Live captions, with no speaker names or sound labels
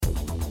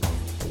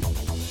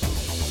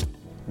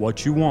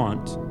what you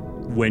want,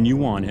 when you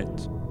want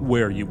it,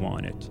 where you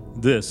want it.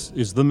 This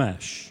is The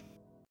Mesh.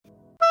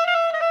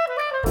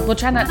 We'll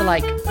try not to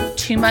like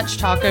too much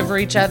talk over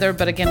each other,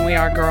 but again, we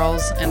are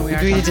girls and we are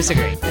agree to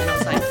disagree. And I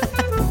was like,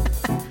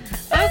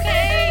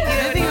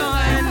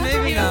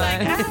 Moving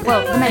on.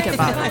 well, the makeup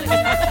bottle.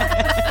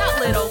 Not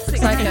little.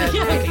 It's like a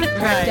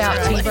cracked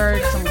out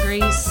T-bird, some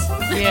grease.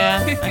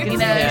 Yeah, I can You see know,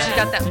 that. she's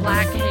got that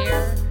black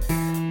hair.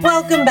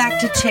 Welcome back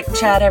to Chick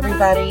Chat,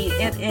 everybody.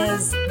 It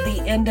is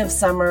the end of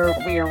summer.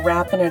 We are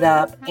wrapping it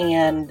up,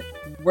 and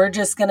we're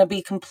just going to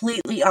be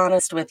completely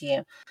honest with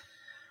you.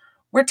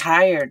 We're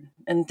tired,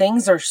 and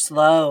things are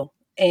slow,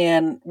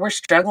 and we're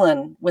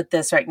struggling with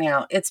this right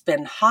now. It's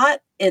been hot.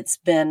 It's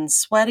been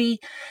sweaty,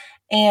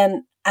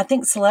 and I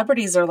think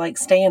celebrities are like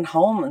staying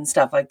home and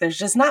stuff. Like there's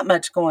just not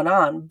much going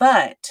on,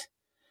 but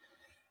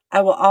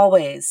I will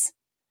always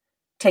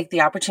take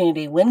the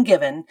opportunity when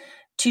given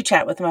to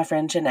chat with my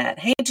friend Jeanette.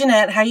 Hey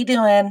Jeanette, how you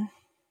doing?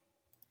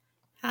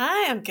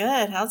 Hi, I'm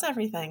good. How's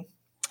everything?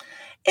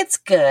 It's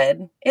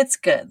good. It's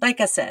good.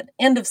 Like I said,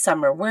 end of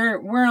summer. We're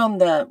on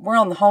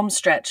the home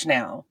stretch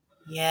now.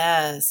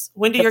 Yes.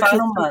 When do The your kids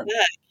final start month.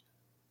 back?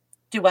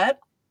 Do what?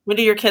 When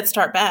do your kids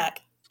start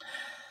back?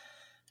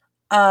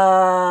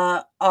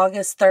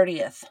 August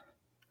 30th.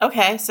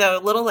 Okay, so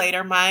a little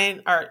later.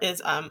 Mine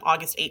is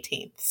August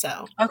 18th.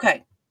 So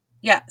Okay.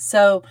 Yeah.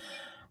 So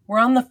we're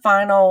on the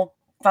final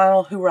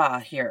hurrah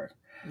here.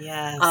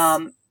 yes,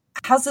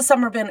 How's the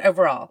summer been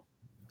overall?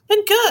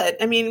 been good.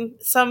 I mean,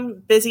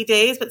 some busy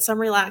days, but some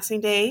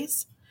relaxing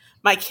days.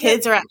 My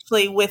kids are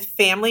actually with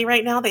family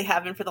right now. They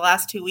have been for the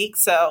last 2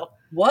 weeks. So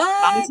What?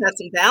 mommy's had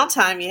some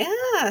downtime.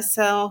 Yeah.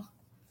 So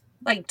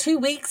Like 2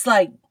 weeks?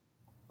 Like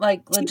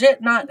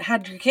legit not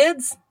had your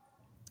kids?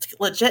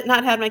 legit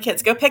not had my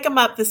kids. Go pick them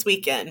up this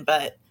weekend.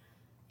 But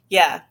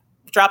yeah,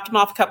 dropped them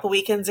off a couple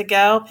weekends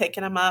ago,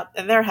 picking them up,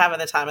 and they're having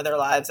the time of their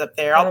lives up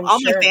there. I'm All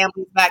sure. my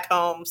family's back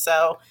home,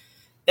 so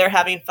they're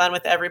having fun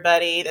with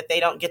everybody that they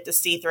don't get to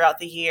see throughout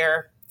the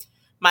year.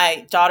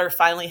 My daughter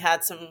finally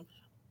had some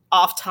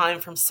off time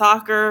from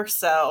soccer,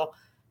 so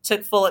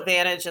took full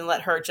advantage and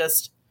let her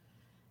just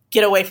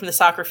get away from the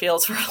soccer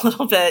fields for a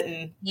little bit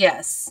and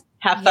Yes.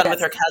 have fun with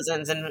Yes. her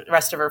cousins and the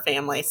rest of her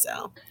family.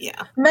 So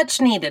yeah. Much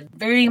needed.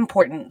 Very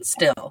important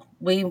still.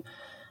 We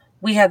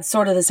had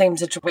sort of the same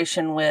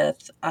situation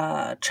with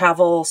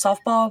travel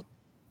softball,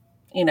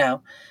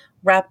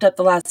 wrapped up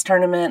the last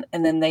tournament,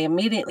 and then they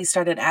immediately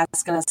started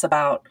asking us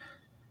about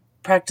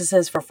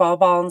practices for fall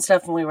ball and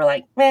stuff, and we were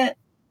like, man,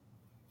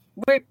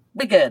 we're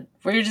good.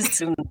 We're just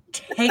going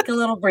to take a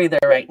little breather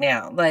right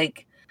now.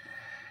 Like,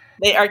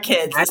 They are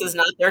kids. This is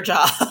not their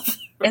job.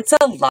 it's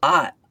a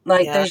lot.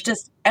 Like, Yeah. there's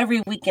just,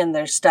 every weekend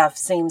there's stuff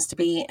seems to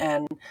be,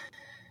 and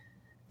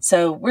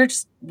so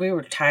we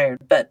were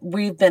tired, but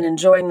we've been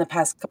enjoying the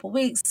past couple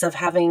weeks of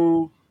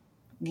having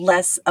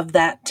less of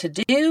that to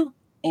do.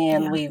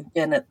 And Yeah. we've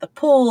been at the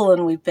pool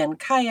and we've been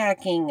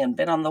kayaking and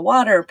been on the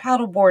water,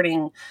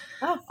 paddleboarding,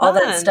 Oh, all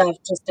that fun. stuff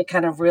just to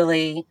kind of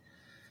really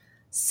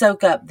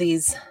soak up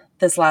this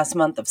last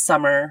month of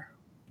summer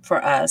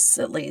for us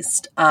at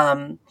least.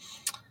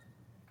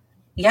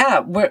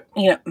 Yeah,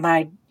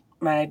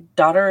 my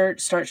daughter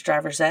starts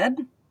driver's ed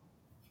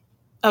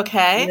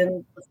Okay.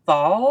 in the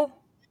fall.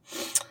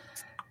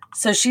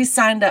 So she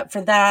signed up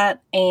for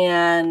that,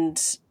 and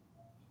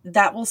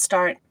that will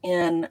start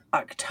in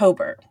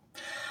October.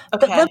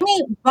 Okay. But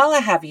while I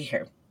have you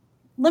here,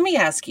 let me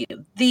ask you,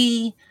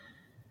 the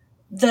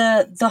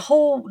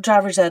whole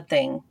driver's ed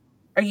thing,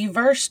 are you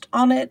versed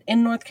on it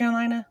in North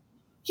Carolina?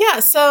 Yeah,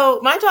 so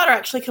my daughter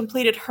actually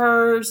completed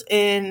hers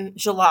in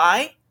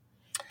July,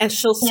 and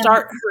she'll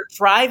start her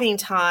driving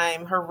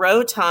time, her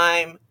road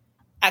time,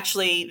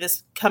 actually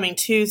this coming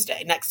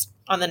Tuesday, next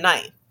on the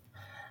 9th.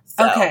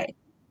 So, Okay.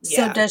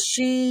 So yeah. does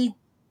she,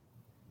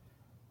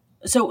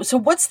 so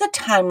what's the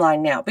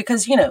timeline now?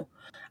 Because,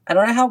 I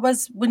don't know how it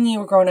was when you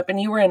were growing up,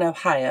 and you were in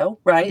Ohio,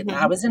 right? And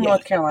I was in Yeah.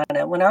 North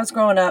Carolina. When I was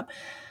growing up,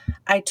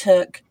 I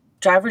took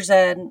driver's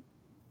ed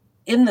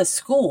in the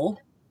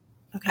school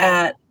Okay.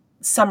 at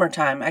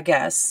summertime, I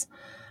guess.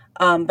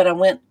 But I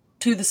went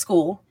to the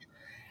school,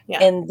 Yeah.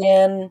 and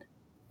then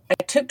I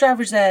took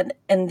driver's ed,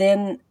 and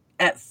then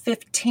at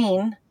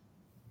 15,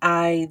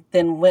 I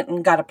then went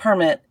and got a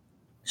permit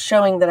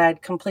showing that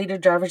I'd completed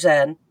driver's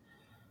ed,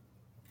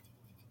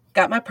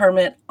 got my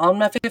permit on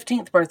my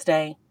 15th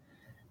birthday,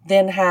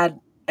 then had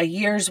a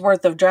year's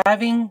worth of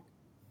driving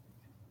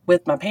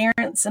with my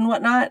parents and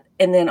whatnot.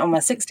 And then on my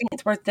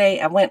 16th birthday,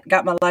 I went,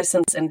 got my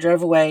license, and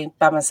drove away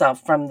by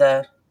myself from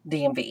the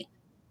DMV.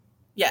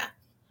 Yeah.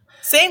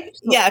 Same.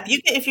 Yeah.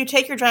 If you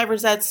take your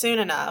driver's ed soon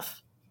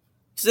enough,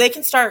 so they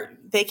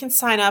can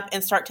sign up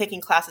and start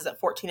taking classes at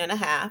 14 and a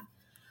half.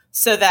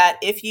 So that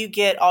if you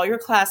get all your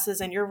classes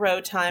and your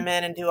road time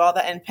in and do all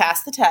that and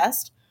pass the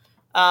test,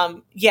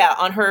 on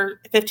her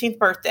 15th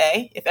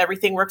birthday, if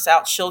everything works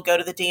out, she'll go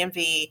to the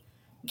DMV,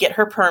 get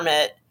her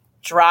permit,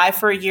 drive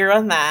for a year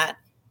on that,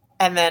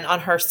 and then on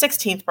her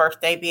 16th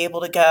birthday, be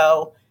able to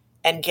go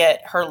and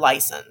get her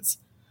license.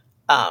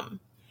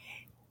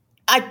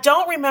 I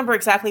don't remember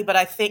exactly, but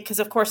I think, because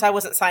of course I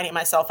wasn't signing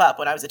myself up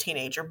when I was a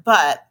teenager,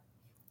 but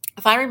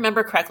if I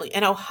remember correctly,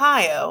 in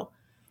Ohio,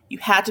 you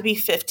had to be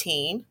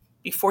 15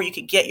 before you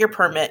could get your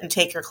permit and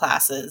take your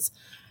classes.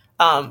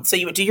 So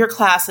you would do your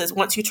classes.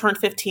 Once you turned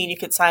 15, you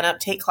could sign up,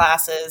 take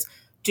classes,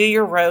 do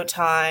your road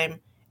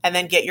time, and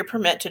then get your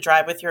permit to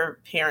drive with your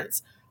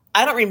parents.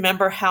 I don't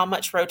remember how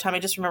much road time. I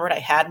just remembered I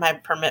had my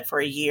permit for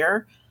a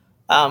year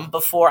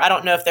before. I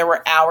don't know if there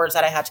were hours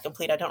that I had to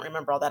complete. I don't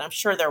remember all that. I'm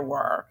sure there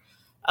were.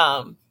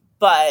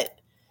 But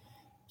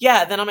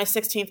yeah, then on my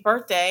 16th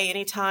birthday,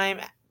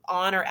 anytime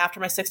on or after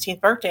my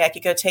 16th birthday, I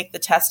could go take the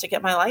test to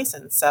get my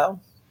license.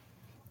 So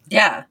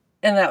Yeah.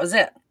 And that was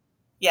it.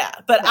 yeah,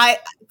 but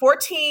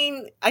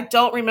 14, I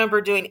don't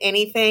remember doing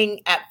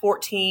anything at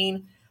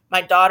 14.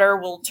 My daughter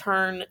will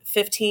turn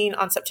 15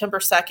 on September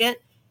 2nd,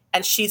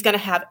 and she's going to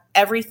have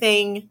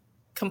everything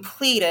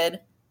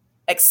completed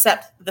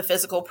except the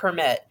physical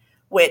permit,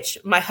 which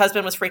my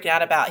husband was freaking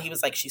out about. He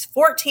was like, she's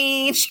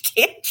 14, she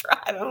can't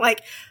drive. I'm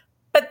like,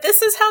 but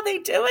this is how they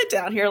do it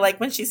down here. Like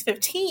when she's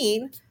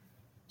 15,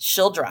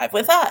 she'll drive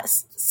with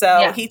us.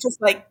 So he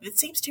just like, it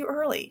seems too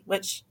early,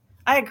 which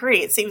I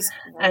agree. It seems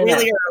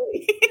really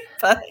early.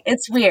 But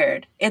It's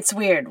weird. It's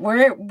weird.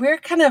 We're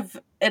kind of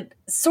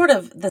sort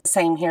of the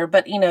same here,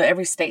 but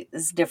every state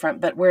is different,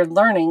 but we're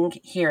learning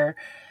here.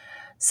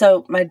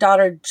 So my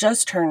daughter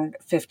just turned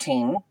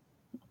 15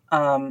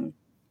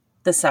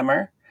 this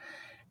summer,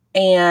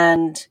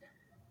 and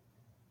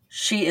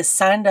she is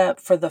signed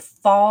up for the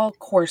fall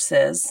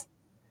courses,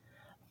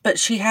 but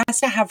she has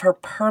to have her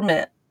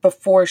permit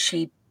before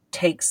she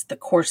takes the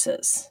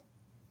courses.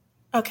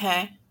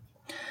 okay.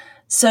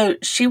 So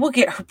she will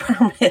get her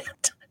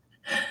permit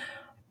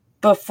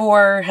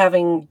before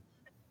having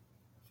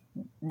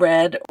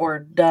read or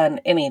done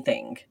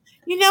anything.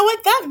 You know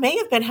what? That may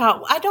have been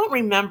how, I don't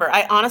remember.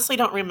 I honestly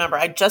don't remember.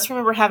 I just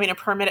remember having a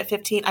permit at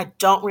 15. I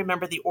don't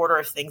remember the order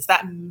of things.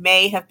 That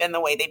may have been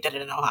the way they did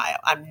it in Ohio.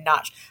 I'm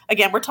not.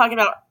 Again, we're talking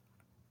about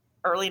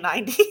early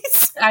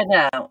 90s. I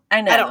know.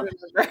 I don't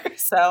remember.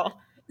 So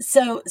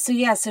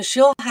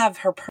she'll have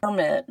her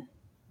permit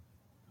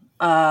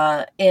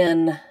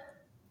in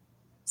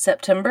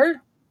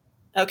September.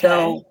 Okay.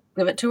 They'll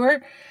give it to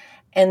her.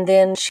 And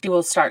then she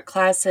will start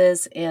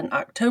classes in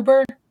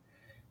October.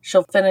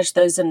 She'll finish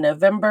those in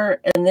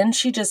November. And then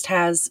she just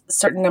has a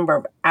certain number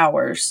of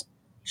hours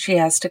she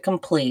has to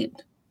complete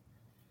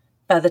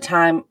by the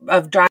time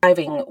of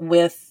driving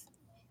with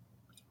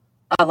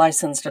a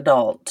licensed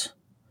adult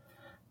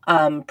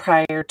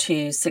prior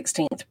to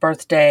 16th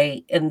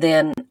birthday. And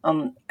then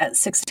at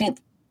 16th,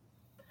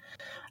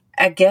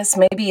 I guess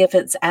maybe if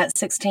it's at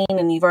 16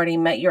 and you've already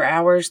met your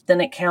hours,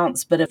 then it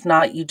counts. But if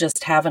not, you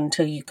just have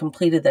until you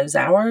completed those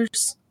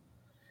hours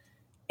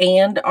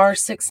and are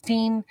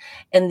 16.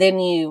 And then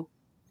you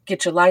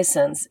get your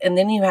license. And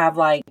then you have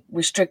like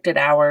restricted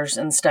hours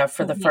and stuff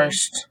for the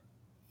first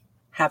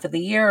half of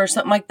the year or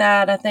something like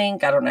that, I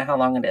think. I don't know how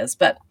long it is.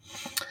 But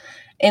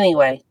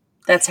anyway,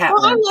 that's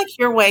happening. Well, I like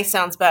your way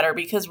sounds better,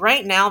 because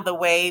right now the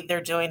way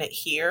they're doing it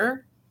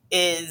here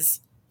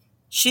is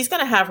she's going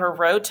to have her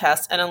road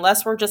test, and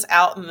unless we're just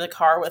out in the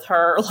car with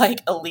her, like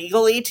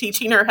illegally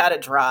teaching her how to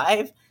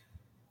drive,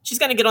 she's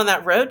going to get on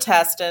that road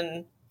test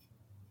and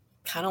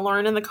kind of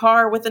learn in the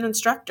car with an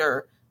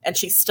instructor. And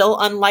she's still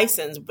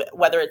unlicensed,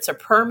 whether it's a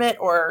permit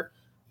or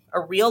a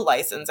real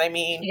license. I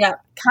mean, kind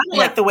of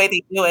like the way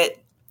they do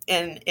it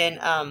in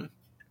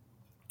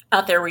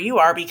out there where you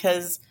are,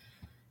 because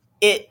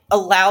it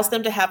allows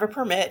them to have a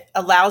permit,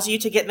 allows you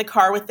to get in the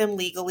car with them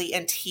legally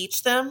and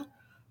teach them,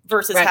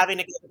 versus having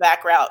to go the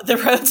back route. The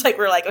road's like,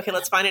 we're like, okay,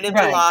 let's find an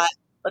empty lot.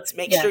 Let's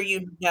make sure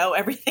you know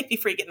everything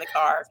before you get in the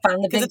car.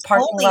 Find the big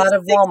parking lot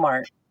of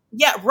Walmart.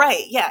 Yeah,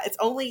 right. Yeah, it's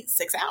only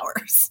 6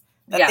 hours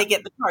that they get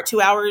in the car, 2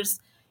 hours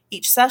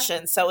each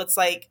session. So it's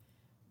like,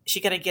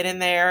 she going to get in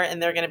there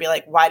and they're going to be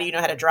like, why do you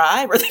know how to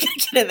drive? Or they're going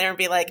to get in there and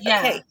be like,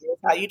 okay, here's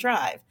how you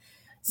drive.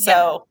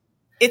 So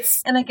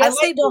it's, and I guess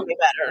like they don't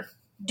better.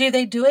 Do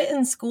they do it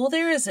in school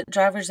there? Is it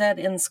driver's ed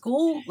in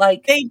school?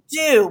 Like they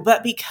do,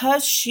 but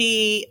because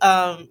she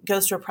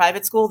goes to a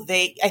private school,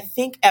 I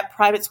think at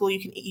private school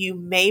you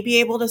may be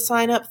able to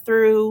sign up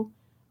through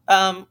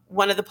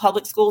one of the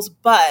public schools,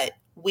 but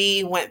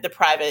we went the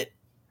private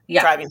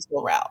driving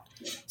school route.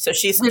 So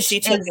she took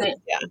it,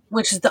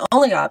 which is the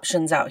only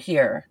options out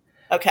here.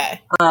 Okay.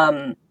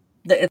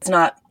 It's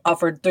not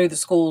offered through the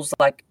schools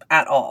like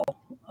at all.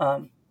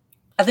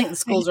 I think the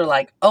schools are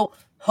like, oh,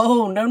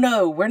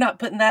 no, we're not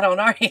putting that on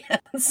our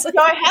hands.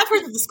 No, I have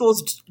heard that the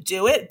schools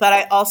do it, but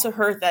I also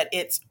heard that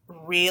it's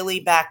really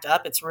backed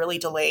up. It's really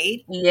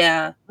delayed.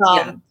 Yeah.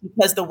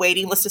 Because the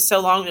waiting list is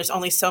so long. There's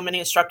only so many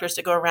instructors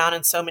to go around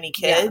and so many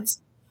kids.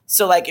 Yeah.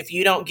 So like if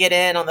you don't get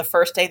in on the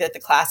first day that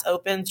the class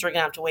opens, you're going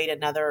to have to wait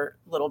another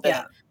little bit.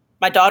 Yeah.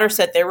 My daughter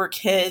said there were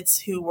kids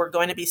who were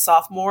going to be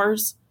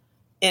sophomores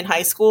in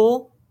high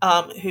school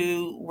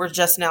who were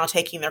just now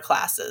taking their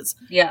classes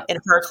in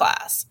her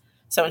class.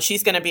 So, and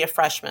she's going to be a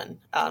freshman.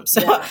 That's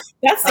the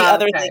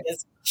other thing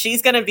is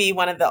she's going to be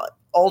one of the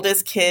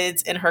oldest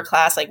kids in her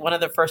class, like one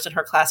of the first in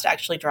her class to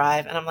actually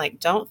drive. And I'm like,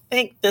 don't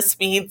think this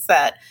means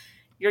that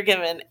you're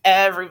giving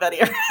everybody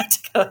a right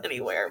to go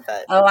anywhere.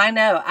 But Oh, I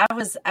know. I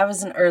was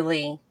an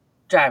early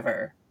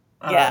driver.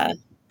 yeah.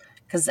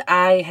 Because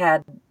I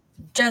had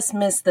just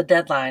missed the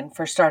deadline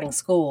for starting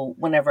school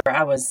whenever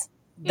I was,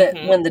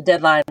 when the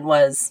deadline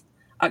was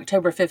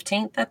October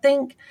 15th, I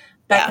think,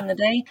 back in the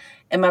day.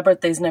 And my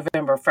birthday's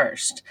November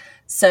 1st.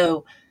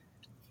 So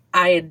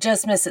I had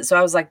just missed it. So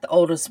I was like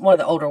one of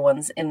the older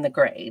ones in the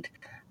grade.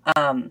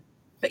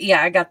 But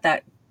yeah, I got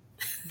that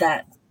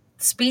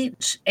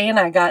speech, and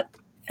I got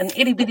an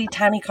itty bitty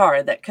tiny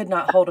car that could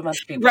not hold a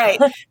bunch of people. Right.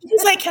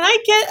 He's like, can I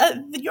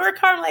get your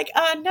car? I'm like,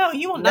 no,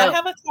 you will not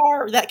have a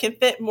car that can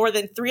fit more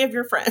than 3 of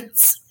your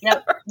friends.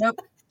 Nope.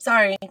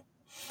 Sorry.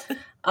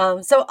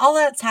 So all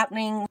that's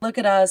happening. Look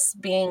at us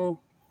being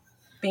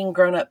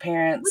grown-up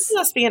parents. Look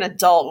at us being an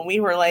adult when we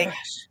were like,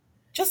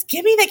 just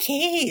give me the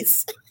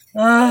keys.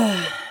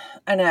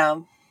 I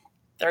know.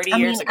 30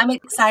 years ago. I'm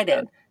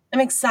excited.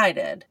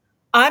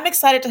 I'm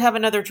excited to have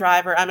another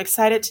driver. I'm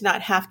excited to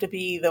not have to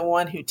be the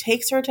one who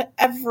takes her to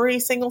every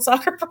single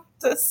soccer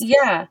practice.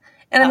 Yeah.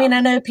 And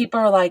I know people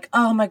are like,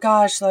 oh my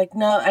gosh, like,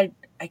 no,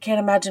 I can't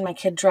imagine my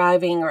kid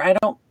driving, or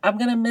I'm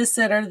going to miss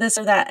it, or this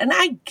or that. And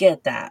I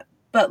get that.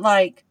 But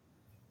like,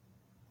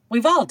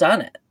 we've all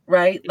done it,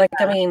 right? Like,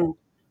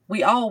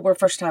 we all were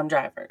first time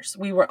drivers.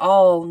 We were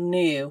all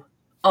new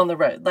on the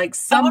road. Like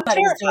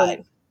somebody's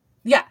doing,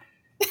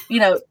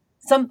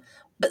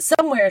 but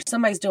somewhere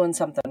somebody's doing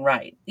something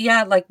right.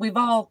 Yeah. Like we've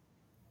all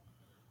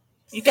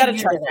you got to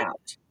try it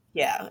out.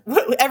 Yeah.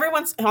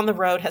 Everyone's on the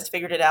road has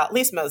figured it out. At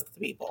least most of the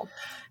people.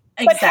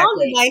 Exactly. But how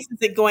nice is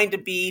it going to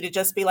be to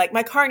just be like,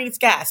 my car needs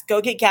gas.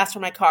 Go get gas for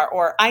my car.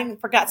 Or I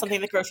forgot something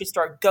in the grocery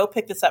store. Go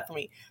pick this up for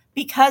me.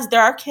 Because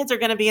our kids are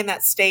going to be in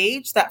that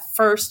stage, that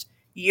first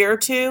year or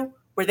two,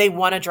 where they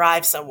want to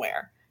drive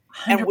somewhere.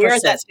 100%. And we're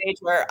at that stage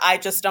where I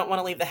just don't want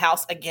to leave the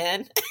house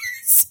again.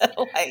 So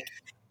like,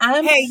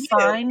 hey,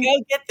 fine.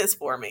 Go get this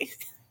for me.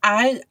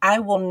 I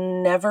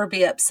will never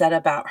be upset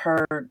about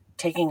her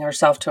taking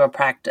herself to a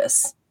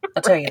practice.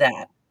 I'll tell you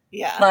that.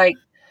 Yeah. Like,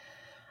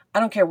 I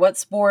don't care what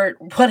sport,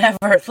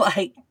 whatever.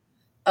 Like,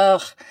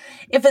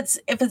 if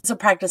it's a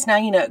practice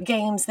now,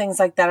 games, things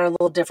like that are a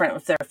little different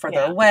if they're further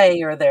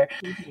away or they're,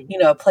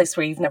 a place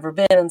where you've never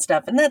been and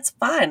stuff. And that's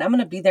fine. I'm going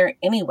to be there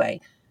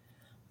anyway.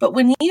 But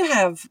when you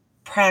have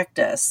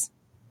practice,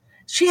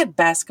 she had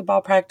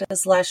basketball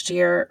practice last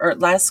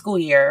school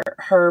year.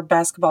 Her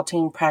basketball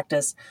team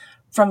practice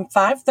from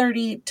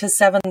 5:30 to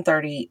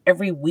 7:30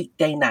 every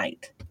weekday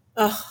night.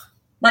 Ugh.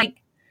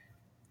 Like,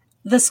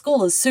 the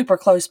school is super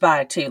close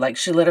by too. Like,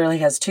 she literally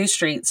has 2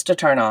 streets to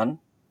turn on.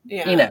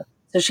 Yeah.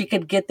 So she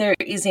could get there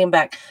easy and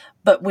back.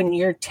 But when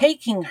you're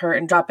taking her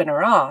and dropping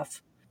her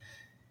off,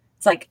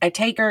 it's like I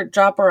take her,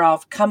 drop her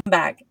off, come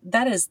back.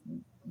 That is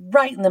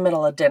right in the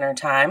middle of dinner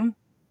time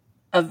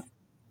of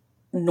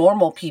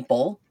normal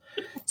people.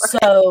 Right.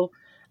 So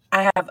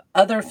I have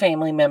other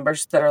family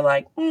members that are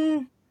like,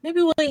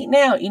 maybe we'll eat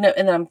now, and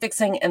then I'm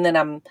fixing, and then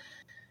I'm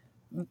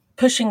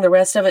pushing the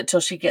rest of it till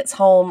she gets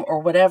home or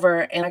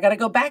whatever. And I got to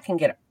go back and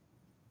get her.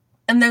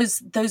 And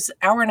those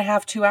hour and a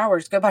half, 2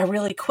 hours go by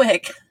really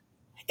quick.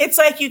 It's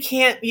like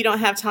you don't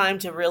have time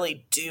to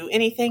really do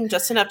anything,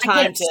 just enough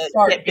time to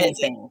get busy.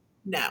 Anything.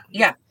 No.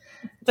 Yeah.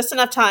 Just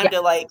enough time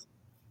to like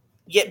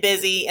get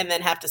busy and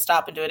then have to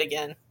stop and do it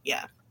again.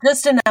 Yeah.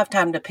 Just enough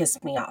time to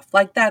piss me off.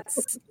 Like,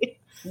 that's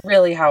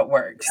really how it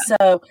works. Yeah.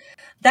 So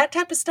that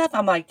type of stuff,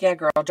 I'm like, yeah,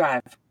 girl,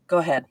 drive. Go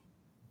ahead.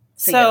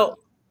 So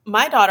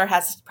my daughter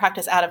has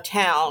practice out of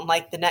town,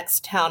 like the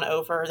next town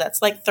over.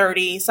 That's like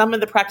 30. Some of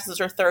the practices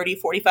are 30,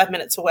 45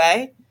 minutes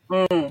away.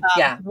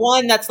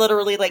 One that's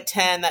literally like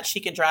 10 that she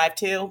can drive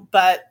to.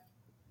 But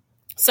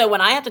so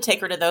when I have to take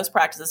her to those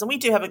practices, and we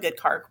do have a good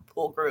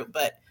carpool group,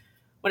 but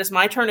when it's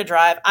my turn to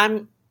drive,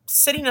 I'm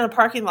sitting in a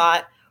parking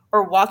lot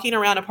or walking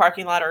around a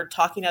parking lot or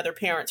talking to other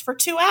parents for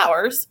 2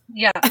 hours.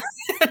 Yeah.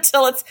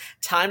 Until it's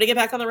time to get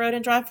back on the road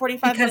and drive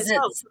 45 minutes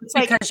home. It's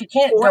because like you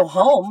can't go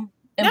home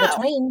in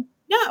between.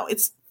 No,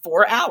 it's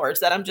 4 hours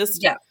that I'm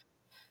just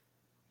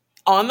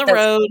on the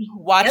road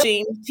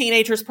watching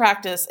teenagers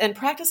practice. And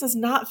practice is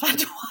not fun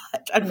to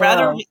watch. I'd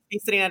rather be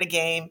sitting at a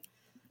game.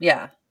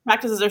 Yeah.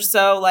 Practices are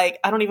so like,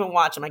 I don't even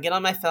watch them. I get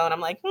on my phone. I'm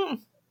like,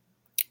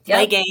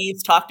 play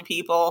games, talk to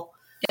people.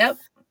 Yep.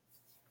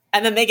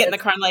 And then they get in the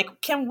car and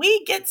like, can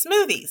we get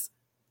smoothies?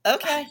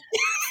 Okay.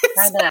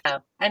 I know.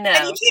 And you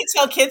can't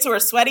tell kids who are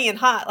sweaty and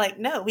hot, like,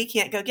 no, we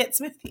can't go get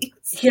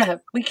smoothies. Yeah.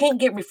 We can't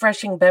get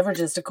refreshing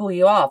beverages to cool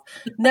you off.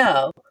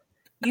 No.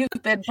 You've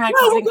been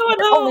practicing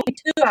for only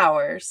 2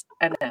 hours.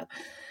 I know.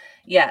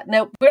 Yeah.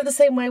 No, we're the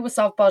same way with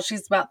softball.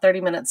 She's about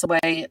 30 minutes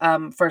away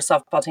for a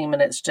softball team,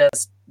 and it's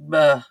just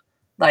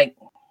like,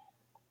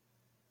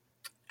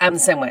 I'm the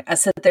same way. I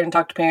sit there and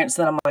talk to parents,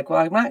 and I'm like,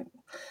 well,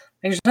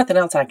 there's nothing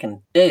else I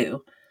can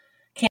do.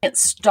 Can't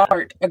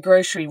start a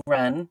grocery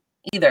run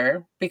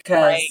either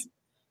because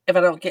if I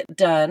don't get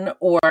done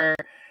or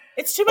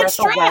it's too much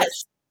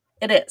stress.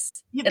 It is.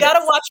 You've got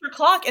to watch your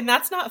clock, and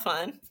that's not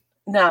fun.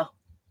 No.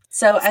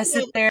 So I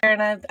sit there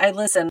and I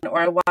listen, or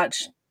I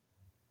watch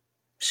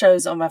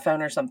shows on my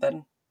phone or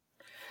something.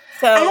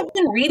 So I have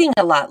been reading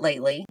a lot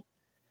lately.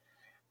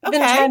 I've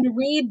been trying to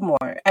read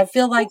more. I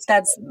feel like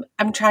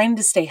I'm trying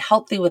to stay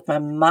healthy with my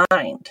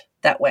mind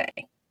that way.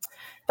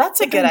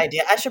 That's a good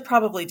idea. I should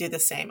probably do the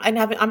same.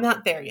 I'm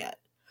not there yet.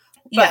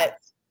 Yeah. But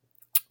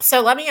so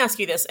let me ask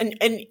you this, and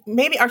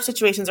maybe our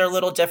situations are a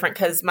little different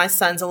because my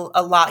son's a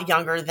lot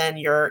younger than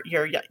your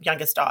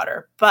youngest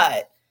daughter.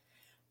 But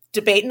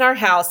debate in our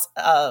house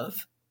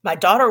of my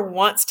daughter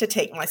wants to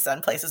take my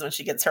son places when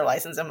she gets her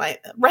license, and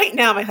right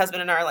now my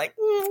husband and I are like,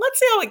 let's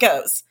see how it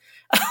goes.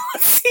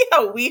 Let's see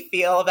how we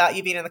feel about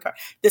you being in the car.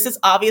 This is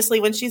obviously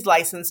when she's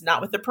licensed,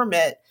 not with the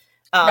permit.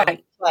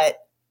 Right. But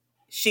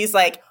she's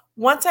like,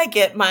 once I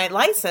get my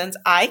license,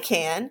 I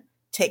can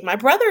take my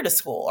brother to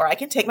school, or I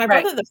can take my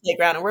brother to the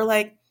playground. And we're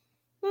like,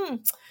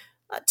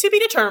 to be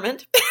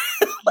determined.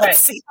 Let's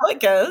see how it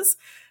goes.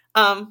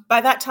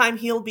 By that time,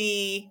 he'll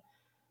be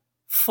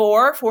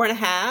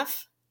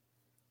 4.5.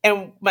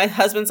 And my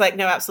husband's like,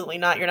 no, absolutely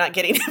not. You're not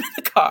getting him in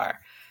the car.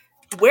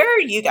 Where are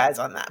you guys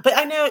on that? But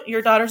I know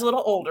your daughter's a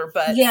little older,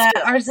 but yeah,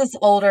 ours is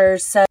older.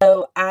 So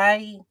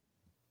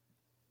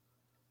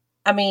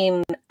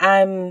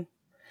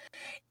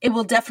it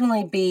will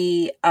definitely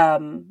be,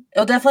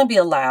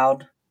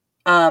 allowed.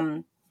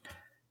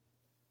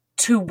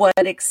 To what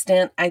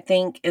extent, I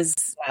think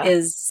is,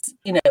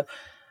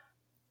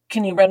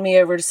 can you run me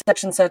over to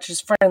such and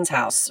such's friend's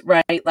house,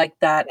 right? Like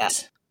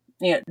that,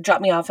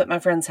 drop me off at my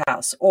friend's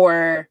house,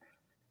 or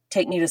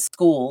take me to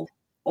school,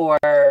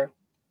 or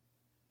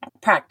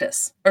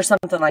practice, or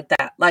something like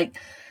that. Like,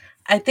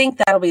 I think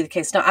that'll be the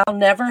case. Now, I'll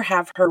never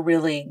have her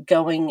really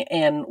going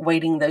and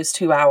waiting those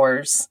 2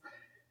 hours,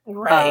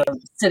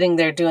 sitting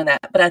there doing that.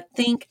 But I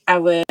think I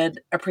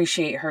would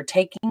appreciate her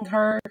taking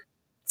her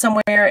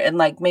somewhere and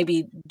like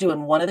maybe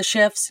doing one of the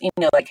shifts,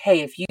 like,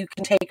 hey, if you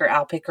can take her,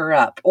 I'll pick her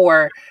up,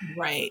 or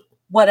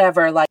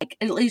whatever, like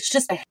at least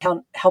just a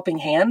helping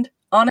hand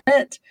on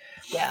it.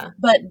 Yeah.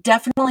 But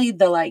definitely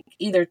the like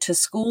either to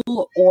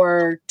school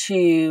or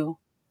to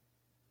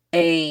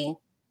a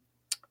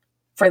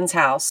friend's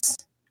house,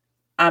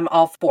 I'm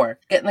all for.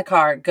 Get in the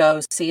car,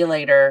 go, see you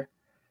later.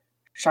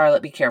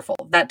 Charlotte, be careful.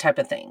 That type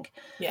of thing.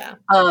 Yeah.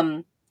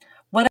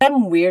 What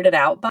I'm weirded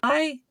out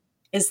by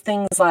is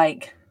things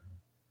like,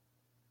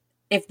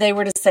 if they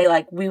were to say,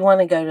 like, we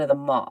want to go to the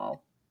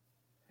mall.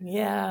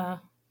 Yeah.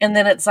 And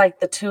then it's like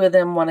the two of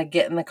them want to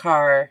get in the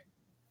car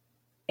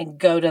and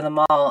go to the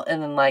mall,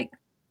 and then, like,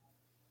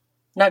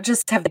 not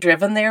just have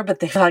driven there,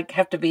 but they, like,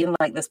 have to be in,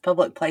 like, this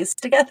public place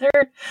together.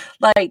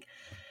 Like,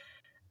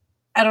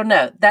 I don't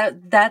know.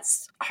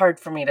 That's hard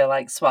for me to,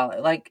 like, swallow.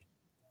 Like,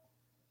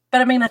 but,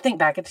 I mean, I think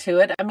back to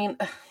it. I mean,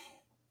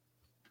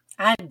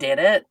 I did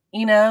it,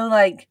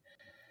 like.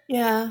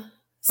 Yeah.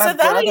 My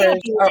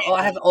brothers,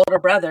 I have older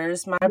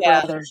brothers. My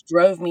brothers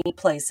drove me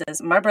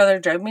places. My brother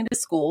drove me to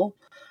school.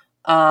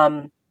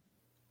 When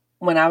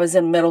I was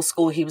in middle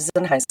school, he was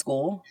in high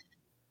school.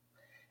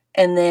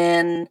 And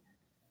then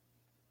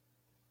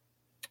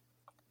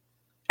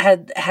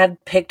had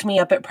picked me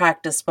up at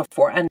practice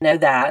before. I know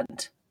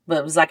that. But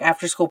it was like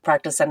after school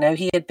practice. I know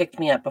he had picked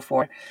me up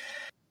before.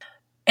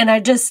 And I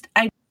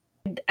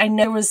know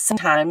there was some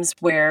times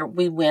where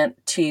we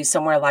went to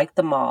somewhere like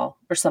the mall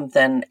or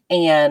something,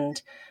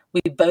 and we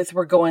both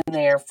were going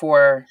there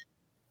for,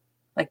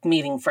 like,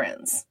 meeting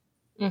friends.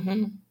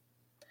 Mm-hmm.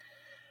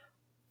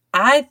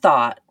 I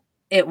thought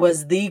it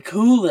was the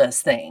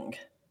coolest thing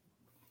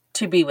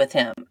to be with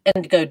him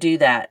and to go do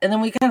that. And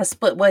then we kind of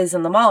split ways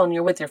in the mall, and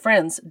you're with your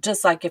friends,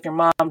 just like if your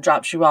mom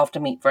drops you off to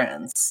meet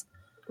friends.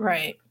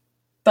 Right.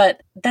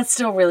 But that's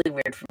still really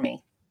weird for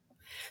me.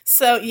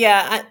 So,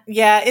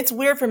 it's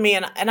weird for me,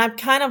 and I'm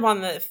kind of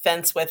on the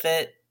fence with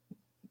it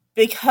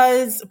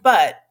because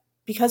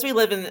we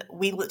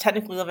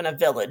technically live in a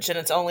village, and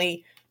it's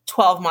only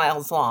 12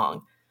 miles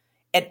long,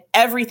 and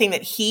everything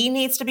that he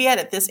needs to be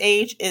at this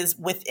age is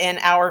within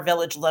our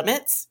village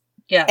limits.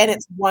 Yeah. And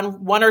it's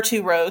one or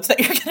two roads that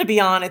you're going to be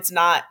on. It's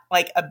not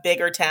like a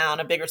bigger town,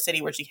 a bigger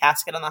city where she has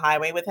to get on the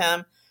highway with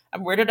him.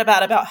 I'm weirded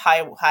about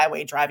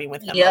highway driving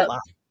with him a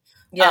lot.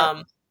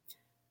 Yeah.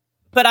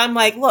 But I'm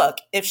like, look,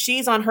 if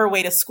she's on her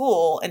way to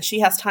school and she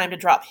has time to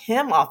drop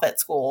him off at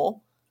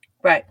school,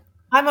 right,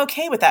 I'm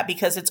okay with that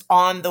because it's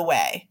on the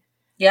way.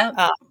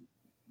 Yeah.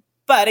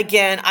 But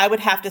again, I would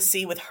have to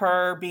see with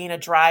her being a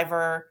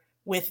driver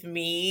with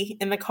me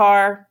in the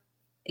car.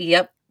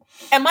 Yep.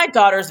 And my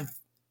daughter's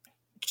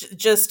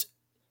just,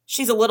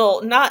 she's a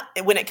little, not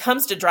when it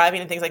comes to driving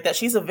and things like that,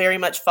 she's a very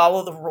much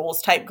follow the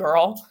rules type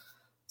girl.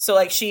 So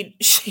like she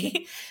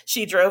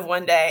drove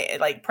one day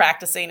like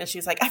practicing and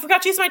she's like, I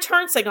forgot to use my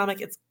turn signal. I'm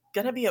like, it's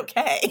going to be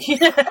okay.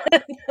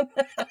 But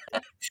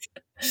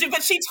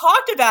she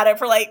talked about it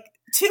for like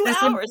 2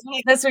 hours.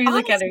 That's where you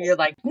look at her. You're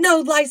like, no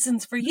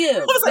license for you.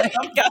 I was like,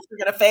 oh my gosh, we're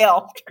going to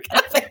fail.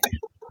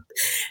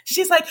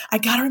 She's like, I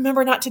got to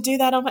remember not to do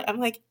that. I'm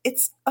like,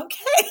 it's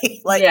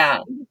okay. Like,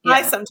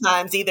 I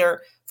sometimes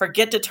either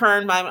forget to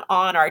turn mine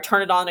on or I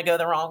turn it on to go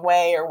the wrong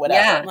way or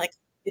whatever. I'm like,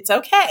 it's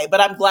okay. But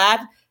I'm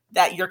glad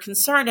that you're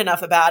concerned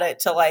enough about it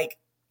to like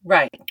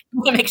Right.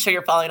 make sure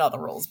you're following all the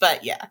rules.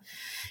 But yeah,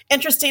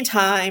 interesting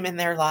time in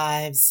their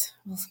lives.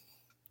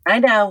 I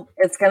know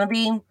it is going to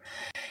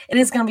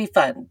be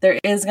fun. There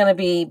is going to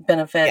be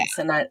benefits,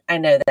 and I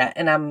know that,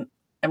 and I'm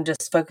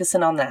just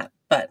focusing on that.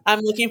 But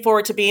I'm looking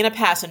forward to being a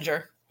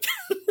passenger.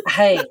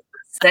 hey,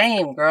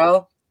 same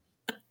girl.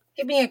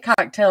 Give me a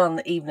cocktail in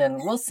the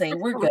evening. We'll see.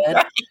 We're good.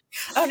 Right.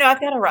 Oh no,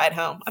 I've got a ride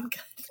home. I'm good.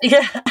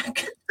 Yeah,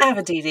 I have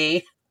a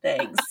DD.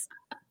 Thanks.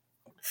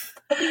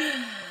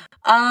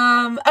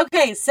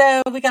 Okay,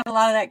 so we got a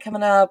lot of that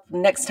coming up.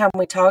 Next time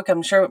we talk,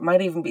 I'm sure it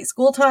might even be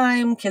school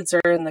time. Kids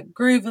are in the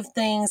groove of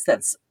things.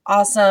 That's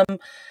awesome.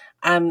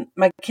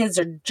 My kids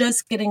are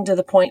just getting to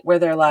the point where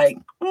they're like,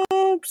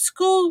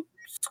 school's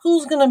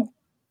gonna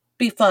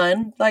be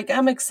fun. Like,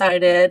 I'm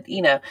excited.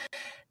 You know,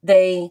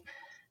 they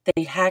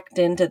hacked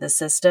into the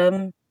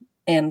system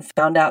and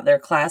found out their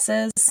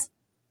classes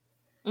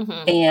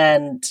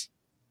and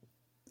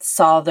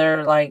saw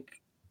their like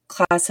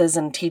classes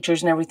and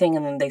teachers and everything,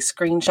 and then they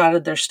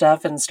screenshotted their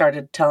stuff and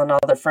started telling all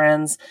their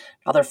friends.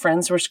 All their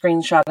friends were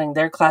screenshotting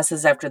their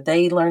classes after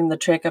they learned the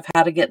trick of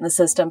how to get in the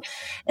system,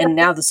 and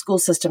now the school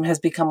system has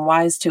become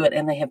wise to it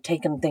and they have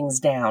taken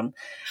things down.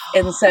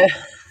 And so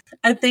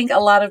I think a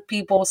lot of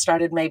people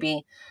started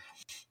maybe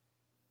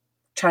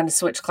trying to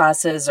switch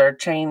classes or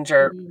change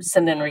or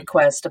send in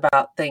requests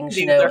about things,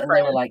 you know, and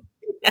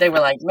they were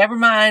like, never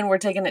mind, we're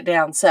taking it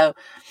down. So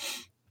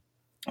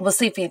we'll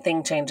see if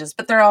anything changes,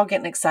 but they're all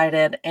getting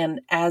excited,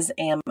 and as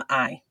am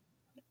I.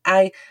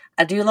 I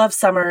do love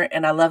summer,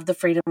 and I love the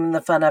freedom and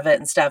the fun of it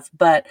and stuff,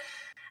 but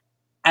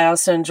I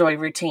also enjoy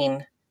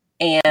routine,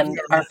 and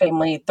our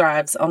family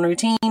thrives on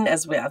routine,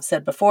 as I've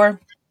said before.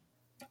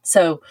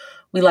 So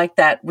we like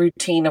that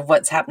routine of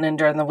what's happening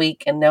during the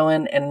week and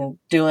knowing and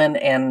doing,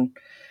 and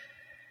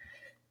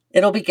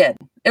it'll be good.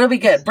 It'll be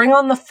good. Bring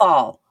on the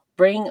fall.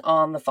 Bring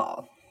on the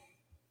fall.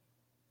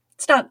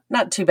 It's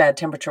not too bad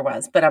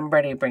temperature-wise, but I'm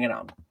ready to bring it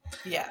on.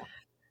 Yeah.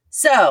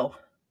 So,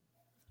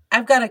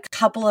 I've got a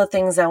couple of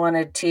things I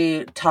wanted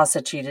to toss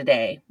at you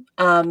today.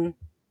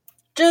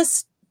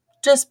 Just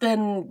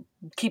been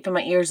keeping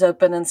my ears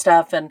open and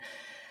stuff and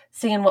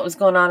seeing what was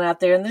going on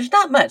out there. And there's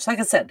not much. Like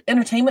I said,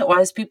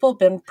 entertainment-wise, people have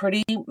been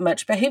pretty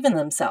much behaving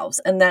themselves,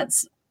 and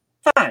that's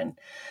fine.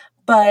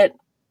 But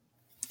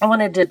I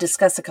wanted to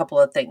discuss a couple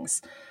of things.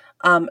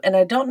 And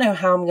I don't know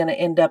how I'm going to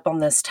end up on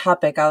this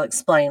topic. I'll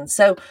explain.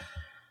 So,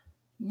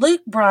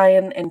 Luke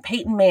Bryan and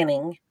Peyton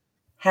Manning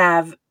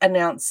have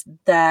announced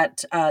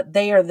that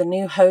they are the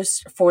new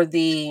host for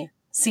the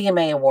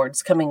CMA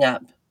Awards coming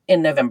up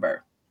in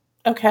November.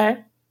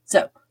 Okay.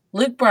 So,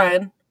 Luke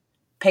Bryan,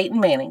 Peyton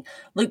Manning.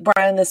 Luke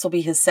Bryan, this will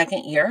be his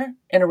second year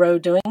in a row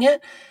doing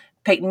it.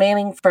 Peyton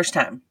Manning, first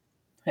time.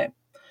 Okay.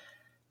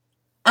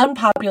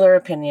 Unpopular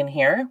opinion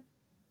here.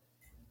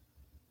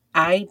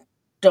 I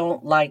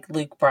don't like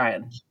Luke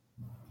Bryan.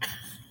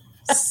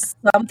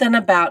 Something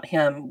about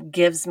him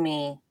gives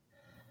me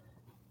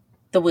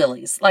the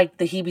willies, like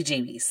the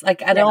heebie-jeebies.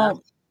 Like, I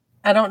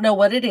don't know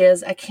what it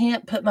is. I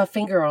can't put my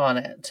finger on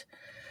it.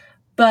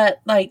 But,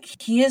 like,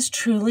 he is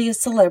truly a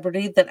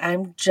celebrity that I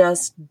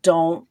just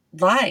don't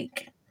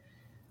like.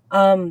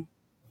 I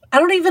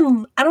don't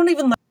even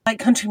like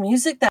country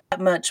music that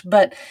much,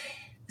 but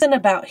something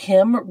about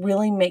him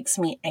really makes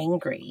me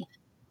angry.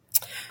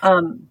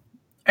 Are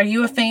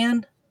you a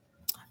fan?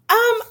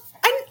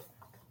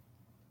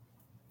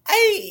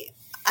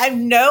 I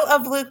know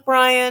of Luke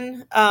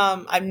Bryan.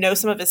 I know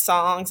some of his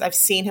songs. I've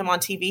seen him on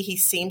TV. He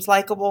seems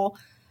likable.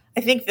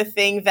 I think the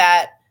thing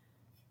that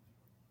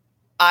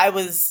I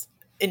was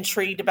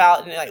intrigued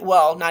about, and like,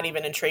 well, not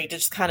even intrigued,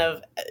 just kind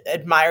of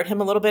admired him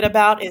a little bit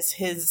about, is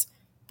his, I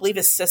believe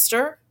his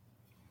sister,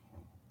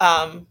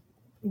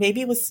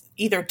 maybe was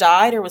either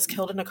died or was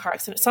killed in a car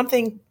accident.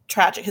 Something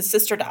tragic. His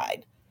sister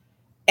died,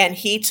 and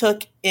he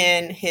took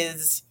in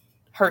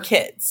her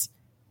kids.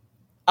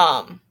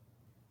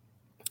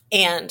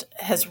 And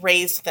has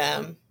raised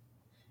them.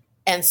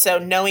 And so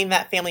knowing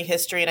that family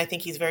history, and I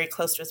think he's very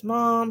close to his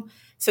mom.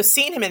 So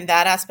seeing him in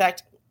that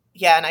aspect,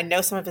 yeah, and I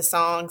know some of his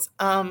songs.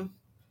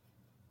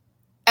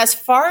 As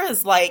far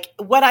as like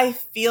what I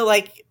feel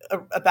like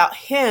about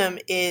him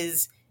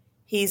is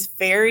he's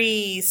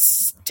very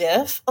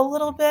stiff a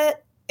little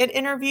bit in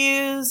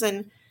interviews,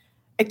 and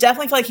I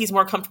definitely feel like he's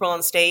more comfortable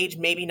on stage,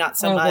 maybe not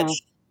so much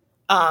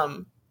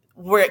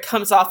where it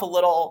comes off a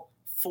little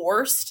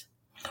forced.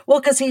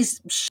 Well, because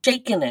he's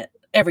shaking it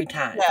every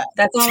time. Yeah.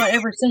 That's all I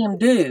ever see him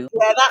do.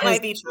 Yeah, that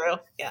might be true.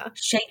 Yeah.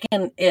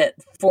 Shaking it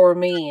for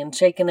me and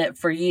shaking it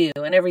for you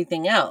and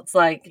everything else.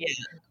 Like, yeah.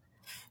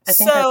 I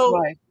think that's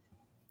why.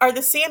 Are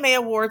the CMA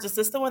Awards, is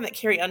this the one that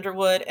Carrie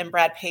Underwood and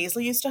Brad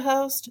Paisley used to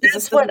host?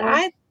 That's what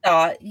I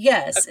thought,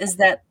 yes. Okay. Is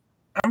that,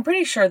 I'm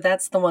pretty sure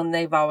that's the one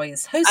they've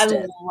always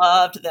hosted. I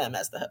loved them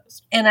as the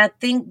host. And I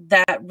think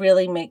that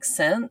really makes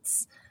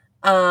sense.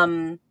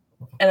 And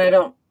I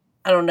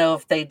don't know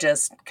if they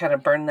just kind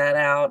of burned that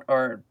out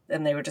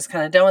and they were just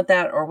kind of done with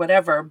that or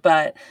whatever.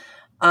 But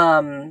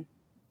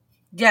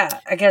Yeah,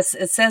 I guess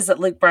it says that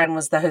Luke Bryan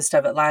was the host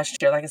of it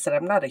last year. Like I said,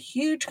 I'm not a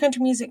huge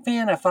country music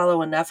fan. I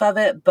follow enough of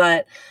it,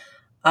 but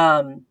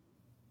and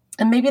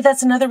maybe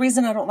that's another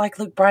reason I don't like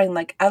Luke Bryan.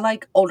 Like, I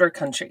like older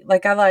country.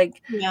 Like, I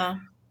like, Yeah.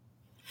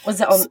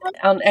 was it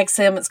on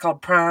XM? It's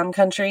called Prime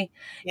Country,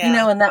 Yeah. you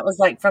know, and that was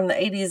like from the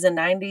 80s and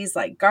 90s,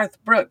 like Garth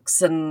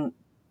Brooks and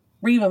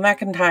Reba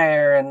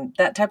McEntire and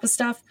that type of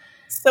stuff.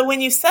 So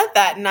when you said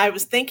that, and I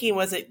was thinking,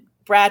 was it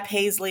Brad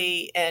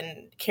Paisley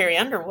and Carrie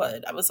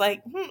Underwood? I was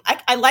like,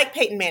 I like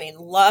Peyton Manning.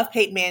 Love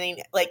Peyton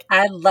Manning. Like,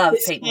 I love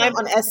his Peyton time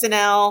Manning. on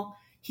SNL,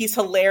 he's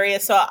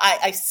hilarious. So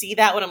I see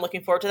that when I'm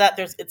looking forward to that.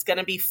 It's going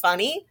to be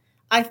funny.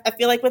 I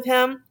feel like with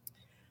him.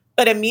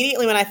 But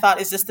immediately when I thought,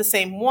 is this the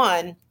same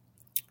one?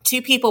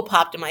 Two people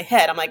popped in my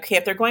head. I'm like, okay,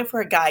 if they're going for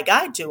a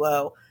guy-guy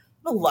duo,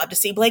 I would love to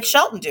see Blake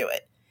Shelton do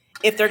it.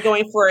 If they're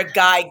going for a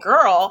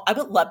guy-girl, I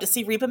would love to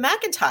see Reba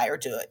McEntire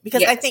do it.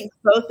 Because I think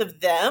both of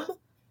them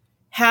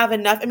have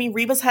enough. I mean,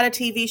 Reba's had a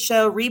TV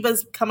show.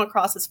 Reba's come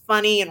across as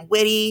funny and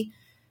witty.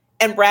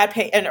 And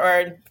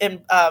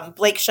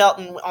Blake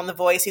Shelton on The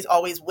Voice, he's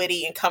always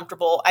witty and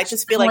comfortable. I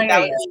just feel like that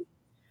would be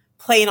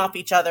playing off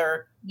each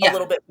other a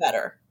little bit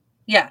better.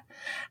 Yeah,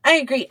 I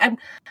agree.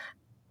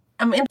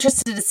 I'm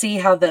interested to see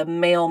how the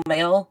male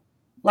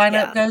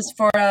lineup goes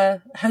for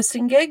a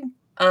hosting gig.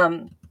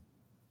 Like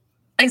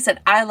I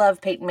said, I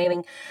love Peyton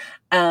Manning.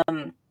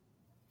 I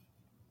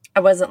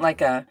wasn't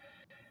like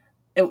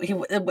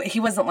he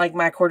wasn't like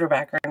my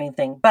quarterback or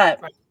anything,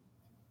 but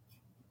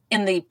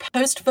in the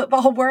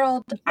post-football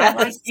world, I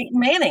like Peyton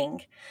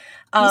Manning.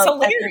 He's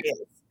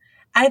hilarious.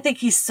 I think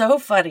he's so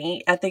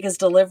funny. I think his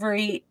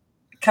delivery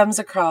comes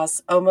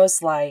across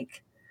almost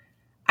like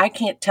I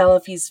can't tell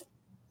if he's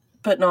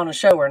putting on a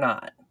show or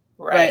not.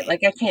 Right?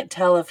 Like, I can't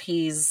tell if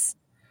he's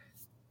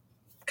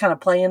kind of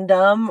playing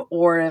dumb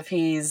or if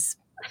he's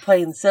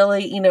playing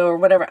silly, you know, or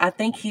whatever. I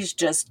think he's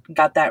just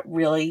got that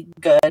really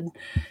good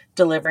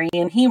delivery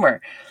and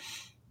humor.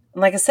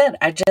 And like I said,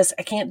 I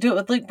can't do it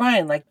with Luke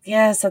Bryan. Like,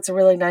 yes, that's a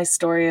really nice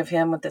story of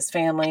him with his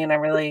family, and I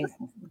really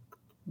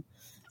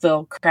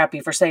feel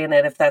crappy for saying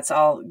it if that's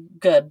all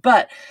good.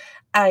 But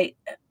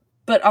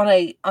on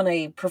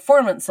a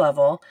performance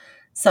level,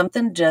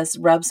 something just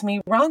rubs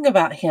me wrong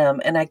about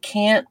him, and I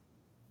can't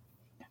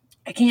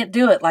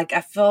do it. Like,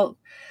 I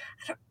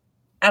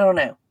don't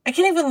know. I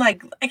can't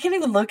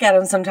even look at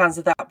him sometimes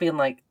without being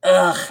like,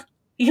 ugh,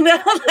 you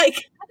know,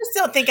 like. I just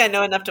don't think I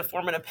know enough to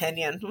form an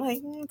opinion. I'm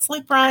like, it's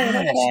Luke Bryan.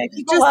 Okay,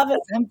 people love it.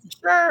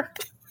 Sure.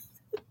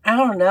 I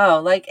don't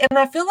know. Like, and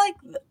I feel like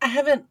I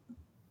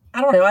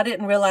don't know. I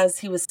didn't realize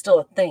he was still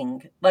a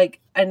thing. Like,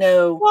 I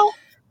know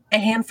a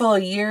handful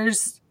of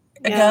years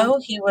ago,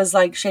 he was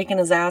like shaking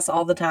his ass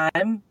all the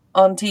time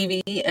on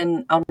TV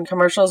and on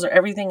commercials or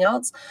everything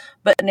else.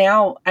 But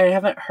now I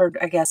haven't heard,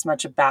 I guess,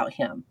 much about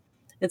him.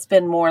 It's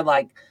been more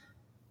like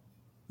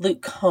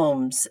Luke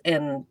Combs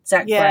and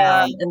Zach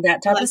Brown and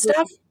that type of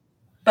stuff.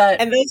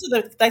 And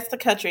that's the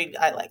country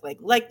I like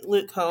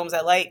Luke Combs. I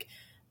like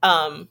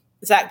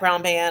Zach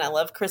Brown Band. I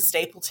love Chris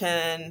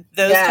Stapleton.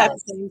 Those types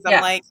of things.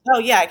 I'm like, oh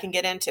yeah, I can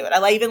get into it.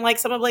 I even like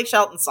some of Blake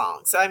Shelton's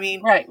songs. So I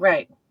mean,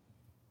 right.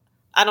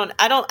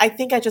 I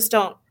think I just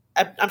don't.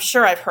 I'm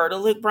sure I've heard a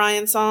Luke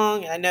Bryan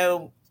song. I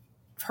know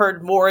I've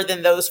heard more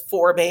than those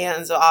four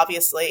bands,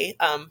 obviously,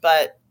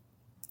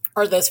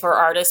 or those four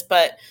artists.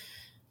 But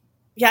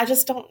yeah, I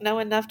just don't know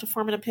enough to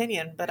form an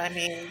opinion. But I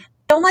mean, I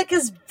don't like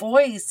his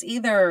voice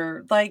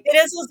either. Like, it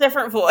is a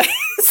different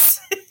voice.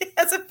 It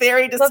has a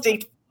very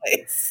distinct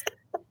voice.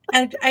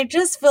 I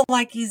just feel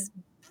like he's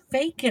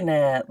faking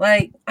it.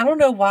 Like, I don't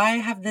know why I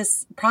have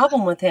this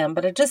problem with him,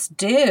 but I just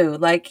do.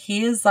 Like,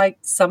 he is like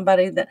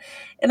somebody that,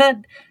 and I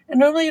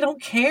normally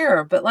don't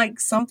care, but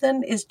like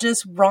something is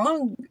just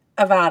wrong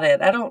about it.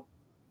 Well,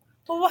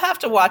 we'll have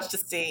to watch to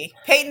see.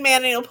 Peyton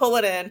Manning will pull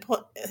it in.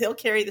 He'll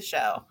carry the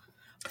show.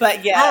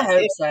 But yeah, I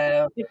hope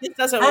so. If this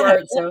doesn't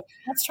work,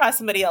 let's try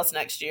somebody else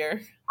next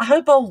year. I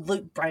hope old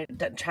Luke Bryan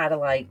doesn't try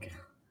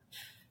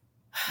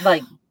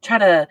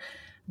to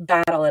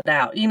battle it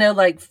out, you know,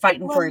 like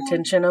fighting for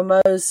attention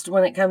almost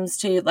when it comes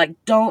to like,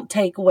 don't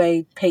take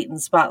away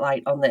Peyton's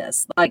spotlight on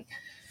this. Like,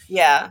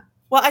 yeah.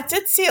 Well, I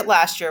did see it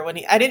last year when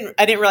I didn't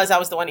realize I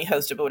was the one he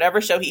hosted, but whatever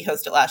show he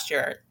hosted last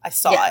year, I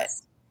saw it.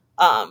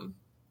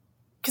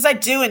 Because I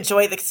do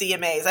enjoy the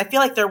CMAs. I feel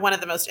like they're one of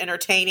the most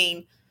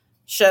entertaining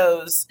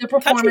shows. The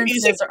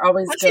performances are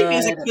always good. Country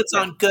music puts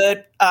on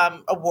good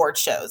award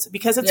shows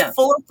because it's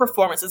full of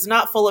performance. It's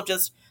not full of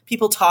just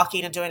people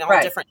talking and doing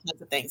all different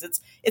kinds of things.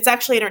 It's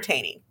actually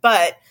entertaining.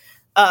 But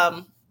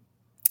I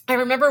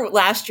remember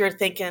last year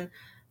thinking,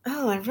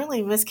 oh, I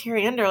really miss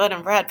Carrie Underwood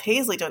and Brad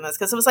Paisley doing this,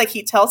 because it was like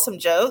he'd tell some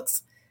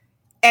jokes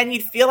and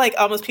you'd feel like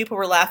almost people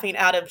were laughing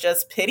out of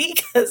just pity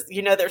because,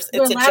 you know, it's a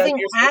joke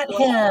at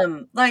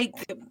him. Like,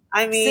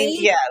 I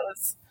mean, it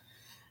was.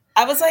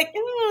 I was like,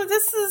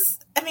 this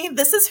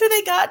is who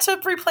they got to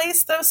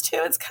replace those two.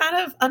 It's kind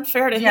of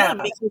unfair to him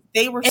because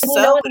they were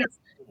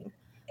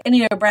And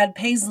you know, Brad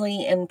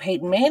Paisley and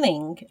Peyton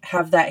Manning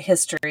have that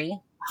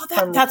history.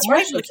 Oh, that's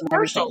right. The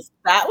commercials.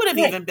 That would have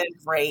even been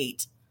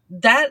great.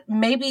 that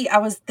maybe I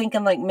was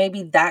thinking like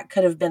maybe that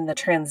could have been the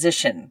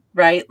transition,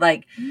 right?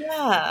 Like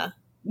Yeah.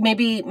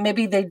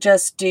 maybe they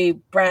just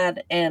do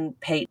Brad and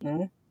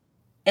Peyton,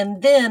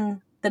 and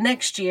then the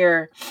next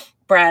year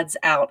Brad's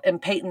out and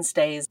Peyton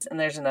stays and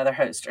there's another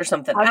host or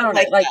something. I don't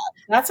know. Like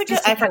that's a good.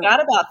 I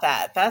forgot about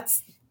that.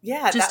 That's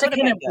just to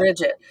kind of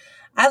bridge it.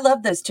 I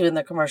love those two in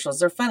the commercials.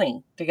 They're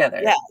funny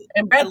together. Yeah,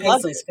 and Brad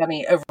Paisley's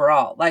funny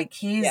overall. Like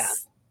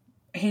he's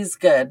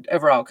good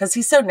overall because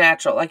he's so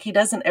natural. Like he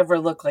doesn't ever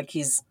look like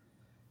he's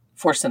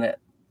forcing it.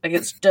 Like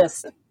it's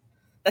just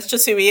that's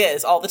just who he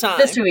is all the time.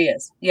 Just who he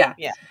is. Yeah.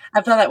 Yeah.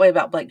 I feel that way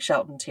about Blake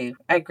Shelton too.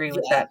 I agree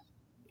with that.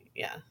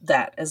 Yeah.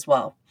 That as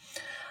well.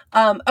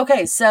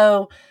 Okay,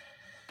 so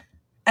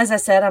as I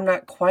said, I'm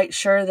not quite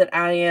sure that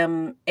I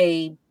am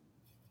the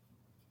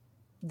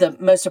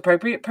most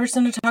appropriate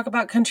person to talk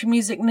about country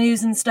music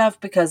news and stuff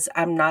because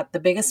I'm not the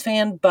biggest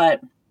fan, but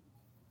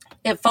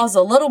it falls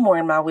a little more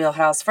in my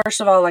wheelhouse.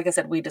 First of all, like I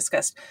said, we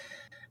discussed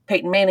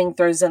Peyton Manning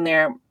throws in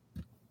there.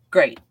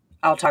 Great.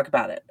 I'll talk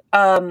about it.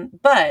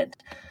 But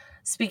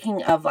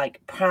speaking of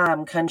like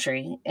prime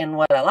country and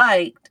what I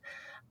liked,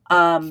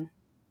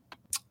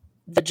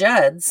 the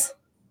Judds,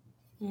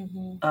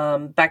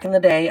 back in the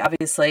day,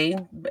 obviously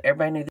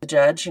everybody knew the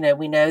Judge. You know,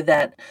 we know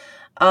that,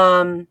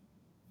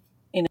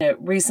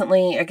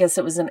 recently, I guess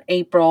it was in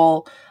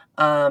April,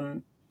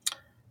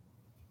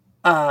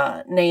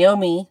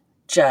 Naomi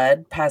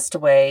Judd passed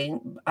away,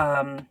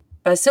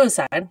 by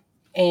suicide,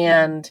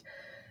 and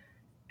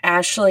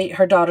Ashley,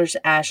 her daughters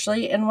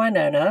Ashley and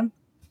Winona,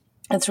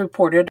 it's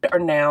reported, are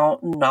now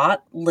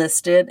not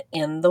listed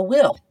in the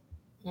will.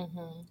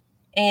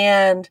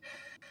 And,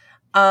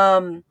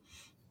 there's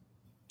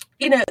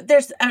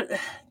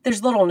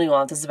little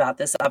nuances about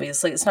this.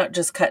 Obviously, it's not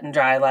just cut and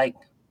dry. Like,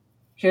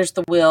 here's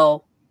the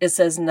will. It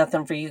says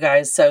nothing for you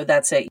guys, so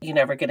that's it. You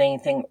never get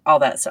anything. All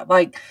that stuff.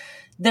 Like,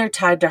 they're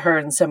tied to her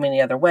in so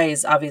many other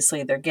ways.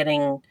 Obviously, they're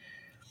getting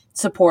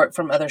support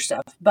from other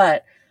stuff,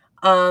 but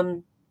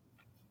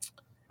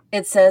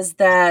it says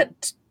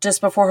that just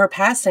before her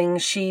passing,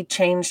 she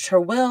changed her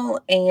will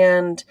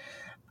and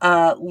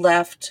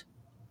left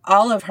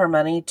all of her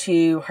money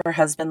to her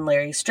husband,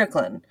 Larry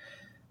Strickland.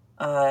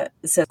 It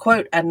says,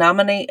 quote, I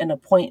nominate and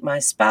appoint my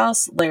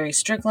spouse, Larry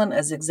Strickland,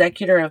 as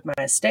executor of my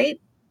estate.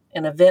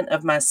 In event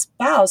of my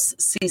spouse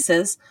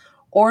ceases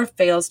or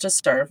fails to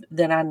serve,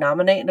 then I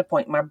nominate and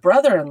appoint my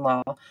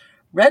brother-in-law,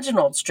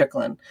 Reginald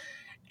Strickland,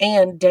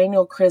 and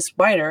Daniel Chris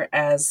Whiter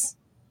as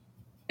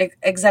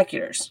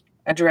executors.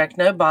 I direct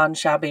no bond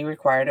shall be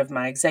required of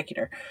my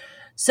executor.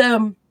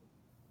 So,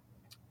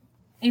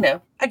 I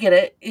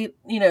get it.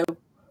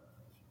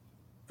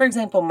 For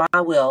example,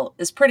 my will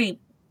is pretty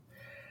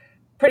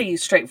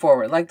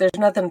straightforward. Like, there's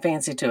nothing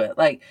fancy to it.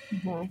 Like,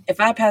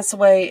 if I pass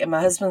away and my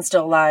husband's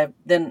still alive,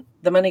 then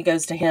the money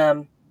goes to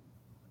him,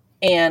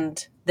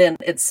 and then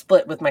it's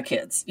split with my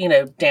kids,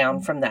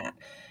 down from that.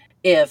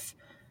 If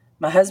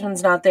my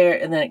husband's not there,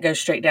 and then it goes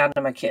straight down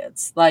to my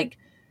kids. Like,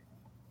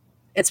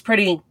 it's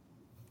pretty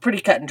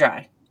cut and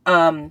dry.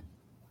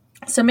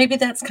 So maybe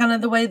that's kind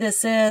of the way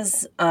this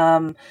is.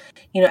 I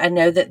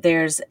know that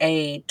there's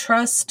a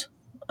trust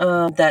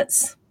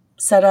that's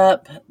set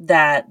up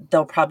that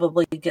they'll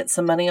probably get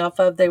some money off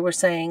of, they were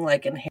saying,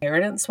 like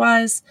inheritance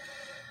wise.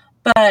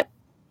 But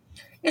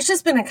it's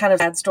just been a kind of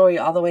sad story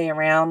all the way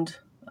around.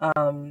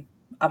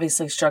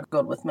 Obviously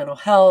struggled with mental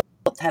health,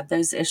 had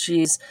those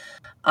issues.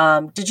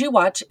 Did you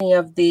watch any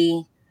of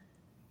the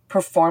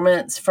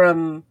performance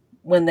from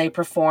when they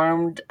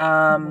performed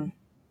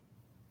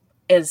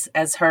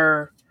as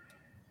her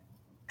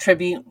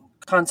tribute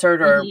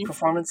concert or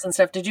performance and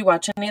stuff? Did you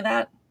watch any of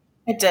that?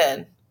 I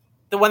did.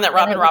 The one that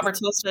Robin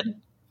Roberts hosted?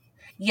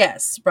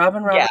 Yes,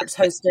 Robin Roberts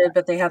hosted,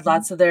 but they had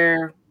lots of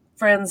their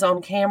friends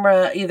on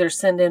camera either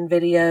send in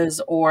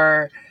videos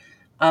or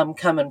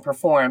come and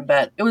perform.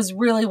 But it was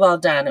really well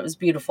done. It was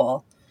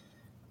beautiful.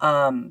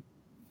 But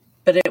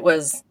it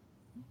was,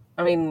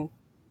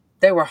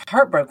 they were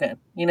heartbroken.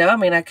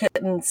 I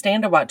couldn't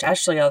stand to watch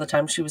Ashley all the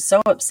time. She was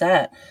so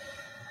upset,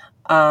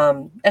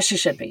 as she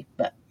should be.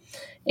 But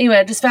anyway,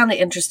 I just found it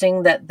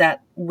interesting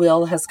that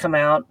will has come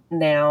out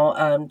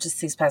now,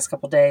 just these past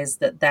couple days,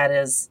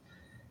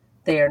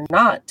 they are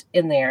not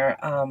in there,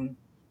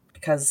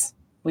 because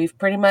we've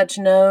pretty much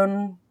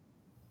known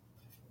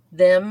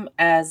them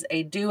as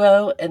a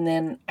duo, and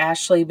then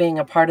Ashley being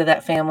a part of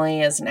that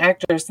family as an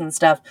actress and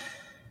stuff.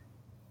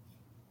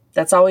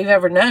 That's all we've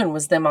ever known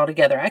was them all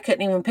together. I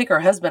couldn't even pick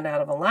her husband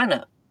out of a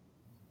lineup.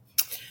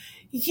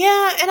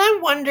 Yeah, and I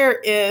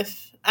wonder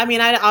if, I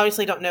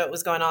obviously don't know what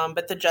was going on,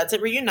 but the Judds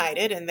had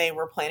reunited and they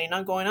were planning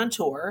on going on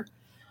tour.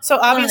 So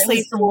obviously,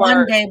 it was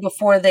one day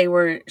before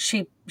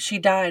she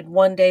died.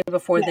 One day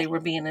before they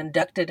were being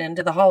inducted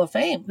into the Hall of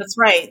Fame. That's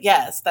right.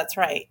 Yes, that's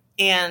right.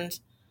 And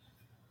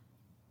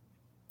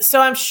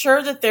so I'm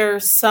sure that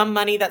there's some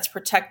money that's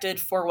protected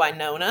for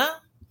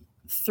Winona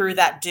through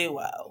that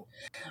duo,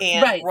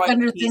 and right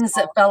under things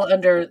that fell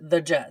under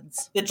the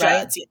Judds. The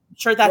Judds, yeah. I'm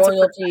sure that's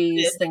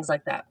royalties, things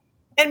like that.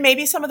 And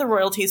maybe some of the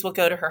royalties will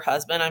go to her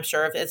husband, I'm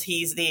sure, as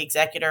he's the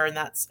executor, and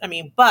that's,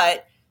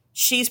 but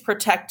she's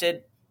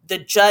protected. the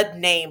Judd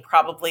name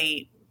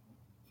probably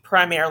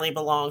primarily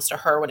belongs to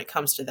her when it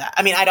comes to that.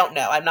 I mean, I don't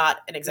know. I'm not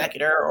an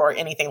executor or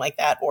anything like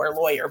that or a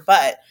lawyer,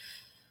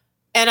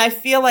 and I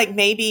feel like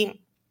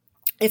maybe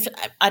if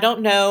I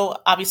don't know,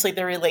 obviously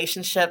the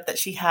relationship that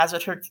she has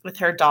with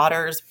her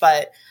daughters,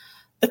 but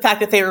the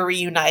fact that they were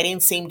reuniting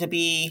seemed to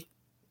be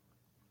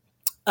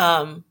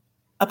a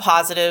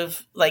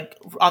positive, like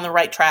on the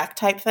right track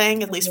type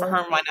thing, at least for her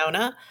and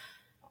Winona.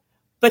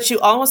 But you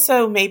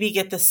also maybe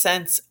get the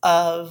sense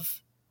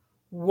of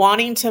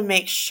wanting to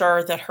make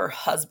sure that her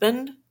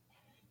husband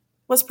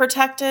was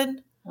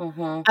protected.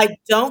 Mm-hmm. I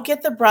don't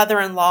get the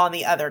brother-in-law and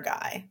the other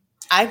guy.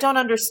 I don't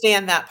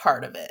understand that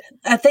part of it.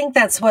 I think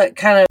that's what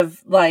kind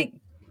of like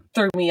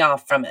threw me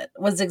off from it,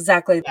 was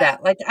exactly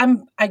that. Like,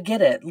 I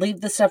get it.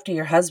 Leave the stuff to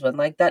your husband.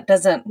 Like, that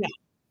doesn't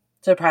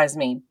surprise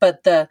me.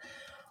 But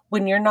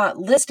when you're not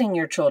listing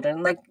your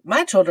children, like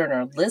my children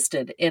are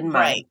listed in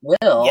my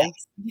will,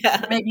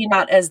 maybe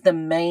not as the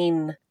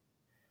main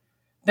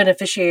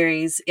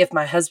beneficiaries if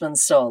my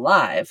husband's still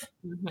alive,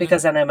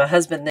 because I know my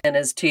husband then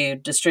is to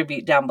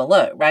distribute down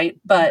below, right?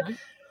 But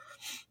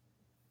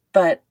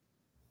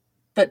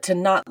to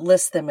not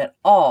list them at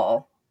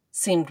all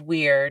seemed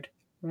weird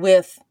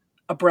with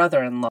a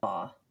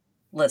brother-in-law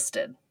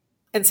listed.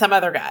 And some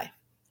other guy.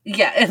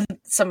 Yeah, and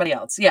somebody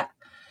else. Yeah.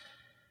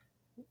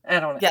 I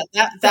don't know.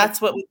 Yeah,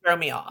 that's what would throw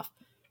me off.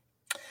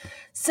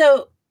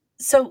 So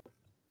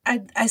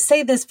I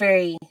say this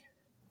very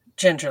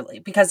gingerly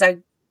because I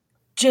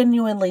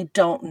genuinely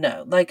don't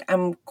know. Like,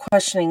 I'm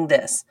questioning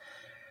this.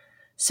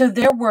 So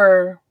there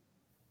were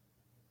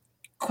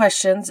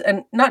questions,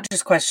 and not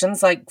just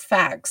questions, like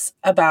facts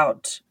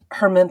about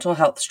her mental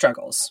health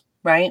struggles,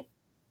 right?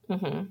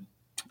 Mm-hmm.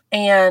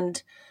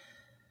 And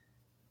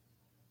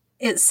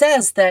it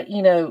says that,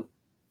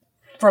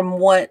 from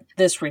what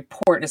this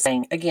report is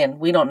saying, again,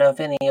 we don't know if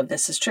any of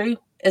this is true,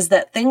 is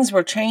that things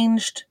were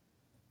changed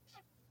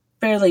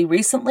fairly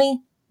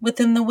recently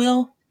within the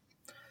will.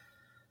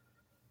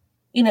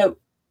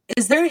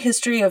 Is there a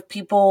history of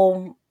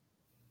people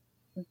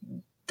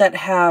that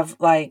have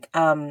like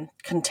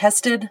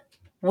contested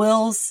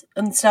wills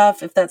and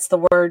stuff, if that's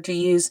the word to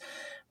use,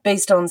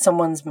 based on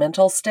someone's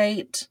mental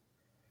state?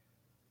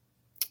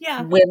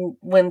 Yeah.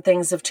 When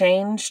things have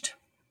changed?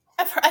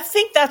 I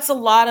think that's a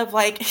lot of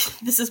like,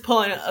 this is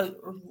pulling a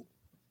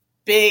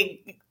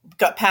big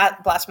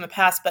blast from the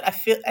past, but I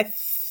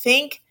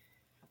think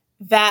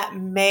that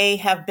may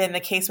have been the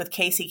case with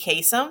Casey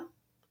Kasem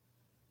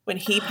when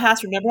he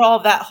passed. Remember all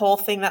of that whole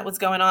thing that was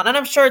going on? And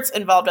I'm sure it's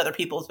involved other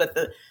people's, but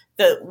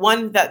the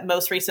one that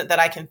most recent that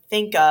I can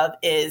think of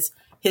is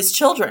his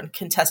children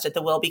contested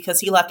the will because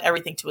he left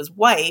everything to his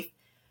wife.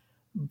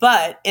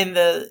 But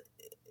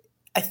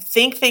I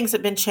think things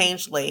have been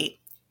changed late.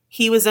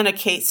 He was in a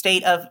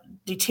state of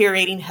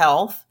deteriorating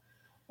health.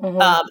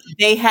 Mm-hmm.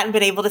 They hadn't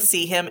been able to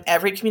see him.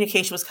 Every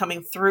communication was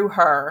coming through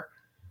her.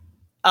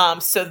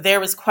 So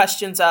there was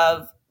questions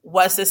of,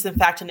 was this in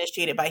fact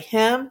initiated by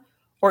him,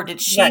 or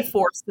did she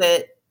force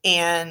it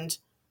and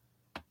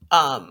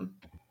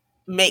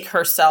make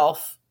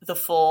herself the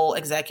full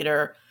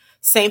executor?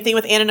 Same thing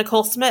with Anna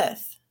Nicole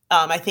Smith.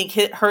 I think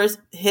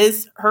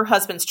her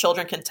husband's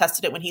children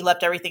contested it when he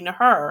left everything to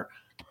her,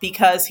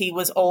 because he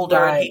was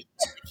older. Right.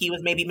 He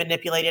was maybe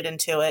manipulated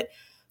into it.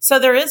 So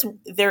there is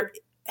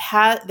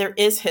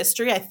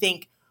history. I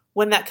think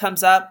when that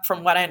comes up,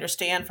 from what I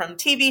understand from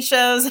TV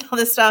shows and all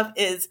this stuff,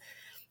 is,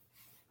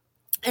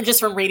 and just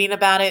from reading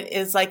about it,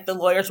 is like the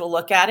lawyers will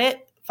look at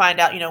it, find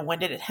out, when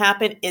did it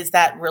happen? Is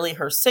that really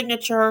her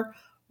signature?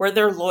 Were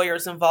there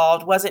lawyers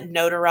involved? Was it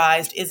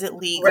notarized? Is it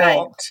legal?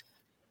 Right.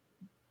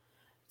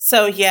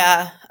 So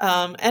yeah.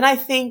 And I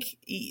think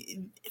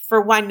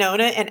for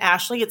Winona and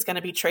Ashley, it's going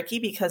to be tricky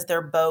because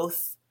they're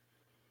both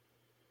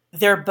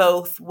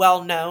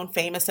well known,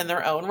 famous in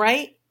their own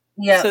right.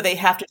 Yeah. So they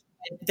have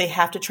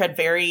to tread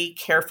very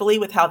carefully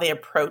with how they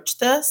approach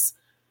this.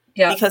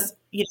 Yeah. Because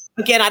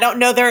again, I don't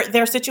know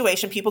their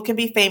situation. People can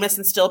be famous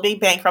and still be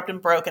bankrupt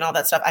and broke and all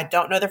that stuff. I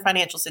don't know their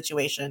financial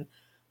situation,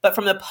 but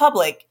from the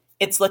public,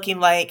 it's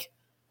looking like,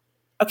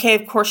 okay,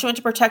 of course she went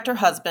to protect her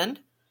husband,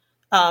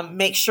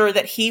 make sure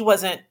that he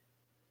wasn't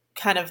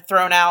kind of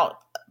thrown out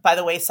by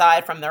the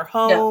wayside from their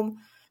home,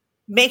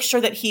 make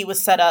sure that he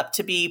was set up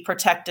to be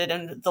protected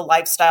in the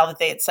lifestyle that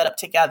they had set up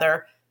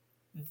together.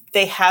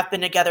 They have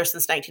been together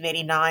since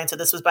 1989, so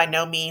this was by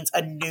no means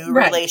a new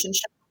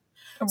relationship.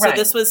 So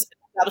this was an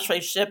established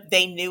relationship.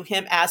 They knew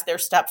him as their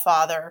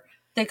stepfather.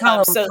 They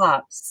call him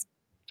Pops.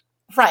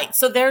 Right.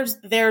 So there's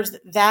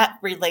that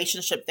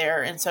relationship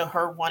there, and so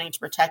her wanting to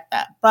protect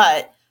that.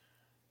 But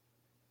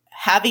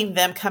having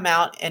them come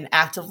out and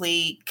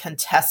actively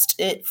contest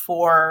it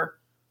for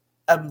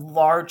a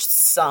large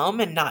sum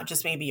and not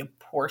just maybe a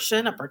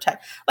portion of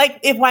protect. Like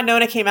if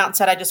Winona came out and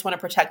said, I just want to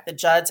protect the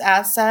Judd's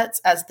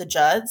assets as the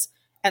Judds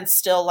and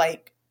still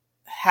like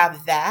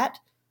have that's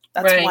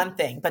one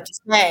thing. But to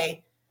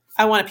say,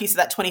 I want a piece of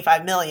that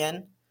 $25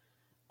 million,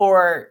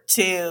 or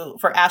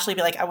for Ashley to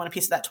be like, I want a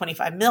piece of that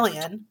 $25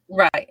 million.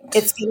 Right.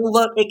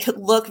 It could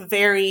look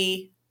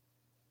very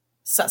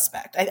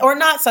suspect, or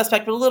not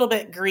suspect, but a little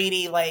bit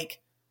greedy. Like,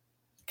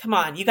 come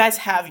on, you guys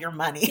have your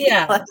money.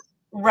 Yeah.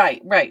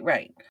 Right.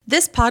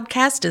 This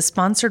podcast is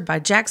sponsored by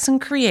Jackson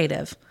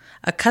Creative,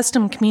 a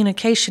custom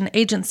communication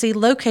agency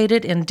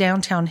located in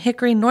downtown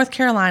Hickory, North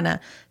Carolina,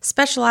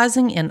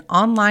 specializing in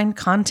online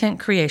content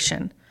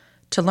creation.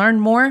 To learn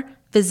more,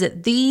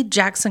 visit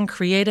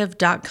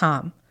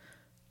thejacksoncreative.com.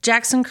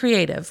 Jackson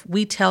Creative,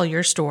 we tell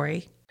your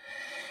story.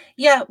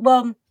 Yeah,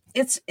 well,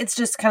 it's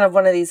just kind of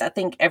one of these, I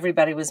think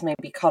everybody was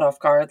maybe caught off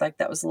guard, like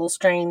that was a little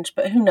strange,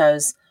 but who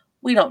knows?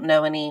 We don't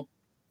know any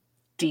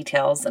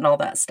details and all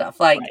that stuff.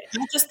 Like, Right.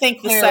 I just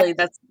think clearly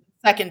the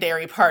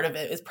secondary part of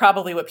it is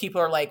probably what people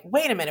are like,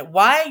 wait a minute,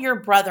 why your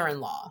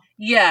brother-in-law?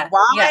 yeah.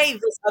 Why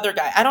this other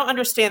guy? I don't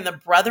understand the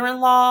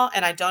brother-in-law,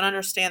 and I don't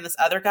understand this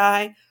other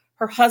guy.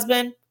 Her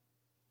husband,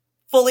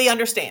 fully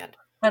understand.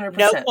 100%.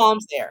 No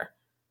qualms there.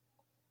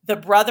 The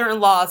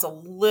brother-in-law is a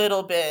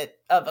little bit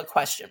of a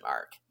question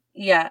mark.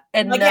 Yeah.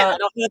 And Again, not, I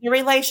don't know the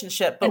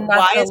relationship, but and not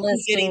why the is he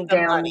listing getting the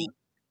down- money?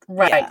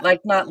 right. Yeah.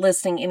 Like not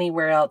listing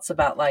anywhere else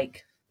about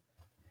like,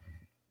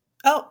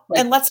 Oh,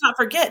 Like- and let's not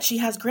forget, she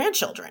has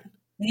grandchildren.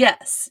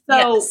 yes.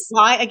 So yes.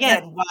 why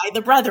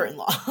the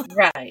brother-in-law?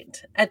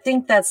 Right. I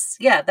think that's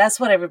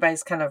what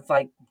everybody's kind of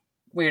like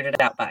weirded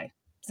out by.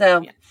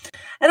 So Yeah.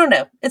 I don't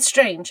know. It's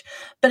strange,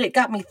 but it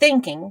got me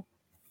thinking.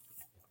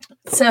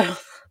 So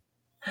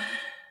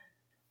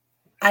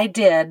I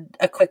did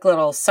a quick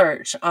little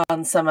search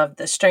on some of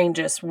the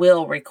strangest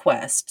will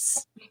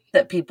requests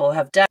that people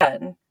have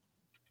done.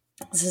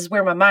 This is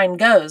where my mind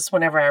goes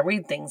whenever I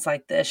read things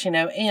like this,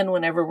 and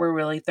whenever we're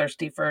really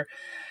thirsty for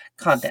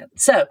content.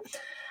 So,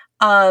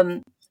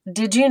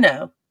 did you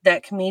know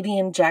that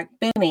comedian Jack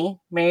Benny,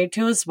 married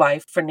to his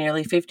wife for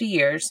nearly 50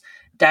 years,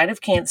 died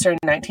of cancer in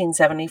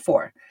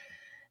 1974?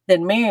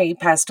 Then Mary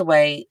passed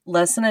away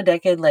less than a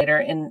decade later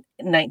in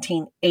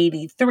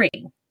 1983.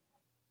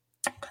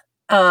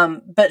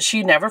 But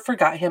she never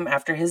forgot him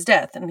after his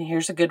death, and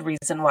here's a good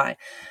reason why.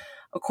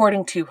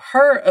 According to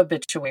her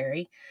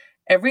obituary,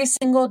 every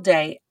single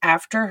day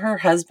after her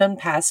husband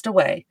passed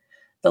away,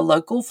 the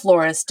local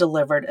florist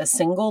delivered a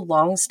single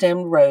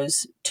long-stemmed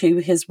rose to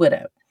his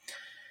widow.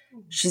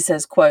 She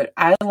says, quote,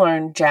 "I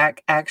learned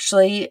Jack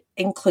actually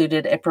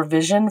included a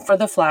provision for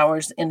the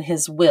flowers in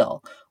his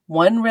will,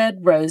 one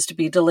red rose to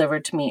be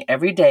delivered to me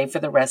every day for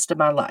the rest of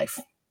my life."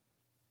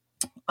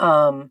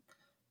 So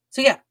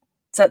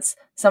that's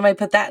somebody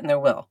put that in their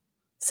will.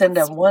 Send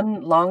a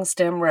one long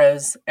stem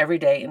rose every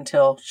day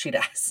until she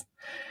dies.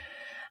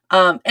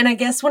 And I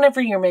guess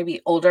whenever you're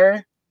maybe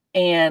older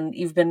and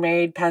you've been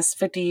married past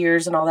 50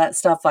 years and all that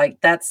stuff,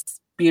 like that's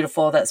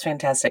beautiful. That's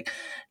fantastic.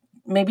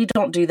 Maybe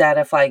don't do that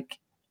if like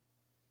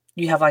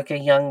you have like a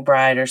young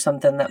bride or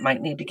something that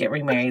might need to get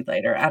remarried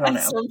later. I don't At know.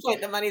 some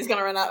point, the money's going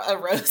to run out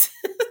of roses.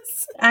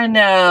 I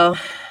know.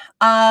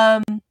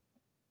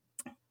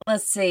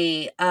 Let's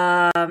see.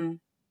 And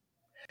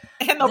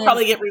they'll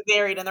probably get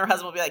remarried, and their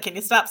husband will be like, "Can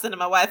you stop sending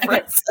my wife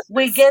roses?"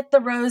 We get the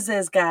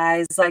roses,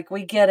 guys. Like,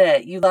 we get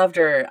it. You loved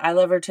her. I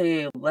love her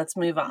too. Let's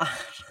move on.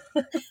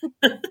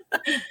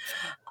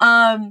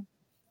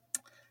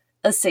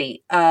 Let's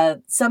see.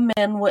 Some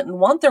men wouldn't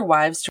want their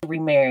wives to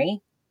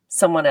remarry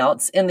someone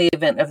else in the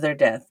event of their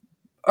death.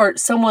 Or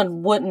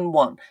someone wouldn't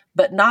want,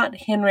 but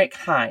not Heinrich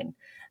Heine.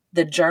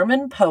 The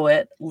German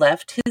poet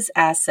left his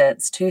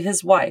assets to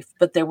his wife,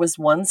 but there was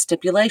one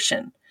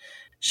stipulation.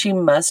 She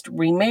must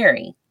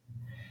remarry.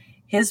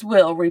 His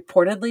will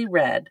reportedly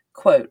read,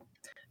 quote,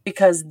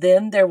 "Because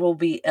then there will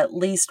be at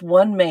least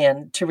one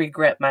man to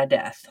regret my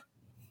death."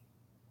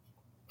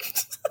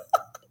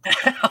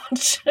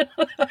 Ouch.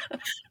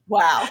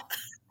 Wow.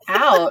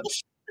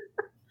 Ouch.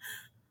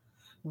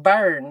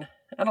 Burn.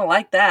 I don't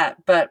like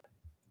that, but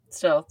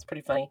still, it's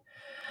pretty funny.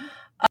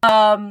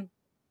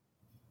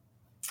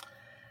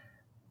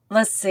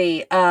 Let's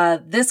see.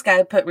 This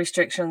guy put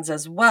restrictions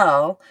as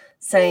well,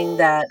 saying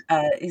that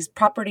his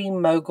property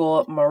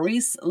mogul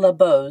Maurice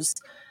Labose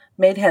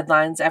made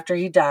headlines after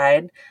he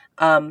died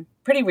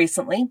pretty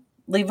recently,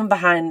 leaving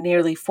behind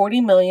nearly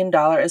 $40 million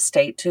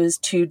estate to his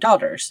two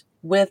daughters,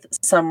 with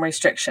some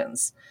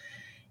restrictions.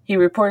 He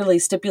reportedly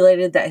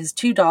stipulated that his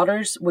two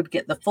daughters would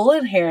get the full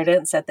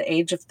inheritance at the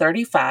age of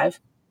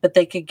 35, but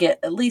they could get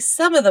at least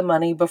some of the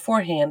money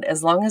beforehand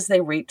as long as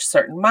they reach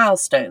certain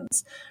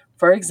milestones.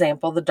 For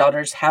example, the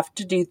daughters have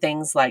to do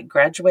things like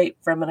graduate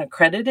from an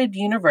accredited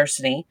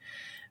university,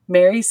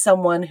 marry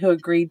someone who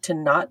agreed to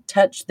not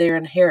touch their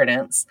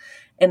inheritance,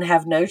 and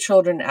have no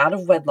children out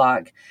of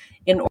wedlock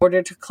in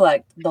order to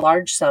collect the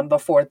large sum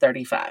before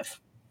 35.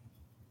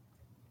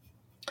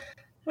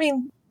 I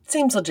mean,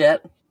 seems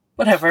legit.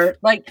 Whatever.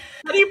 Like,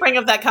 How do you bring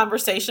up that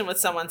conversation with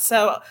someone?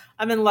 So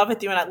I'm in love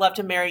with you and I'd love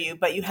to marry you,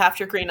 but you have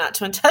to agree not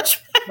to touch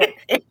me.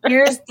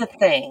 here's the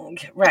thing.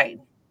 Right.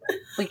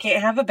 We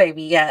can't have a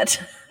baby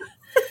yet.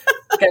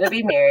 Gotta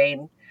be married.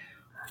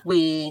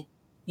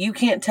 You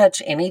can't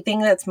touch anything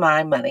that's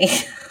my money.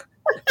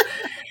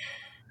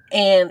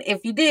 And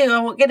if you do, I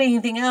won't get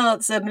anything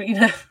else.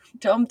 And,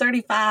 till I'm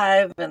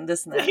 35 and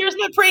this and that. Here's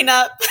my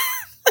prenup.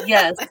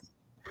 Yes.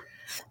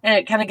 And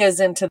it kind of goes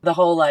into the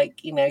whole, like,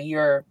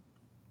 your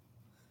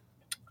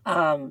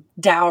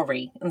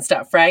dowry and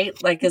stuff,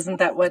 right? Like, isn't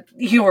that what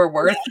you were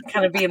worth,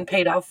 kind of being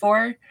paid off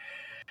for?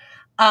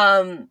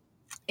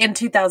 In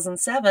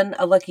 2007,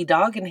 a lucky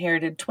dog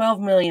inherited $12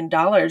 million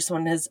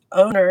when his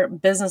owner,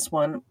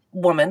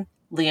 businesswoman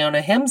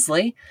Leona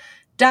Hemsley,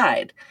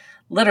 died.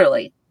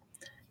 Literally.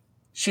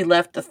 She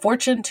left the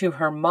fortune to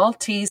her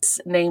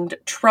Maltese named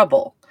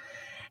Trouble.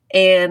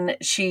 And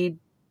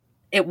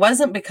it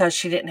wasn't because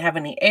she didn't have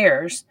any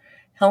heirs.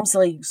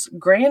 Helmsley's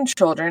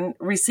grandchildren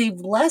received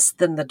less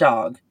than the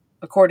dog,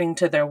 according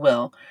to their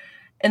will.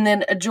 And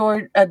then a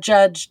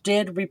judge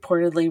did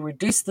reportedly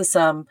reduce the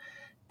sum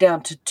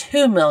down to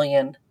 $2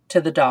 million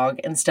to the dog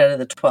instead of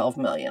the $12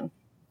 million.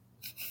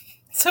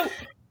 So,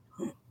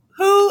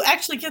 who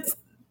actually gets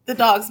the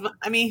dog's?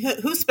 I mean,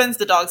 who spends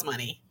the dog's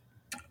money?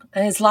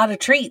 And it's a lot of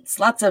treats,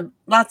 lots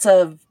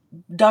of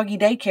doggy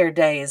daycare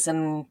days,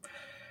 and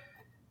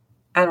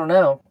I don't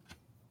know.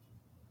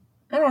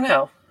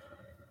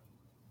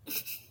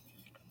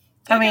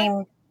 I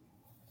mean,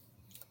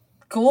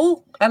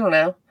 cool. I don't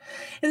know.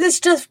 This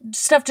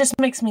stuff just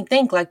makes me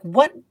think, like,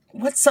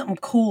 what's something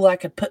cool I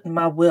could put in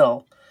my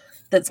will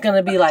that's going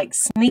to be like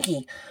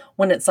sneaky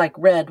when it's like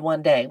read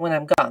one day when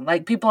I'm gone.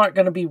 Like, people aren't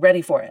going to be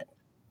ready for it.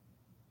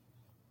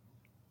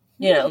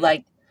 You know,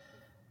 like,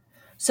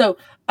 so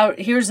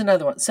here's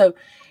another one. So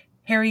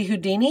Harry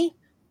Houdini,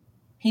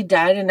 he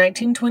died in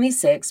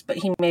 1926, but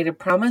he made a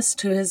promise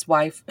to his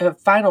wife, a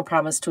final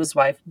promise to his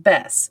wife,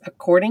 Bess.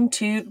 According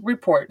to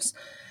reports,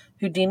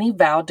 Houdini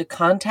vowed to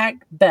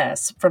contact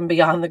Bess from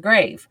beyond the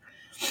grave.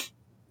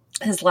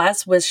 His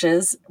last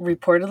wishes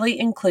reportedly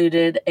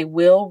included a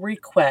will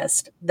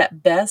request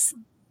that Bess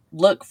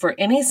look for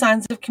any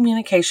signs of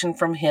communication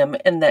from him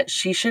and that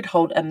she should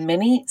hold a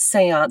mini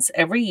seance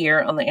every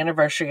year on the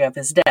anniversary of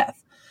his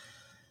death.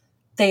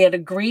 They had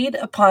agreed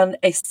upon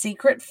a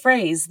secret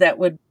phrase that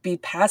would be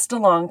passed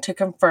along to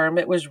confirm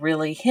it was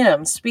really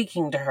him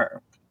speaking to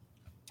her.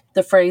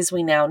 The phrase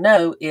we now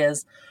know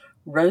is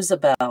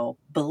Rosabelle,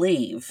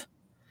 believe.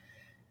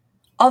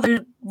 All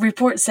the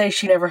reports say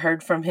she never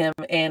heard from him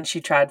and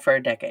she tried for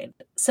a decade.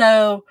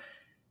 So,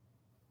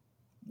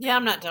 yeah,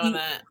 I'm not doing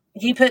that.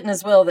 He put in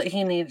his will that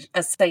he needs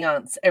a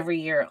seance every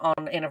year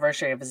on the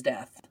anniversary of his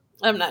death.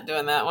 I'm not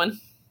doing that one.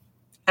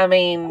 I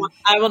mean,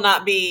 I will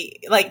not be,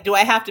 like, do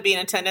I have to be in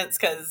attendance?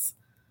 Because,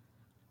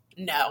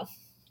 no.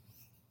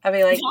 I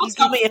mean, like, Y'all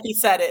tell me if he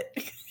said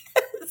it.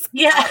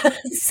 Yeah,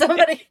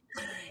 somebody,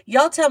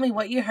 y'all tell me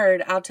what you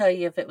heard. I'll tell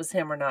you if it was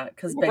him or not.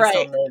 Because based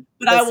on the,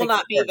 but I will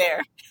not be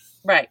there.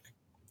 Right.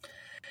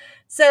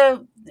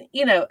 So,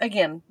 you know,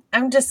 again,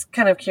 I'm just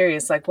kind of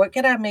curious, like, what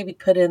could I maybe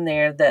put in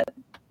there that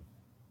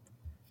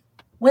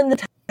when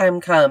the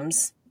time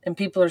comes and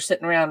people are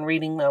sitting around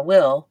reading my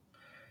will,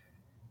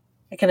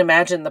 I can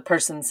imagine the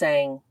person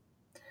saying,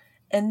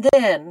 and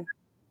then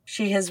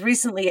she has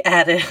recently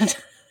added,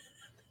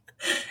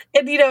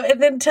 and, you know, and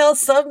then tell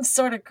some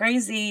sort of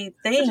crazy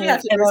thing. You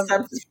have to do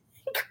something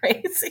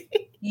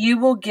crazy. You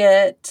will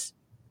get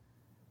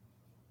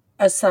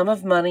a sum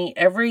of money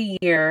every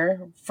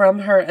year from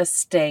her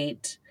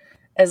estate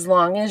as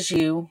long as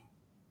you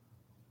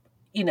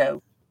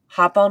know,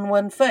 hop on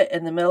one foot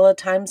in the middle of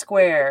Times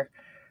Square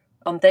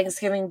on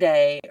Thanksgiving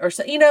Day or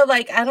so, you know,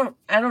 like, I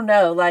don't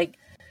know, like,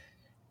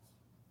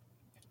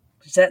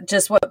 is that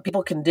just what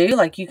people can do?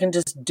 Like, you can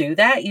just do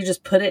that? You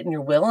just put it in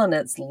your will and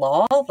it's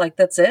law? Like,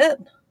 that's it?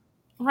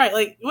 Right.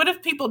 Like, what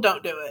if people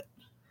don't do it?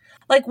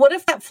 Like, what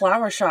if that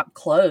flower shop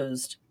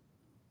closed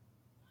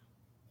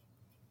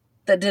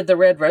that did the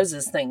red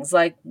roses things?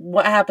 Like,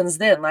 what happens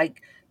then?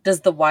 Like, does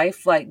the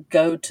wife, like,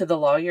 go to the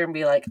lawyer and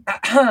be like,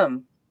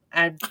 I'm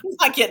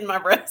not getting my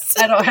roses.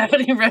 I don't have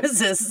any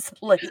roses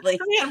lately.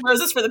 I've had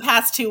roses for the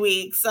past 2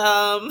 weeks.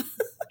 I'm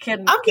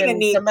going to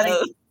need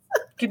those.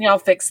 Can y'all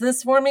fix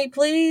this for me,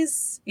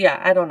 please? Yeah,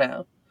 I don't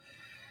know.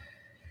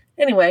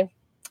 Anyway,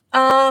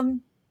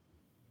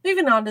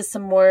 moving on to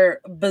some more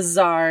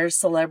bizarre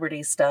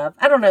celebrity stuff.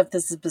 I don't know if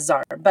this is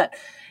bizarre, but,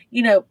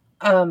 you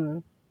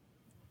know,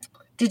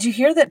 did you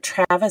hear that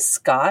Travis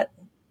Scott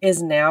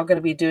is now going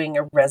to be doing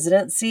a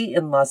residency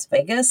in Las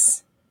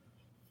Vegas?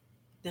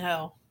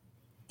 No.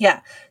 Yeah.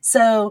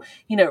 So,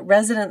 you know,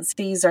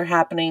 residencies are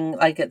happening,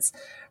 like, it's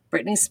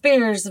Britney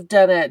Spears have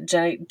done it.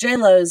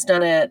 J-Lo's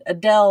done it.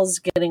 Adele's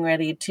getting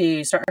ready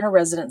to start her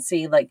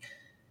residency. Like,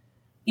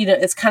 you know,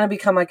 it's kind of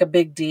become like a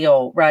big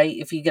deal, right?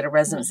 If you get a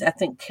residency. I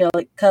think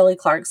Kelly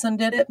Clarkson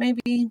did it,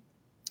 maybe.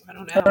 I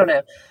don't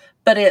know.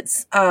 But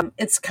it's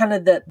kind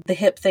of the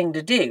hip thing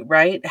to do,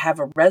 right? Have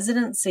a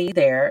residency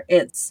there.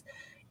 It's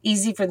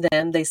easy for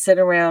them. They sit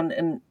around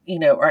and, you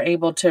know, are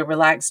able to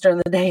relax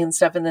during the day and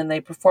stuff. And then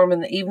they perform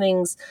in the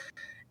evenings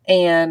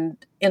and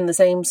in the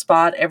same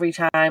spot every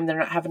time. They're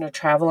not having to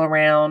travel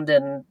around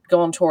and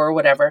go on tour or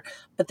whatever,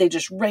 but they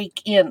just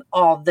rake in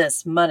all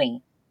this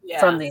money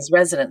from these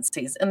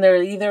residencies. And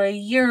they're either a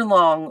year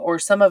long or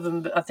some of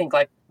them, I think,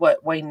 like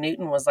what Wayne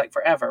Newton was like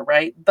forever,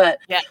 right? But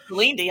yeah,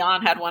 Celine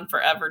Dion had one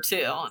forever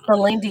too.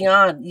 Celine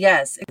Dion,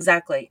 yes,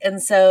 exactly.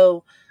 And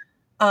so,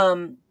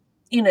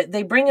 you know,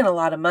 they bring in a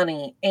lot of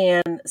money.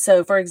 And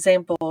so, for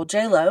example,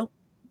 J-Lo,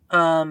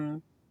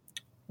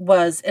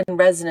 was in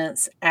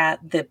residence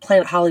at the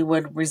Planet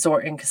Hollywood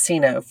Resort and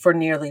Casino for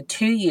nearly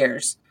 2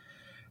 years,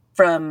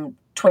 from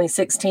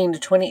 2016 to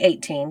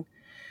 2018.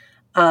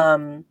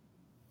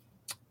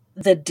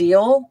 The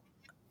deal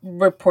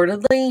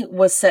reportedly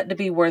was set to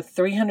be worth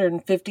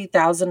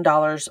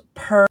 $350,000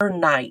 per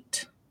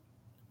night.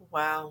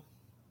 Wow.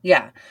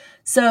 Yeah.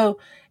 So,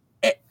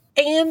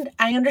 and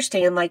I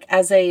understand, like,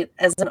 as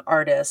an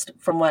artist,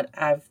 from what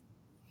I've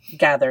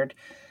gathered,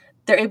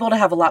 they're able to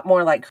have a lot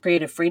more like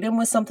creative freedom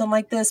with something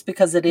like this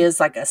because it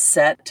is like a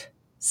set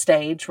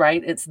stage,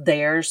 right? It's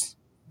theirs.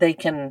 They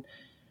can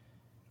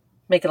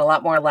make it a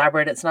lot more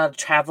elaborate. It's not a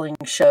traveling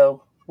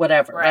show,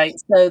 whatever, right?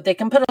 So they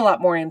can put a lot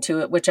more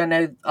into it, which I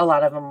know a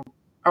lot of them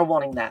are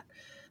wanting that.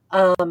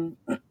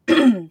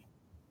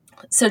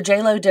 So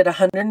J-Lo did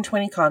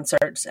 120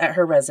 concerts at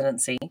her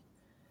residency,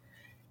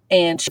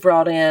 and she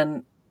brought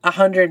in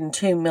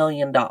 $102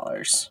 million.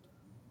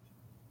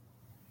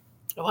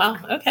 Wow.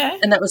 Okay.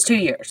 And that was 2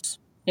 years.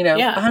 You know,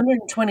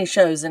 120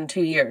 shows in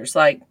 2 years.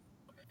 Like,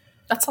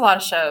 that's a lot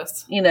of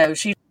shows. You know,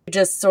 she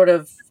just sort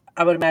of,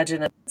 I would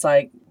imagine it's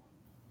like,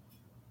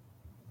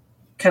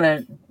 kind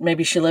of,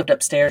 maybe she lived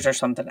upstairs or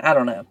something. I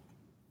don't know.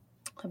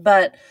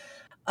 But,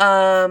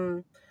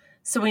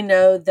 so we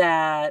know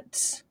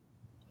that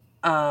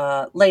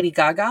Lady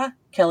Gaga,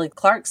 Kelly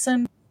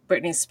Clarkson,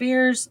 Britney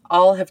Spears,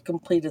 all have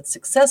completed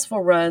successful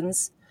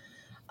runs.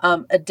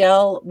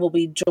 Adele will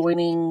be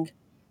joining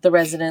the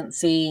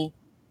residency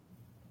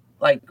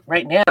like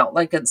right now,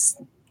 like it's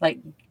like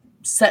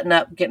setting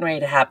up, getting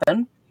ready to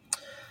happen.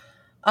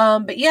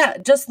 But yeah,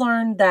 just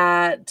learned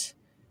that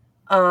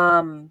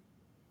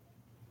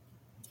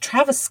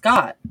Travis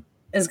Scott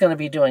is going to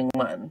be doing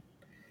one.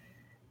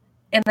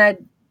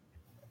 And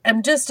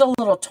I'm just a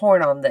little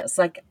torn on this.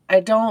 Like,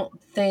 I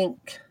don't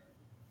think,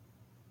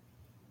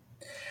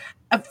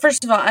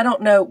 first of all, I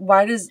don't know,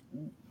 why does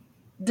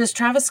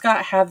Travis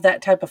Scott have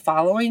that type of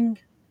following?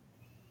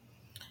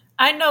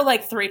 I know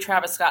like 3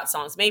 Travis Scott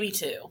songs, maybe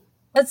 2.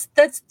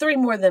 That's 3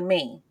 more than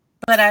me.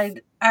 But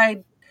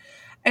I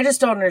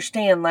just don't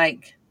understand.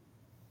 Like,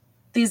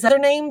 these other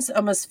names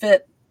almost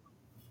fit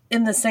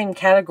in the same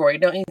category,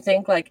 don't you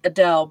think? Like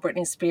Adele,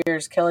 Britney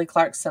Spears, Kelly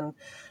Clarkson,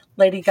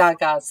 Lady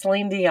Gaga,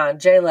 Celine Dion,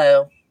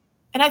 J-Lo.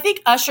 And I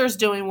think Usher's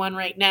doing one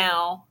right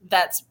now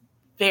that's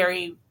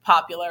very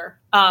popular.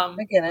 I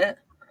get it.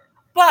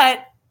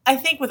 But I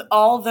think with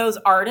all those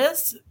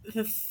artists,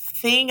 the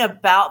thing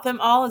about them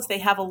all is they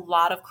have a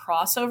lot of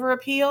crossover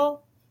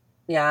appeal.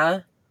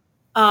 Yeah.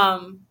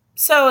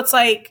 So it's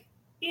like,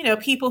 you know,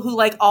 people who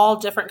like all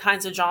different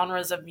kinds of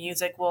genres of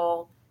music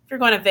will, if you're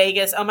going to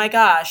Vegas, oh my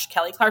gosh,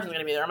 Kelly Clarkson's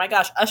going to be there. Oh my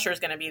gosh, Usher's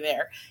going to be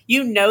there.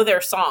 You know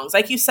their songs.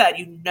 Like you said,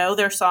 you know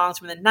their songs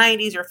from the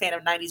 90s. You're a fan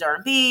of 90s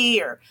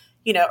R&B or,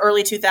 you know,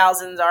 early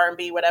 2000s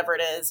R&B, whatever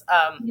it is.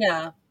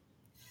 Yeah.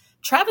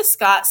 Travis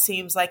Scott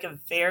seems like a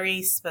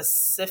very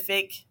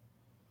specific,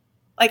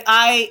 like,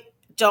 I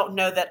don't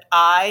know that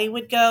I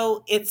would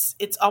go. It's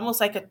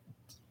almost like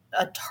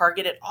a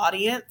targeted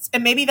audience,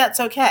 and maybe that's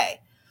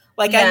okay.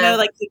 Like, I know,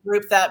 like, the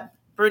group that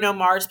Bruno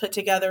Mars put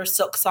together,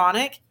 Silk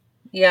Sonic.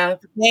 Yeah.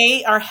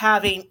 They are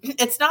having,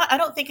 it's not, I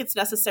don't think it's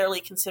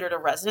necessarily considered a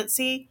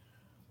residency,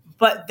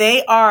 but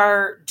they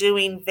are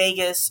doing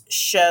Vegas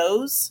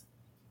shows,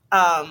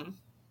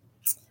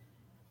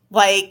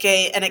 like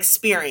an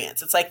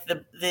experience. It's like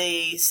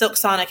the Silk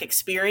Sonic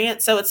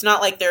experience. So it's not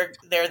like they're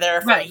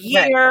there for a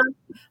year,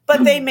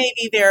 but they may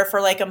be there for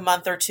like a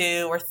month or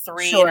 2 or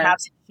 3 and have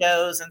some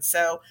shows. And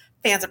so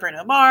fans of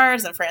Bruno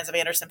Mars and fans of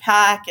Anderson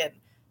 .Paak and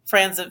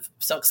fans of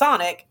Silk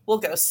Sonic will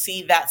go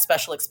see that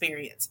special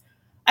experience.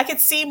 I could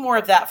see more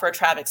of that for a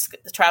Travis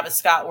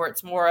Scott, where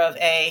it's more of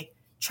a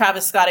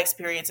Travis Scott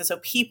experience. And so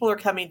people are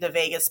coming to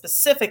Vegas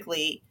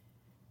specifically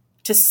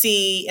to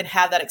see and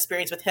have that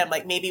experience with him.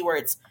 Like maybe where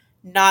it's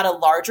not a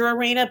larger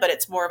arena, but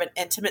it's more of an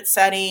intimate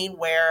setting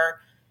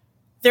where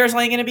there's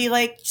only going to be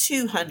like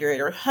 200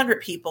 or 100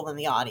 people in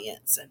the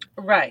audience. And,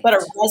 but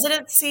a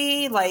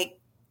residency, like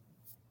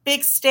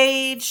big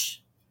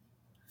stage.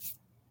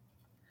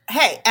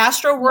 Hey,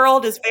 Astro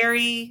World is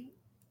very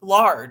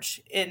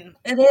large. It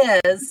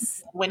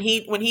is. When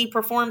he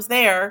performs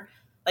there,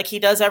 like he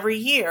does every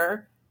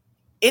year,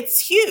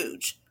 it's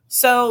huge.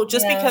 So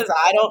just because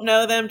I don't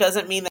know them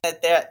doesn't mean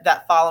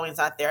that following's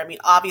not there. I mean,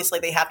 obviously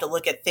they have to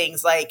look at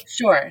things like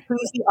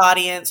who's the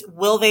audience,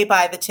 will they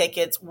buy the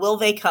tickets, will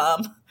they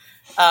come,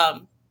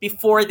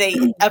 before they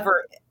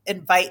ever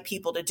invite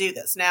people to do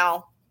this.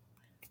 Now,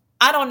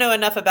 I don't know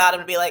enough about him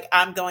to be like,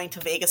 I'm going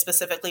to Vegas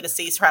specifically to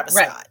see Travis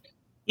Scott.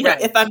 You know,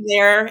 if I'm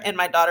there and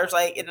my daughter's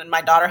like, and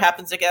my daughter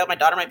happens to go, my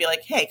daughter might be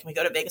like, hey, can we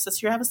go to Vegas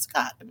this year, Travis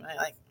Scott? And I'm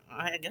like,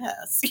 I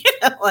guess, you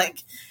know,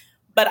 like.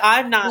 But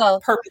I'm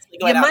not purposely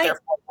going out there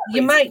for that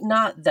reason. You might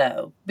not,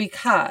 though,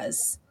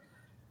 because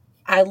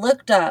I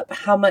looked up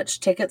how much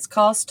tickets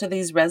cost to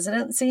these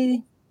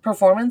residency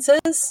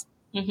performances.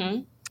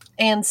 Mm-hmm.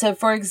 And so,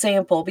 for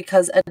example,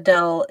 because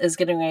Adele is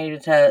getting ready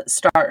to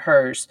start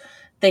hers,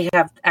 they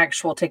have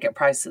actual ticket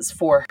prices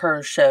for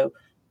her show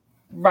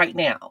right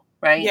now,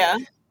 right? Yeah.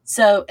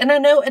 So, and I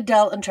know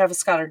Adele and Travis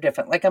Scott are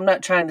different. Like, I'm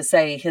not trying to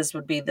say his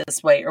would be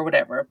this way or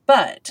whatever,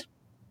 but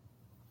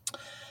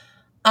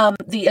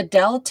the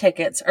Adele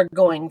tickets are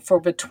going for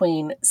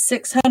between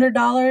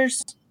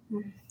 $600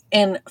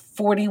 and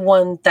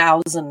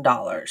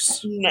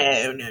 $41,000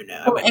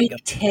 No. for a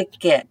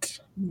ticket.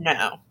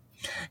 No.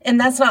 And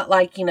that's not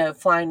like,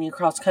 flying you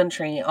cross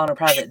country on a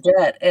private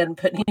jet and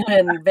putting you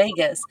in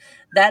Vegas.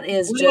 That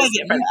is What do I just,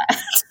 get for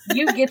that?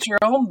 you get your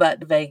own butt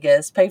to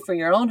Vegas, pay for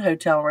your own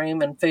hotel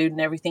room and food and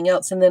everything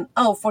else. And then,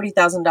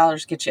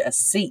 $40,000 gets you a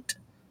seat.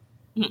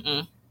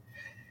 Mm-mm.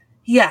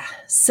 Yeah.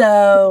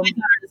 So My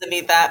daughter doesn't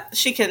need that.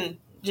 She can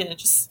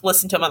just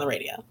listen to him on the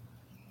radio.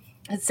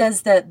 it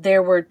says that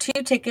there were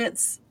 2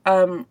 tickets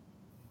for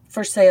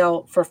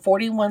sale for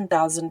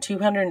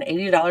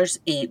 $41,280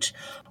 each,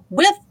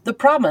 with the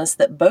promise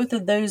that both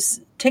of those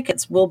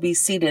tickets will be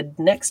seated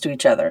next to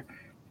each other.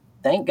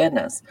 Thank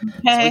goodness. So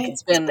we can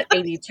spend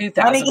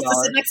 $82,000. Money gets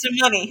to sit next to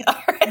money. All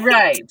right.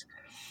 Right.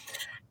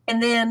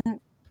 And then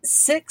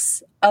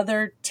 6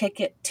 other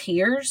ticket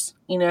tiers,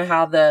 you know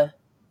how the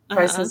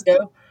prices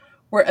go,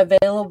 were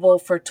available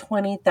for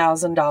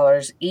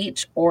 $20,000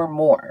 each or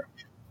more.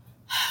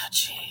 Oh,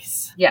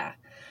 jeez. Yeah.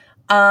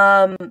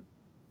 And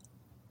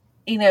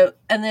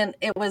then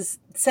it was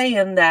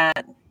saying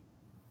that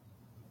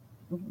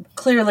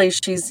clearly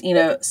she's,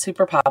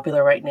 super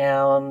popular right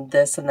now and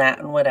this and that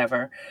and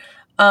whatever.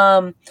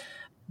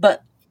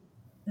 But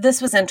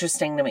this was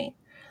interesting to me.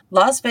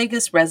 Las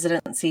Vegas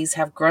residencies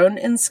have grown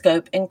in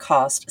scope and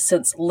cost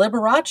since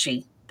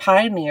Liberace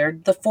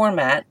pioneered the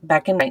format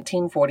back in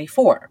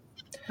 1944.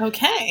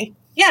 Okay.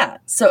 Yeah.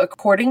 So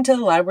according to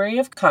the Library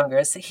of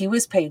Congress, he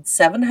was paid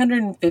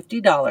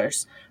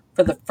 $750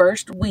 for the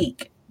first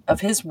week of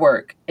his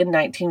work in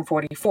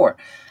 1944,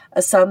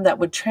 a sum that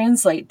would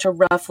translate to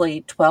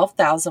roughly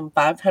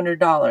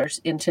 $12,500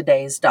 in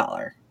today's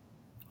dollar.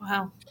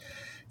 Wow.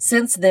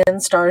 Since then,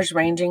 stars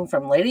ranging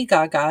from Lady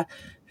Gaga,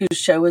 whose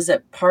show is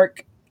at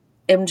Park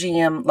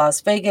MGM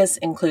Las Vegas,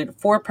 include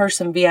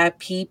 4-person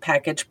VIP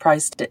package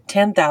priced at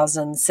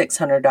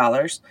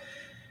 $10,600,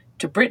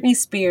 to Britney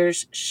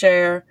Spears,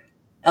 Cher,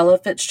 Ella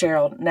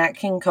Fitzgerald, Nat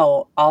King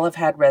Cole, all have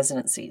had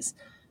residencies.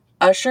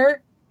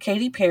 Usher,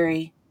 Katy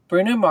Perry,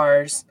 Bruno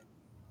Mars,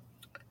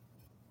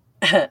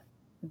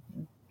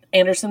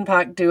 Anderson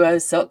 .Paak duo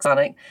Silk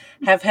Sonic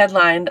have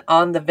headlined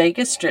on the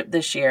Vegas Strip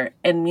this year,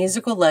 and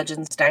musical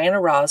legends Diana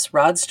Ross,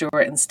 Rod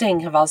Stewart, and Sting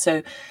have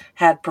also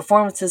had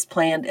performances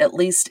planned at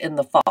least in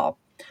the fall.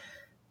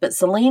 But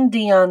Celine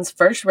Dion's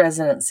first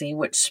residency,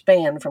 which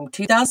spanned from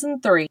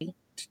 2003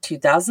 to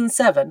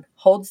 2007,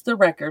 holds the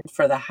record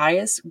for the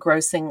highest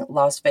grossing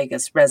Las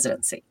Vegas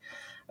residency.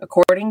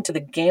 According to the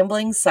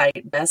gambling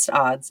site Best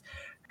Odds,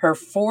 her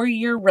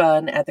 4-year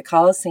run at the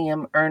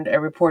Coliseum earned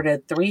a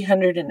reported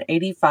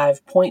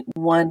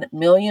 $385.1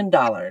 million.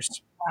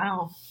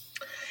 Wow.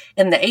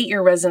 And the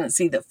 8-year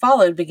residency that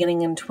followed,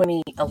 beginning in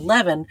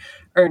 2011,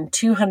 earned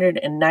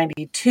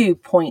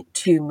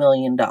 $292.2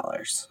 million.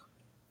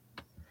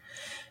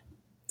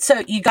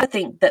 So you got to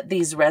think that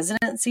these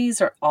residencies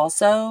are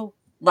also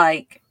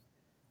like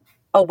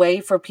a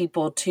way for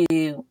people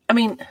to,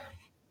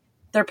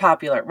 they're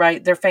popular,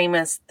 right? They're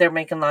famous. They're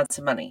making lots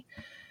of money.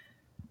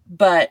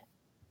 But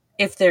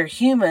if they're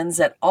humans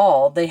at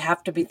all, they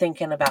have to be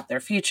thinking about their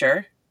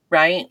future,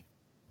 right?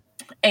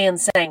 And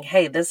saying,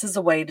 hey, this is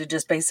a way to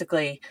just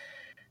basically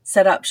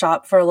set up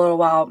shop for a little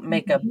while,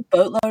 make a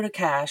boatload of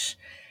cash,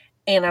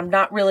 and I'm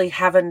not really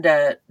having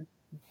to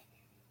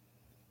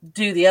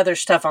do the other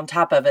stuff on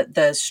top of it,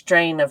 the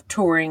strain of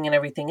touring and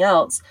everything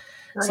else.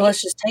 Right. So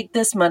let's just take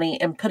this money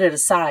and put it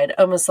aside,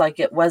 almost like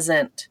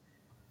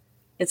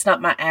it's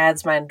not my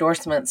ads, my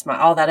endorsements, my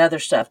all that other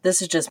stuff.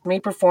 This is just me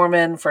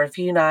performing for a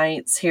few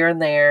nights here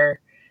and there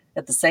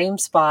at the same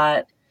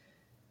spot,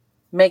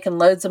 making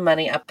loads of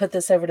money. I put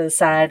this over to the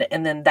side,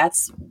 and then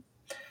that's,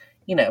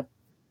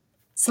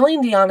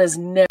 Celine Dion is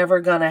never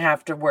going to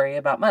have to worry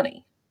about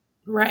money.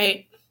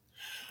 Right.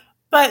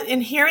 But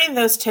in hearing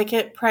those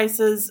ticket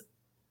prices,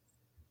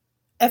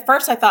 at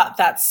first I thought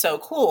that's so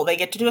cool. They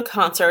get to do a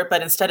concert,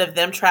 but instead of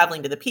them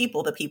traveling to the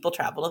people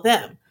travel to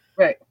them.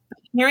 Right.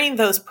 Hearing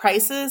those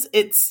prices,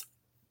 it's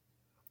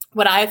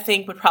what I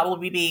think would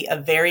probably be a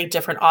very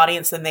different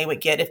audience than they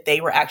would get if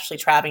they were actually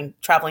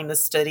traveling the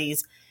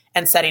cities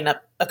and setting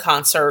up a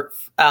concert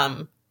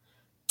to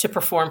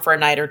perform for a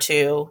night or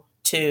two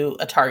to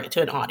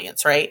an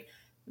audience, right?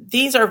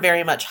 These are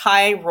very much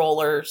high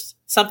rollers,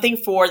 something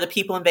for the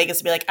people in Vegas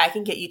to be like, I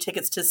can get you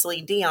tickets to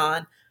Celine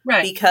Dion,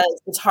 right?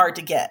 Because it's hard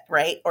to get,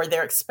 right? Or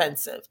they're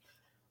expensive.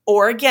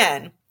 Or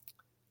again,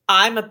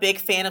 I'm a big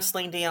fan of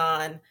Celine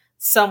Dion.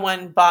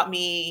 Someone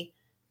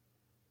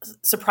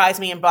surprised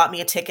me and bought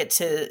me a ticket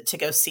to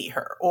go see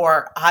her.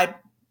 Or I,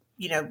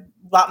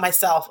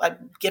 I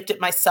gifted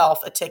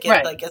myself a ticket,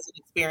 right, like as an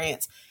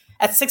experience.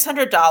 At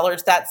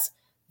 $600, that's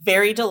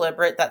very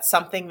deliberate. That's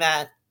something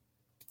that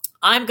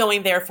I'm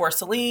going there for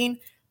Celine,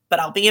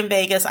 but I'll be in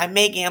Vegas. I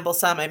may gamble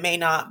some, I may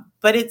not,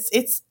 but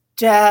it's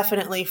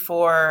definitely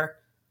for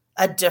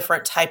a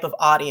different type of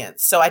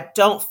audience. So I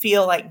don't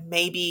feel like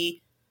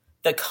maybe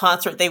the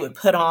concert they would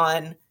put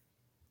on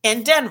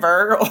in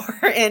Denver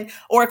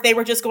or if they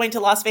were just going to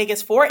Las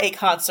Vegas for a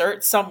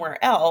concert somewhere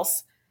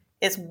else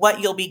is what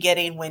you'll be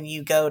getting when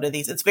you go to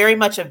these. It's very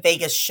much a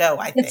Vegas show,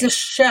 I think. It's a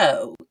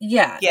show.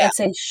 Yeah. It's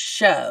a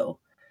show.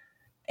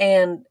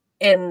 And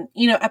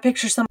I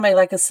picture somebody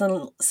like a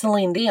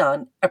Celine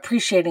Dion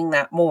appreciating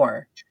that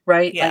more,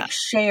 right? Yeah. Like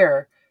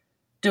Cher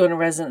doing a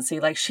residency.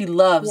 Like she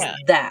loves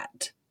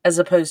that as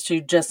opposed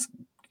to just,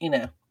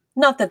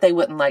 not that they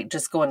wouldn't like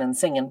just going and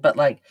singing, but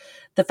like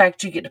the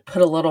fact you get to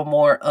put a little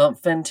more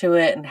oomph into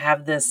it and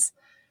have this,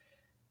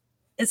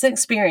 it's an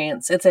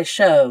experience. It's a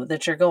show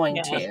that you're going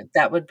to.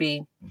 That would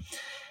be,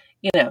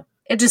 it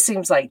just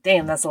seems like,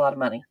 damn, that's a lot of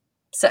money.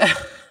 So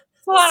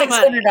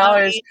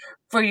 $600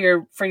 for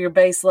your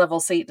base level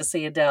seat to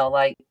see Adele.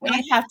 Like,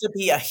 I have to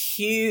be a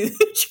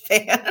huge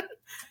fan.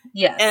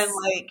 Yes. And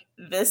like,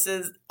 this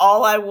is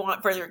all I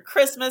want for your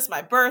Christmas,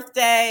 my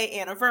birthday,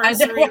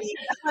 anniversary,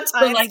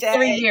 for like Day,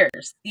 3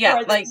 years.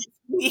 Yeah. Like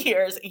 3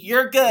 years.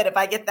 You're good if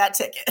I get that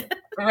ticket.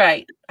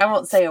 Right. I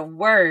won't say a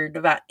word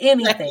about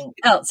anything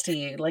else to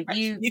you. Like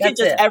you can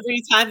just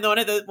every time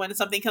when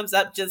something comes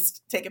up,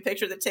 just take a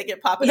picture of the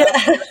ticket, pop it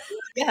up.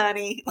 Yeah,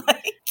 honey.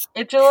 Like,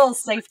 it's your little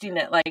safety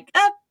net. Like,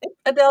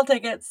 Adele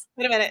tickets.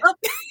 Wait a minute.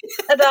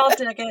 Adele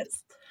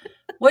tickets.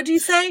 What'd you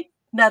say?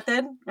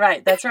 Nothing.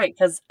 Right. That's right.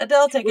 Because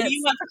Adele tickets. What do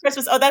you want for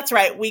Christmas? Oh, that's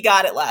right. We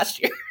got it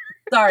last year.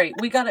 Sorry.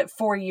 We got it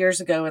 4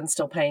 years ago and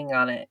still paying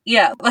on it.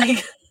 Yeah.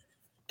 Like,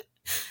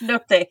 no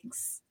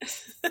thanks.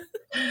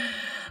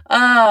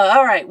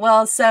 All right.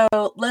 Well, so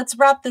let's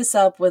wrap this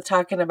up with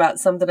talking about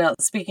something else.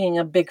 Speaking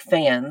of big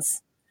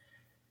fans,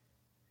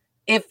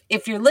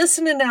 if you're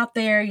listening out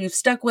there, you've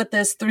stuck with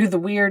us through the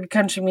weird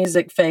country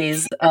music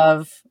phase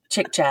of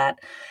Chick Chat.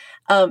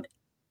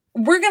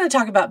 We're going to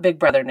talk about Big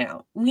Brother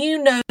now.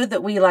 You know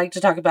that we like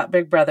to talk about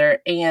Big Brother,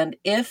 and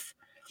if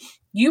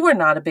you are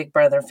not a Big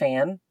Brother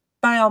fan,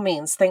 by all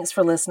means, thanks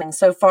for listening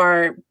so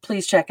far.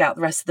 Please check out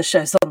the rest of the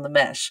shows on the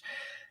Mesh.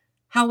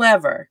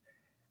 However,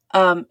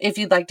 if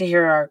you'd like to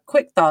hear our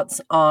quick thoughts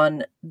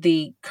on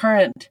the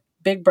current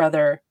Big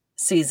Brother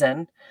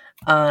season,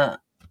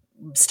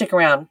 stick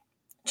around.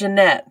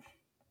 Jeanette.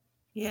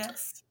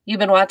 Yes. You've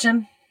been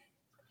watching?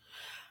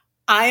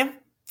 I am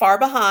far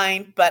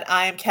behind, but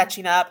I am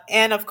catching up.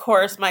 And of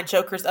course, my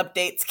Joker's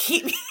updates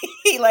keep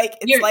me like,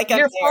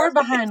 you're far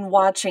behind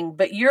watching,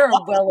 but you're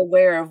well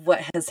aware of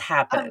what has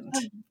happened.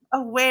 I'm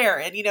aware.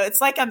 And,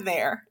 it's like I'm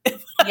there.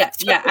 Yeah.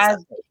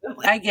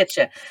 I get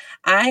you.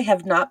 I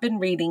have not been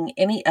reading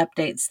any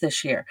updates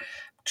this year.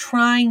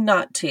 Trying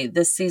not to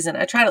this season.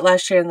 I tried it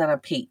last year and then I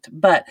peaked,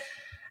 but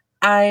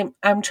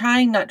I'm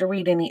trying not to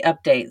read any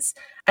updates.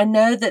 I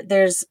know that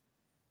there's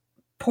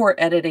poor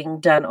editing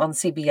done on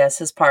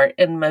CBS's part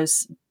in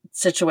most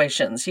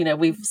situations.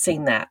 We've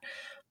seen that,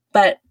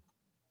 but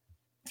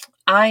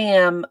I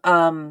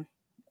am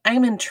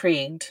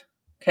intrigued.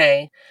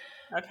 Okay.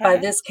 By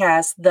this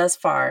cast thus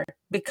far,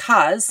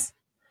 because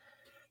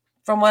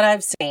from what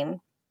I've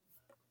seen,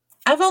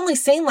 I've only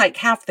seen like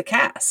half the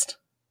cast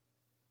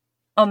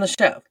on the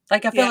show.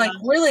 Like, I feel like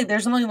really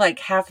there's only like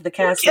half of the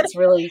cast that's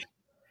really.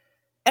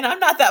 And I'm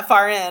not that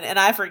far in, and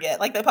I forget.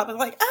 Like, they pop in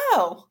like,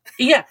 oh.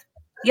 Yeah.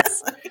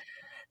 Yes.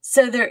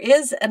 So there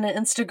is an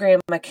Instagram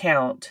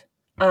account.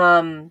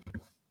 I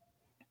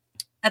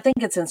think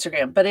it's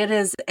Instagram, but it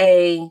is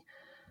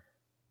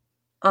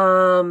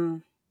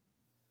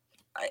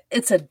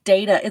it's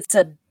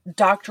a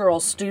doctoral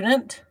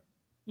student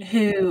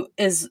who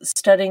is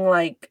studying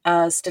like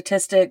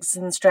statistics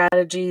and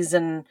strategies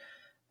and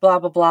blah,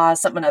 blah, blah,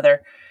 something or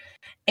other.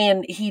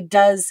 And he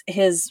does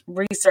his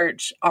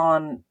research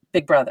on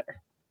Big Brother.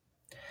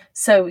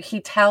 So he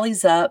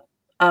tallies up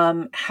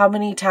how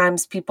many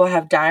times people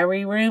have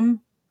diary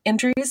room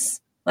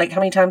entries, like how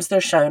many times they're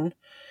shown,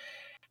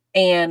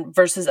 and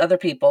versus other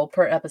people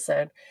per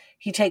episode.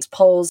 He takes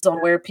polls on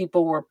where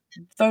people were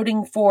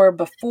voting for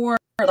before,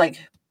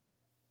 like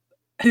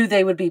who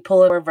they would be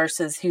pulling for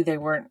versus who they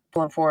weren't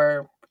pulling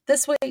for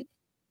this week,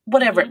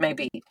 whatever it may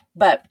be.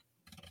 But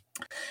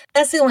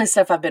that's the only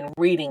stuff I've been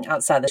reading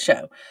outside the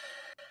show.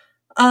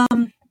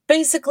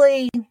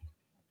 Basically,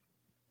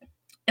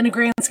 in a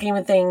grand scheme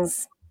of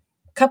things,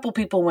 a couple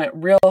people went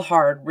real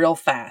hard, real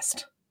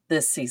fast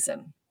this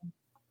season.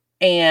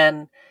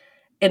 And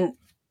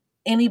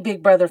any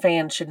Big Brother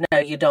fan should know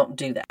you don't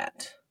do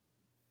that.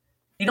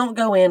 You don't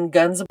go in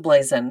guns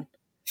a-blazing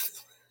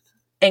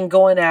and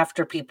going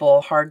after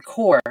people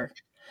hardcore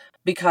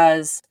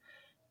because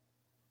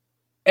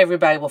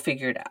everybody will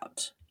figure it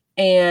out.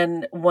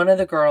 And one of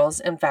the girls,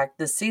 in fact,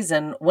 this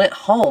season went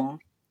home,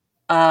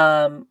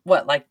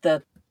 like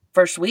the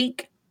first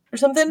week or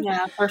something?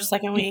 Yeah,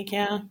 second week,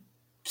 yeah.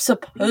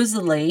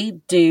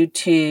 Supposedly due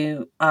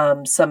to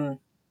some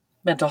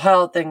mental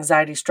health,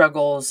 anxiety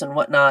struggles and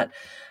whatnot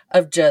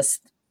of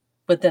just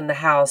within the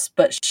house.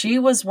 But she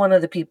was one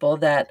of the people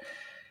that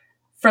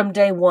from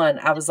day one,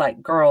 I was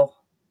like, girl,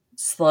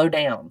 slow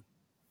down.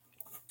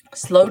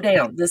 Slow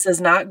down. This is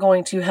not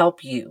going to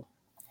help you.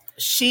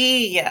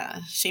 She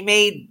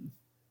made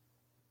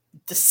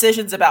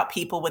decisions about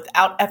people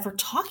without ever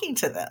talking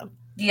to them.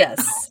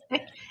 Yes.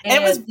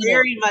 It was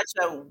very much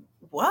a,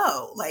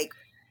 whoa, like,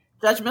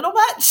 judgmental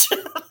much?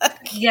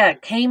 Yeah,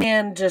 came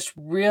in just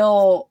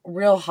real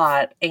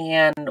hot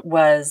and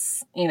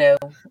was,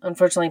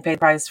 unfortunately paid the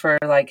price for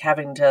like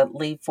having to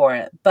leave for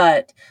it.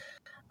 But,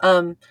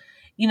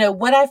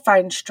 what I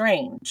find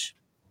strange,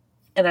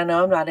 and I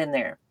know I'm not in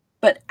there,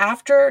 but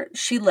after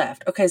she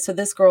left, okay, so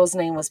this girl's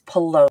name was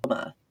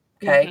Paloma,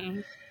 okay?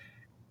 Mm-hmm.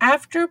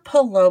 After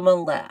Paloma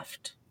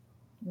left,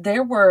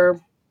 there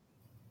were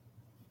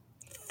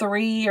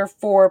 3 or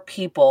 4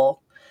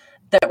 people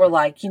that were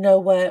like, you know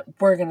what?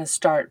 We're going to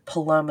start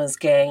Paloma's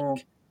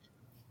Gang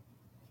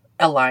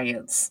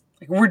Alliance.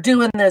 Like, we're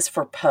doing this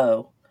for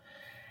Poe.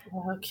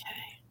 Okay.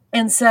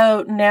 And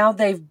so now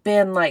they've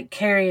been like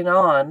carrying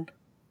on,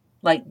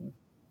 like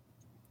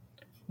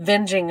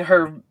venging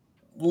her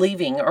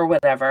leaving or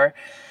whatever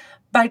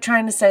by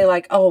trying to say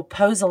like, oh,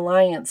 Poe's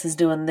Alliance is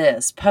doing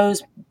this.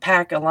 Poe's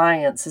Pack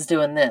Alliance is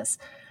doing this.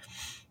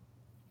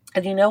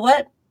 And you know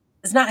what?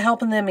 It's not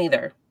helping them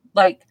either.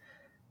 Like,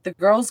 the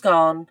girl's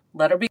gone.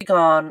 Let her be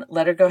gone.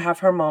 Let her go have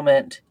her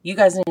moment. You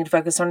guys need to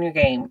focus on your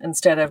game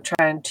instead of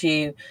trying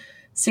to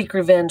seek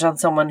revenge on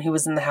someone who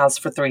was in the house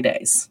for 3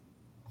 days.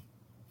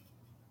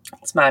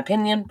 It's my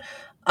opinion.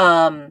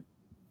 But...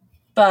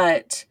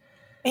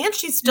 And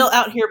she's still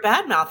out here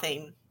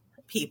bad-mouthing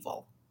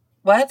people.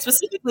 What?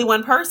 Specifically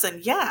one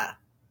person, yeah.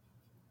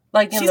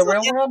 Like in the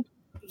real world?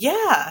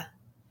 Yeah.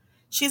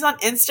 She's on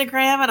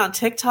Instagram and on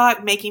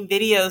TikTok making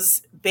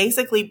videos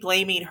basically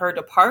blaming her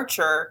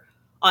departure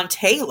on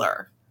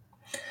Taylor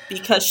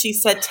because she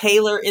said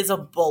Taylor is a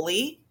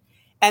bully.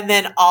 And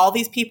then all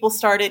these people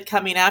started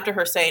coming after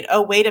her saying,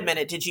 oh, wait a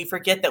minute, did you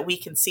forget that we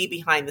can see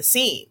behind the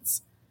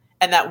scenes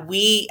and that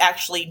we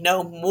actually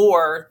know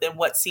more than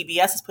what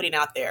CBS is putting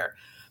out there?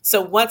 So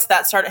once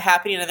that started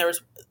happening, and there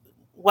was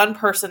one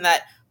person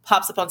that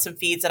pops up on some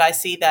feeds that I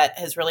see that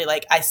has really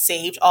like, I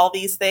saved all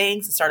these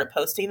things and started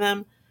posting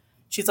them.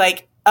 She's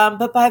like,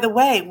 but by the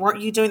way,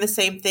 weren't you doing the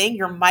same thing?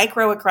 Your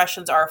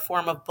microaggressions are a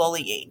form of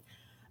bullying.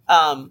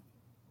 And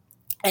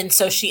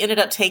so she ended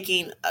up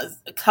taking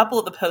a couple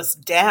of the posts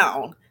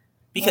down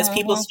because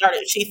people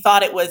started, she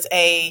thought it was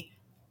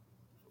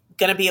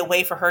going to be a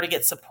way for her to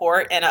get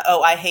support and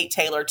I hate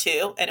Taylor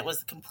too. And it was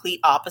the complete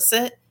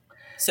opposite.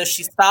 So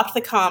she stopped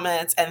the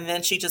comments and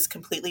then she just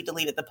completely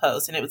deleted the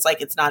post and it was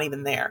like, it's not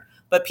even there.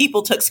 But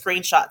people took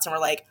screenshots and were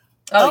like,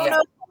 oh yeah.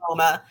 No,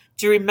 Paloma,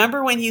 do you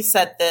remember when you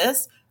said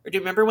this? Or do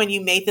you remember when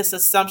you made this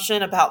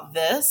assumption about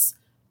this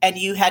and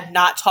you had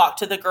not talked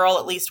to the girl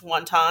at least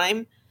one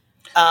time?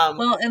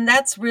 Well, and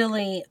that's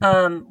really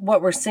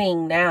what we're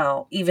seeing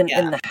now, even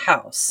in the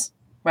house,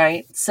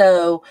 right?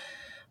 So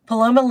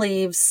Paloma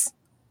leaves,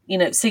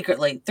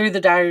 secretly through the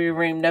diary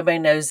room. Nobody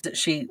knows that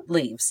she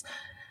leaves.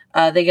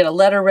 They get a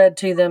letter read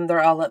to them.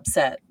 They're all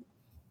upset.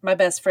 My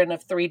best friend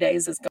of 3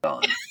 days is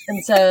gone.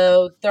 And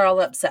so they're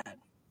all upset.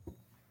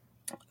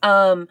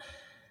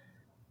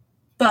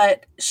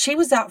 But she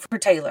was out for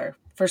Taylor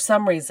for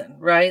some reason,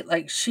 right?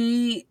 Like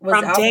she was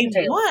from out day for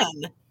Taylor.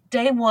 One.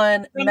 Day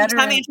one. From the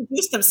time they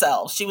introduced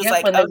themselves. She was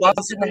like, when they walked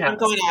in the house. I'm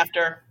going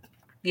after.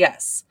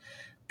 Yes.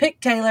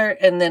 Picked Taylor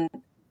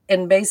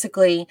and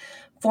basically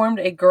formed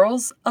a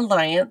girls'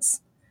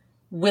 alliance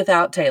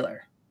without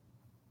Taylor.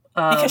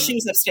 Because she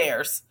was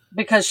upstairs.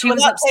 Because she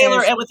was upstairs.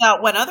 Taylor and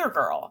without one other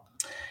girl.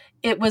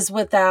 It was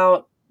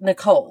without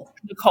Nicole.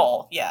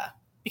 Nicole, yeah.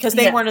 Because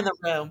they weren't in the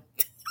room.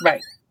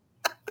 Right.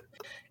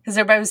 Because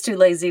everybody was too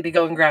lazy to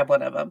go and grab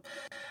one of them.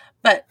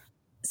 But,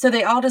 so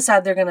they all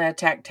decide they're going to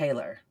attack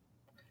Taylor.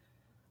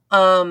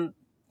 Long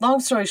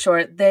story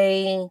short,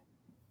 they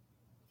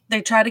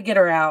try to get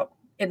her out.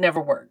 It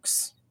never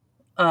works.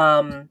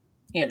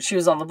 She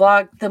was on the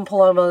block, then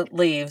Paloma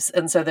leaves,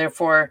 and so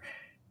therefore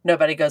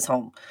nobody goes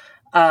home.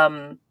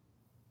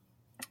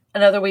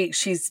 Another week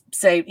she's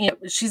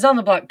on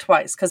the block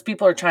twice because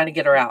people are trying to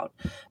get her out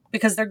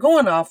because they're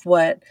going off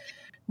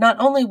not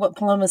only what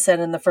Paloma said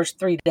in the first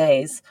 3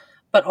 days,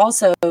 but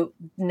also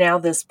now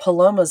this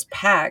Paloma's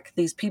pack,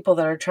 these people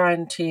that are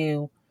trying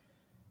to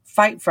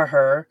fight for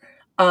her,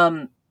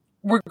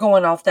 we're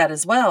going off that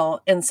as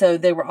well. And so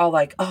they were all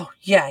like, oh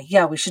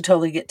yeah, we should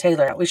totally get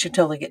Taylor out. We should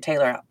totally get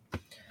Taylor out.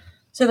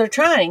 So they're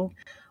trying.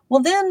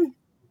 Well, then,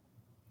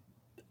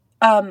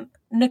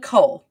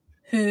 Nicole,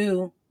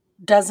 who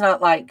does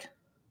not like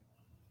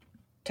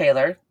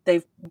Taylor,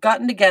 they've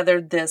gotten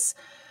together this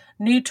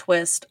new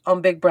twist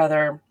on Big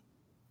Brother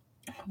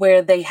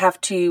where they have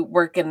to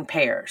work in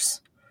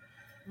pairs.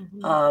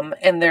 Mm-hmm.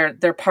 And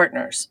they're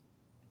partners.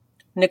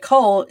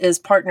 Nicole is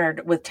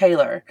partnered with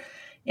Taylor,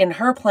 and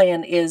her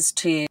plan is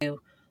to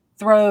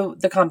throw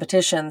the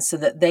competition so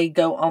that they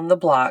go on the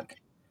block,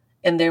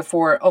 and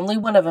therefore only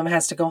one of them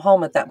has to go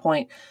home at that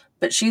point,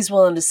 but she's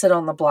willing to sit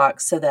on the block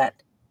so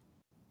that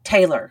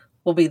Taylor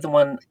will be the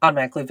one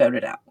automatically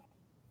voted out.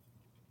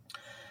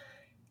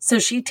 So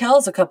she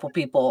tells a couple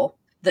people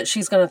that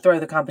she's going to throw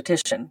the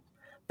competition,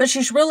 but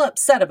she's real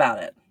upset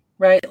about it,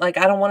 right? Like,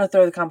 I don't want to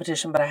throw the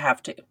competition, but I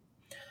have to.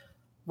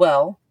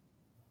 Well,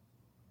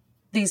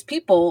 these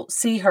people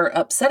see her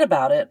upset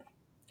about it,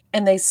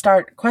 And they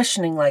start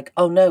questioning, like,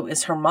 oh no,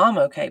 is her mom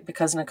okay?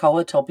 Because Nicole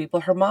had told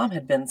people her mom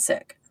had been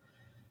sick.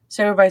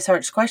 So everybody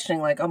starts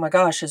questioning, like, oh my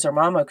gosh, is her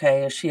mom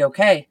okay? Is she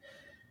okay?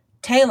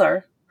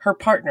 Taylor, her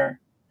partner,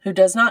 who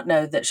does not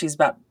know that she's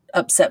about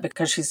upset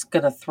because she's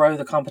going to throw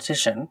the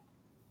competition,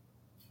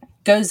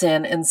 goes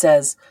in and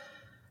says,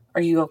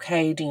 are you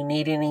okay? Do you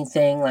need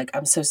anything? Like,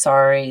 I'm so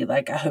sorry.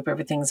 Like, I hope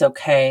everything's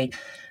okay.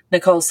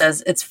 Nicole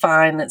says, it's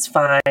fine. It's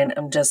fine.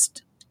 I'm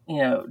just,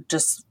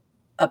 just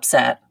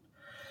upset.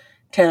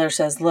 Taylor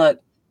says,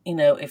 look,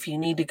 if you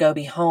need to go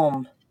be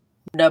home,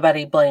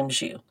 nobody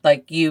blames you.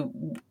 Like,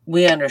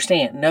 we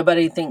understand.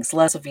 Nobody thinks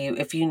less of you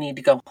if you need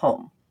to go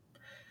home.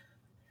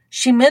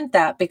 She meant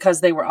that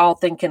because they were all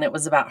thinking it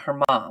was about her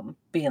mom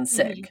being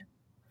sick. Mm-hmm.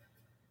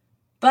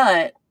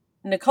 But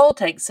Nicole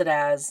takes it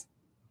as,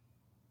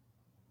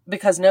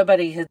 because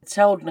nobody had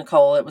told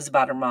Nicole it was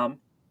about her mom,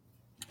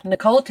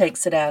 Nicole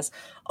takes it as,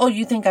 oh,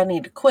 you think I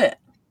need to quit?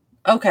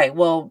 Okay,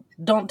 well,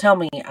 don't tell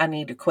me I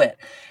need to quit.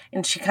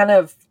 And she kind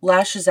of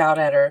lashes out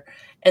at her.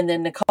 And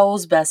then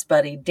Nicole's best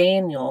buddy,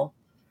 Daniel,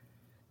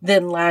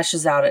 then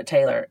lashes out at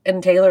Taylor.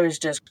 And Taylor is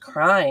just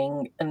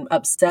crying and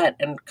upset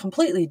and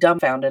completely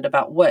dumbfounded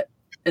about what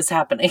is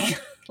happening.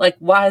 Like,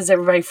 why is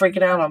everybody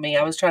freaking out on me?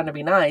 I was trying to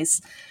be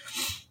nice.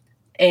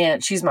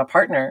 And she's my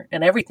partner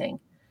and everything.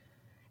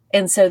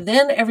 And so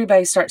then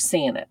everybody starts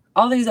seeing it.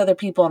 All these other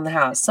people in the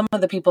house, some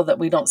of the people that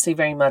we don't see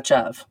very much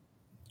of,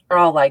 are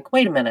all like,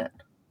 wait a minute.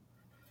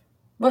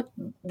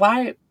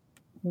 Why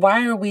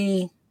are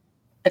we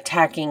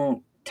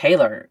attacking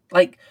Taylor?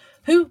 Like,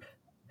 who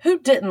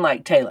didn't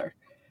like Taylor?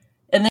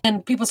 And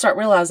then people start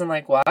realizing,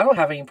 like, well, I don't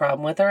have any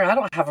problem with her. I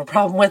don't have a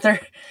problem with her. And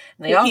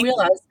they all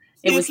realize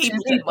it was two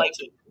people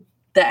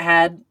that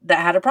had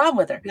a problem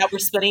with her. That were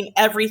spinning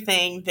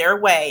everything their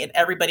way, and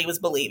everybody was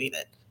believing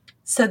it.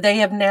 So they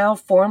have now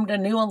formed a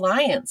new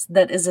alliance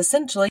that is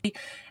essentially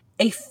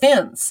a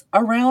fence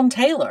around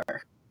Taylor.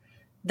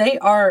 They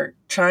are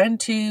trying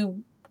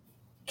to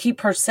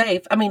keep her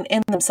safe. I mean,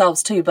 in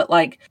themselves too, but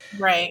like,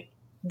 right.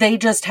 They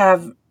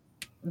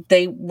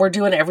were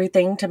doing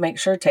everything to make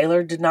sure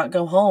Taylor did not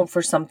go home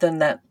for something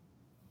that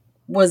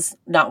was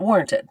not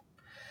warranted.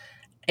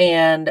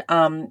 And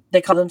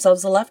they call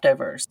themselves the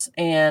Leftovers.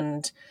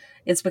 And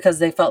it's because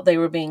they felt they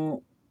were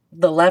being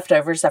the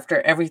leftovers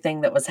after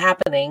everything that was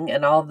happening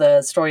and all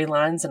the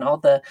storylines and all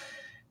the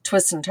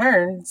twists and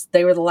turns.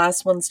 They were the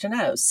last ones to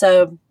know.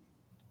 So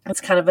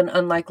it's kind of an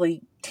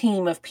unlikely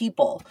team of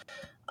people.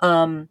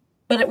 But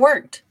it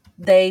worked.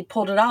 They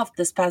pulled it off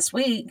this past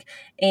week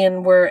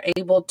and were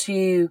able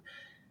to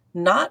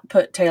not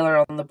put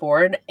Taylor on the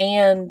board,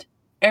 and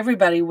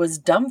everybody was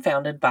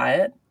dumbfounded by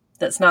it.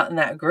 That's not in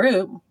that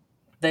group.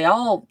 They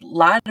all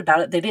lied about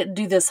it. They didn't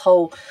do this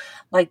whole,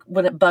 like,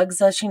 when it bugs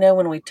us,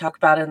 when we talk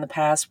about it in the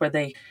past where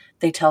they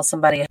tell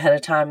somebody ahead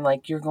of time,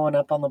 like, you're going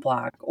up on the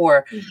block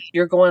or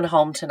you're going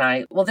home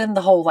tonight. Well, then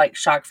the whole, like,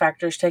 shock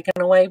factor is taken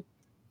away.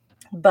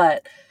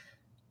 But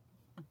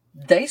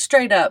they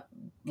straight up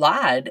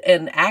lied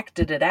and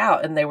acted it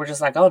out, and they were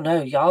just like, oh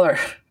no,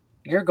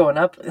 you're going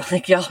up,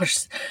 like, y'all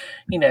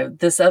are,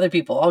 this other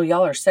people, oh,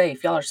 y'all are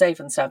safe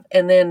and stuff.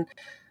 And then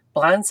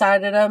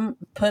blindsided them,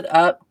 put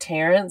up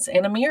Terrence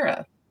and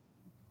Amira.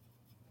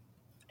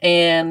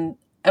 And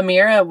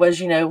Amira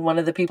was, one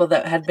of the people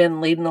that had been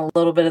leading a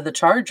little bit of the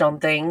charge on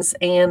things,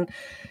 and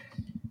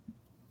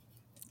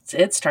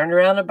it's turned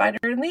around and bite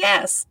her in the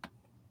ass.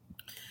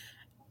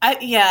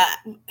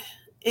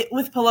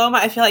 With Paloma,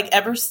 I feel like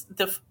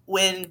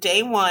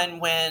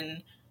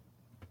when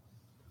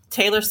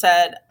Taylor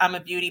said, I'm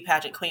a beauty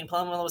pageant queen,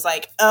 Paloma was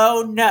like,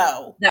 oh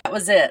no. That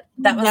was it.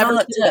 That was all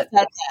it took.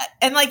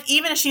 And like,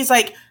 even if she's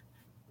like,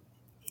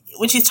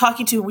 when she's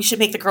talking to, we should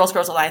make the Girls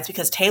Alliance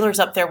because Taylor's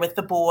up there with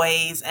the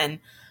boys. And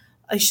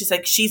she's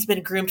like, she's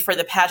been groomed for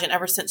the pageant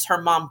ever since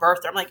her mom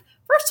birthed her. I'm like,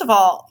 first of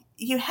all,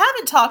 you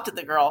haven't talked to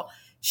the girl.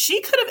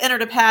 She could have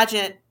entered a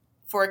pageant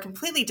for a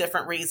completely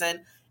different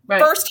reason.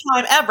 Right. First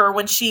time ever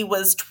when she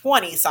was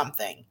 20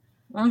 something.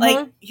 Mm-hmm.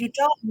 Like, you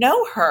don't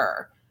know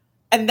her.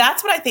 And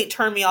that's what I think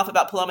turned me off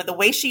about Paloma.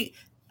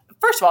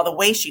 First of all, the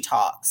way she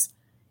talks,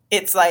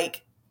 it's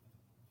like,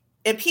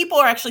 and people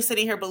are actually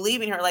sitting here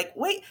believing her, like,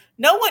 wait,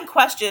 no one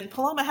questioned,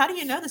 Paloma, how do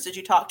you know this? Did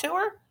you talk to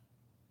her?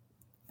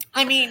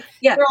 I mean,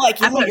 yeah,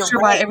 like, I'm not sure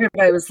why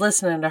everybody was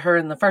listening to her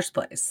in the first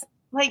place.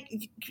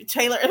 Like,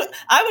 Taylor,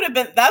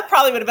 that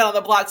probably would have been on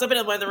the blogs. I've been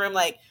in the room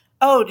like,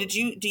 oh, do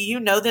you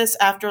know this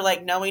after,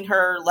 like, knowing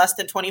her less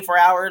than 24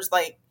 hours?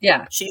 Like,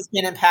 yeah, she's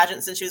been in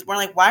pageants since she was born.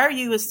 Like, why are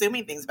you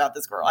assuming things about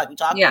this girl? Have you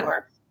talked to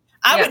her?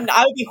 I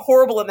would be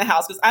horrible in the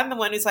house because I'm the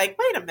one who's like,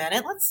 wait a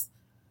minute,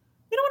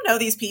 we don't know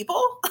these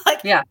people.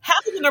 Like,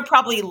 half of them are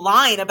probably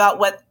lying about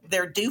what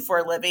they're due for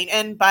a living.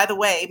 And by the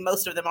way,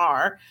 most of them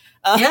are,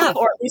 or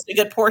at least a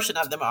good portion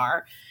of them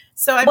are.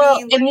 So, I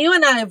mean, and you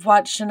and I have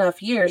watched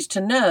enough years to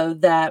know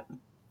that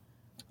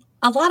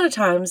a lot of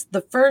times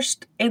the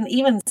first and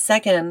even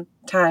second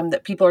time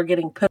that people are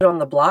getting put on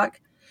the block,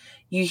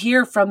 you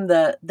hear from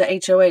the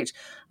HOH,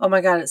 oh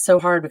my God, it's so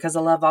hard because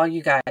I love all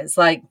you guys.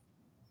 Like,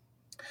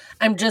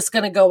 I'm just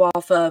going to go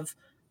off of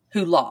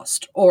who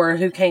lost or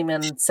who came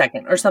in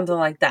second or something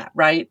like that,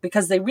 right?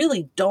 Because they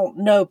really don't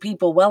know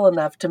people well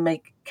enough to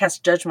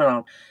cast judgment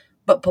on.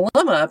 But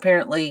Paloma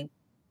apparently,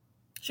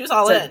 she was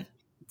all in.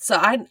 So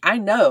I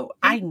know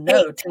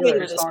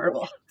Taylor is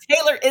horrible.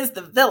 Taylor is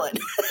the villain.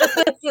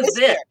 This is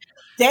it.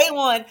 Day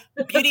one,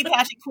 beauty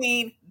pageant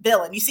queen,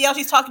 villain. You see how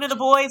she's talking to the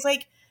boys?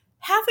 Like,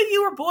 half of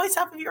you are boys,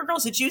 half of you are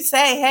girls. Did you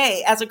say,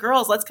 hey, as a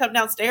girls, let's come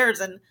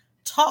downstairs and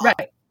talk?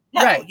 Right.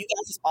 No, right. You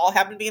guys just all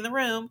happened to be in the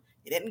room.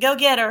 You didn't go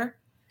get her.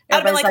 I'd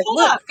Everybody's be like, hold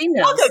look, on,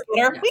 females. I'll go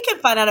get her. Yeah. We can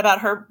find out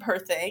about her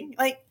thing.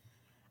 Like,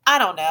 I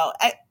don't know.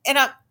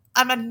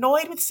 I'm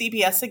annoyed with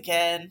CBS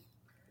again.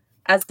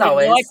 As I know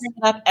always. I bring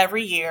it up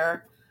every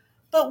year.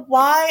 But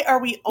why are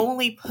we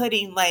only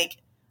putting, like,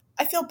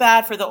 I feel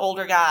bad for the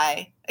older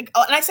guy. And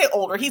I say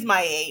older, he's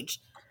my age.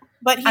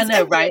 But he's I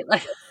know, right?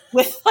 Like,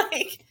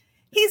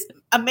 he's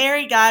a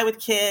married guy with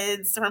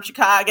kids from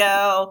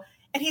Chicago,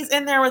 and he's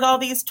in there with all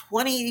these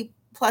 20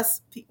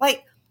 plus people.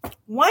 Like,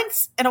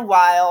 once in a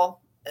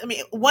while, I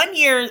mean, 1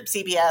 year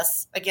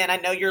CBS, again, I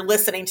know you're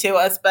listening to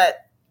us, but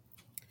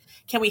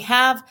can we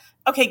have,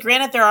 okay,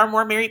 granted there are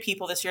more married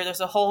people this year.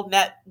 There's a whole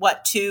net,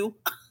 two?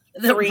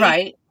 Three?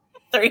 Right.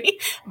 Three,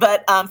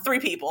 but 3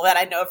 people that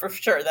I know for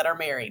sure that are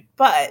married.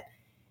 But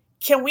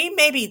can we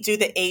maybe do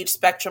the age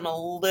spectrum a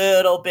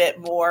little bit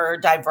more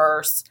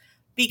diverse?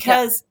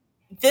 Because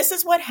this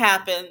is what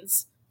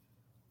happens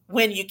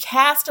when you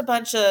cast a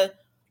bunch of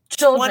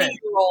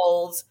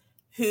 20-year-olds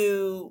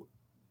who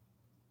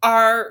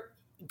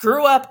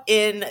grew up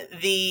in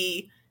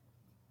the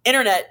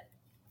internet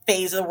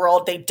phase of the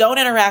world. They don't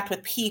interact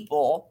with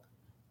people,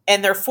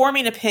 and they're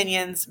forming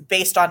opinions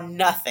based on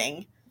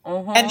nothing.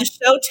 Mm-hmm. And the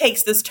show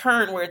takes this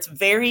turn where it's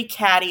very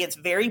catty, it's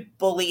very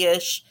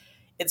bullyish,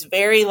 it's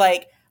very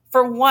like,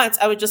 for once,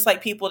 I would just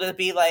like people to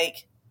be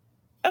like,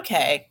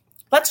 okay,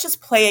 let's just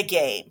play a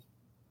game.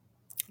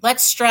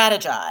 Let's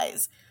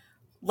strategize.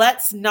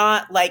 Let's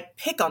not like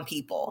pick on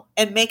people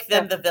and make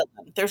them the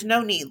villain. There's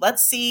no need.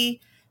 Let's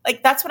see,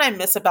 like, that's what I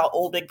miss about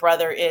old Big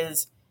Brother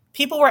is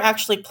people were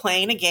actually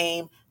playing a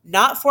game,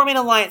 not forming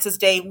alliances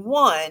day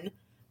one,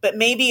 but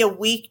maybe a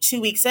week,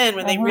 2 weeks in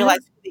when they realize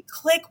who they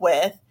click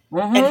with,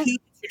 and who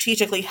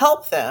strategically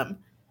help them.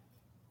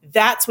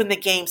 That's when the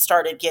game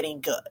started getting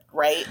good,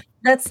 right?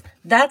 That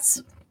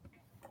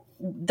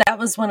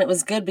was when it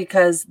was good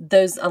because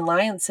those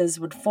alliances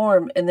would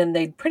form and then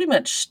they'd pretty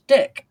much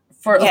stick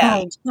for a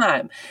long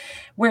time.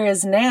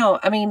 Whereas now,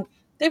 I mean,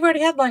 they've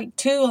already had like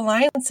 2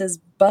 alliances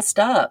bust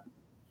up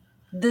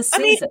this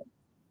season.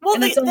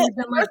 And it's only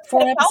been like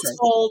 4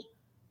 episodes.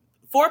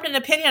 Formed an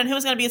opinion on who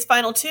was going to be his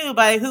final 2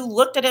 by who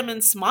looked at him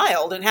and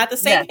smiled and had the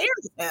same hair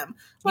as him.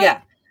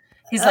 Like,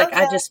 he's like,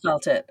 I just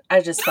felt it.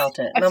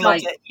 And I'm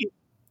like,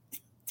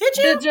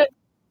 Did you?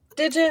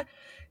 Did you?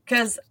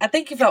 Because I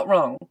think you felt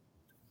wrong.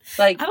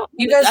 Like,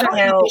 you guys are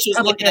now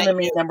public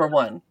enemy number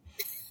 1.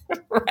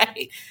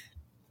 Right.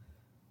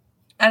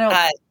 I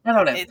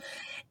don't know.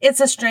 It's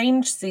a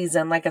strange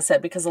season, like I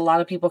said, because a lot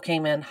of people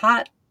came in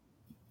hot,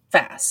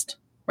 fast,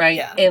 right?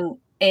 Yeah.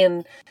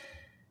 And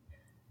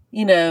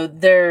you know,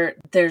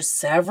 there's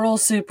several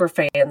super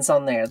fans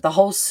on there. The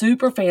whole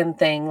super fan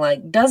thing,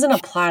 like, doesn't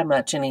apply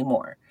much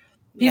anymore.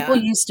 People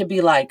used to be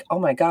like, oh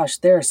my gosh,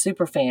 they're a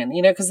super fan,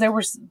 you know, because there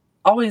was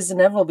always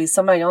inevitably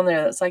somebody on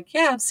there that's like,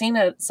 yeah, I've seen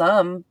it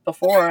some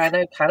before. I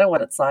know kind of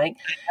what it's like.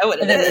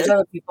 And then there's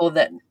other people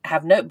that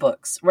have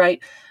notebooks,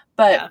 right?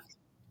 But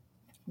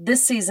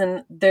this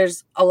season,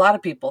 there's a lot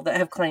of people that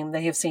have claimed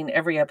they have seen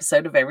every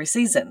episode of every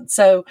season.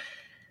 So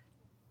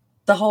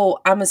the whole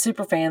I'm a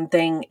super fan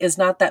thing is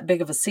not that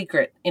big of a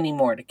secret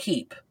anymore to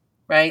keep,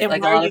 right? And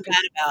like, why are you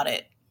mad about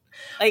it?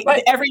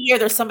 Like, every year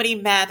there's somebody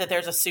mad that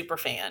there's a super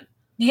fan.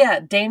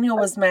 Yeah, Daniel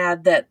was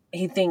mad that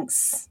he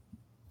thinks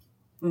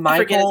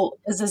Michael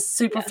is a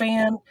super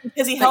fan.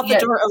 Because he held the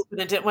door open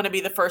and didn't want to be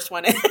the first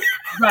one in.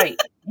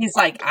 Right. He's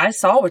like, I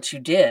saw what you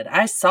did.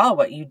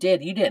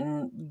 You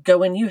didn't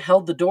go in, you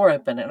held the door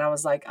open. And I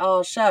was like,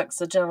 oh, shucks,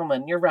 a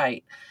gentleman, you're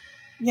right.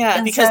 Yeah,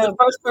 and because the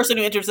first person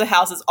who enters the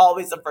house is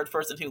always the first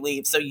person who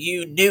leaves. So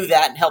you knew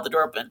that and held the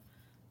door open.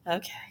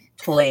 Okay.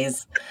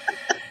 Please.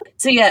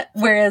 So yeah,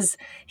 whereas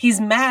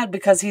he's mad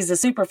because he's a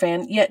super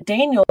fan, yet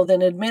Daniel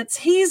then admits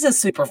he's a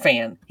super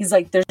fan. He's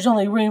like, there's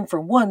only room for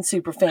one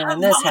super fan in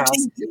this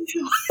house.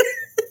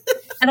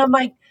 And I'm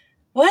like,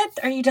 what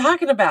are you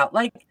talking about?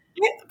 Like,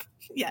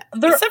 yeah.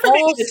 They're Except for all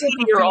maybe the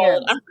super 20-year-old.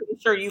 fans. I'm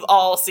pretty sure you've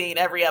all seen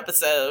every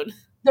episode.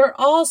 They're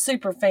all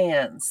super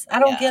fans. I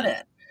don't get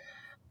it.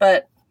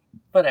 But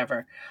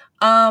whatever.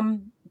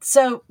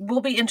 So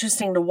will be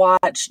interesting to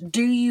watch.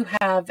 Do you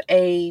have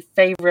a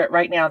favorite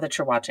right now that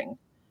you're watching?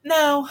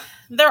 No,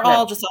 they're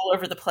all just all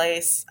over the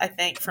place, I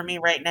think, for me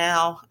right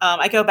now.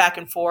 I go back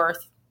and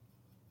forth.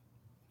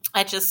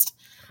 I just,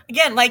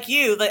 again, like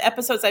you, the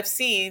episodes I've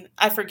seen,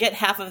 I forget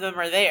half of them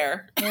are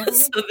there. Mm-hmm.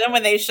 So then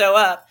when they show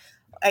up,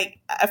 I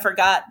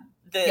forgot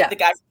the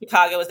guy from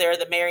Chicago was there,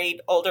 the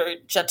married older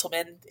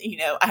gentleman, you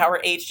know,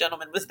 our age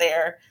gentleman was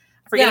there.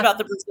 I forget about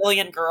the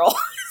Brazilian girl.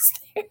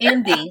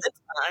 Indy.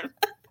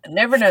 I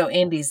never know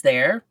Indy's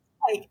there.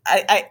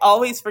 I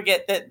always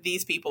forget that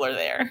these people are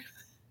there.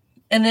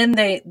 And then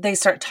they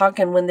start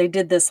talking when they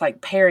did this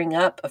like pairing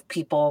up of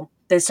people.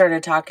 They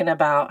started talking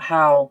about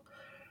how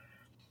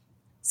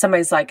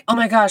somebody's like, oh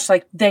my gosh,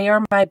 like they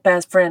are my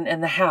best friend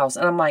in the house.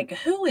 And I'm like,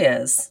 who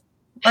is?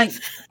 Like,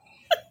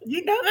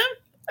 You know them?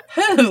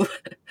 who?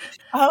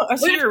 Oh, are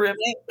she your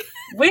roommate?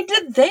 When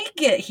did they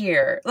get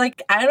here?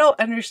 Like, I don't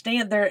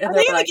understand. They're Are they're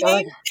they in like, the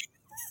game?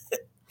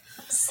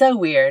 so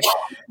weird.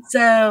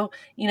 So,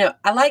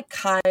 I like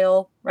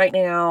Kyle right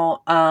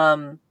now.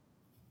 And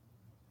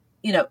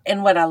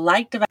what I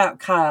liked about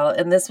Kyle,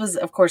 and this was,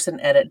 of course, an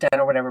edit done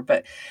or whatever,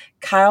 but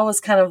Kyle was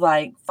kind of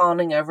like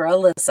fawning over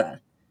Alyssa.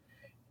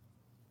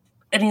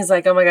 And he's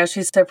like, oh my gosh,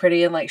 she's so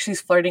pretty. And like,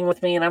 she's flirting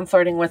with me and I'm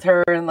flirting with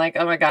her. And like,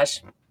 oh my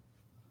gosh.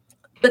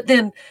 But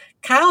then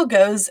Kyle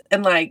goes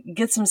and like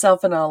gets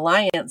himself in an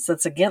alliance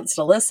that's against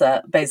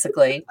Alyssa,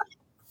 basically.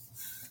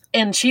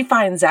 And she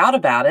finds out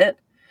about it.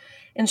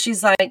 And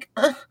she's like,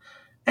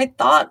 I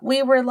thought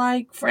we were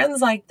like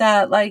friends like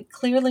that. Like,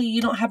 clearly you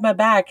don't have my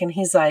back. And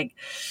he's like,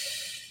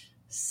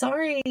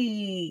 sorry,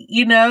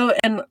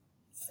 and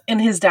in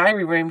his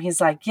diary room,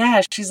 he's like,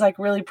 yeah, she's like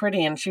really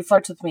pretty and she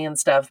flirts with me and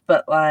stuff.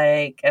 But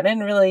like, I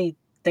didn't really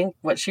think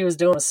what she was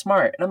doing was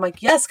smart. And I'm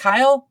like, yes,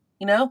 Kyle,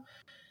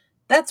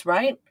 that's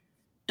right.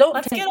 Don't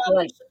Let's take get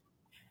on.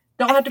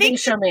 don't I have to be a think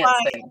that's showman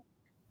why- thing.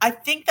 I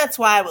think that's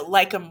why I would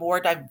like a more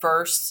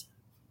diverse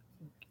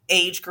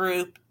age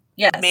group,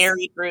 Yes,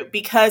 married group,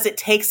 because it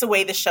takes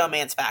away the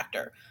showmance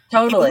factor.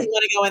 People totally. who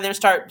want to go in there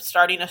and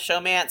starting a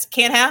showmance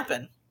can't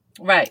happen.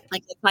 Right.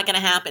 Like, it's not going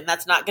to happen.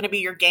 That's not going to be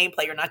your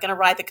gameplay. You're not going to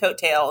ride the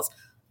coattails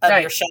of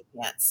Right. your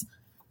showmance.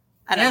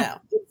 I don't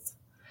know.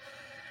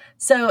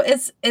 So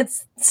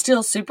it's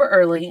still super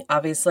early,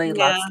 obviously.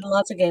 Yeah. Lots and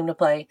lots of game to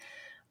play.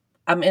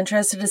 I'm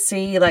interested to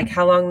see like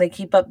how long they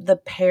keep up the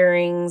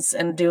pairings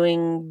and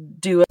doing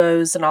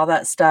duos and all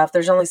that stuff.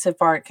 There's only so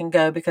far it can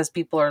go because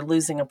people are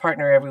losing a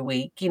partner every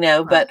week,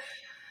 but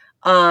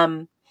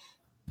I'd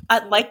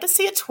like to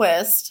see a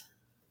twist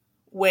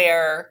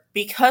where,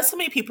 because so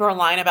many people are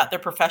lying about their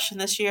profession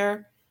this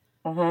year,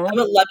 mhm. I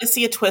would love to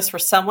see a twist where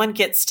someone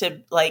gets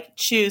to like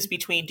choose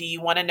between, do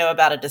you want to know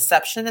about a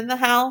deception in the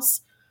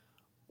house,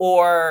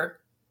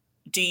 or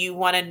do you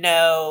want to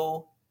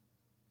know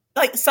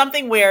like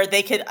something where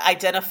they could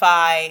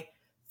identify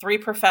 3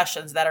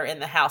 professions that are in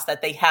the house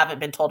that they haven't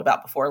been told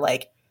about before.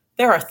 Like,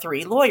 there are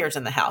 3 lawyers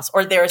in the house,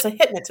 or there's a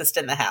hypnotist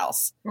in the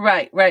house.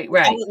 Right. I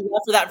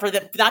would love for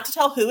them not to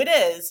tell who it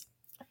is,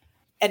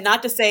 and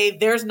not to say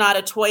there's not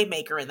a toy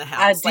maker in the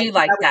house. I do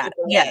like would that. give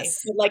away.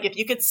 Yes. But, like, if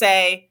you could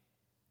say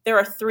there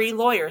are 3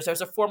 lawyers,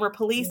 there's a former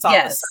police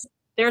officer, Yes.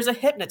 there's a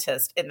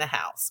hypnotist in the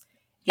house.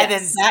 And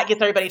then Yes. that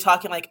gets everybody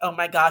talking like, oh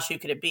my gosh, who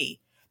could it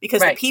be?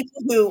 Because Right. the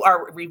people who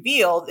are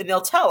revealed, and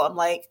they'll tell them,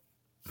 like,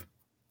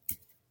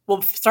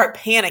 will start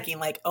panicking,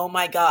 like, oh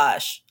my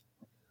gosh.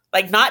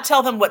 Like, not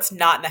tell them what's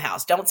not in the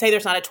house. Don't say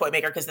there's not a toy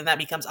maker, because then that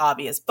becomes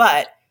obvious.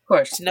 But Of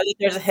course. to know that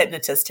there's a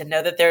hypnotist, to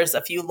know that there's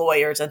a few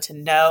lawyers, and to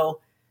know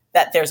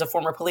that there's a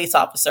former police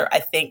officer, I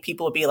think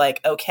people will be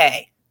like,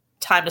 okay,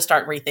 time to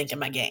start rethinking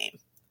my game.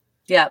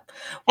 Yeah.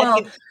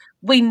 Well,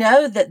 we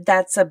know that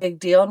that's a big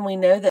deal, and we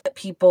know that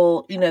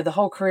people, the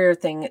whole career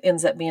thing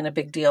ends up being a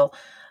big deal.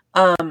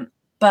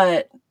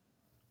 But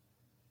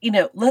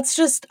let's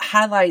just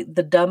highlight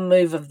the dumb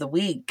move of the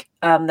week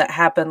that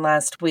happened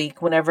last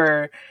week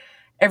whenever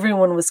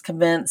everyone was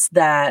convinced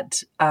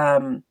that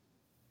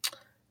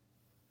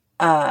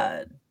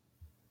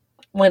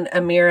when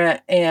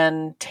Amira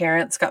and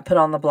Terrence got put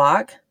on the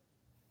block,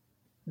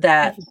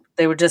 that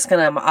they were just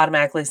going to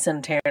automatically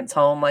send Terrence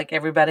home. Like,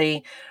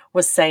 everybody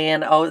was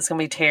saying, oh, it's going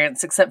to be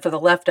Terrence, except for the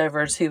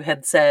leftovers who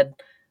had said,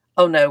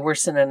 oh no, we're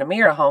sending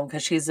Amira home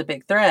because she's a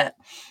big threat.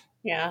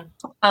 Yeah.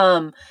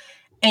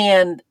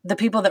 And the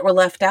people that were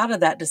left out of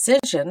that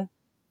decision,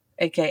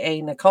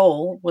 aka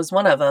Nicole, was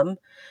one of them.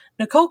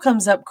 Nicole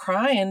comes up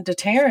crying to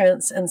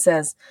Terrence and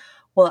says,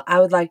 well, I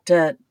would like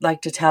to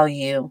tell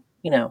you,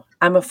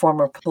 I'm a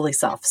former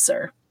police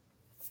officer.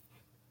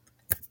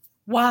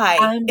 Why?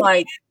 I'm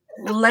like,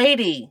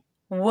 lady,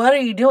 what are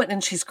you doing?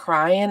 And she's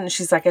crying and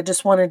she's like, I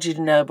just wanted you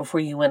to know before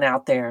you went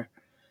out there,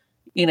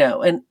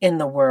 and in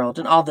the world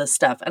and all this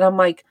stuff. And I'm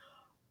like,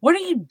 what are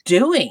you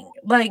doing?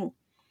 Like, it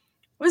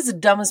was the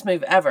dumbest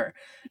move ever.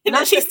 And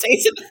then she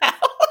stays in the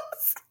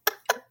house.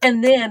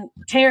 And then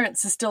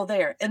Terrence is still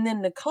there. And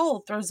then Nicole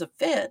throws a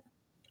fit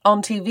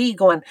on TV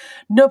going,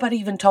 nobody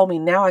even told me.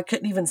 Now I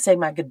couldn't even say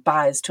my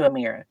goodbyes to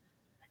Amira.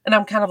 And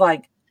I'm kind of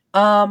like,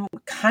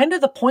 kind of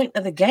the point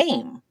of the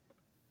game.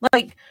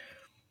 Like,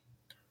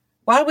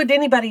 why would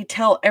anybody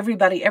tell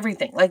everybody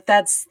everything? Like,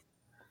 that's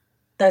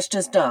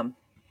just dumb.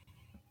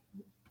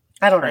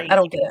 I don't know. I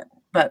don't get it,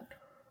 but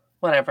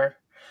whatever.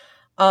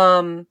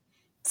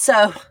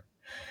 So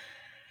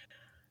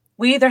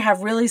we either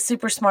have really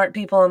super smart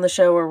people on the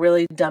show or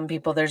really dumb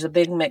people. There's a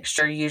big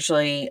mixture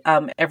usually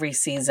every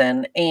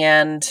season.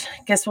 And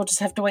I guess we'll just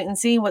have to wait and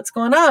see what's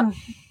going on.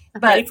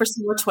 I'm But ready for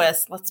some more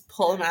twists. Let's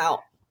pull them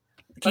out.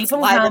 keep Let's them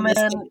liven coming.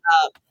 this thing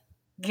up.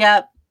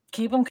 Yep.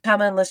 Keep them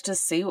coming. Let's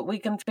just see what we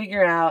can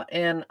figure out.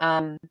 And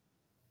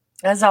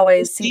As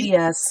always,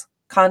 CBS,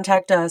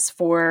 contact us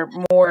for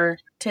more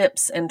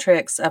tips and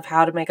tricks of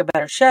how to make a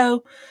better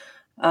show.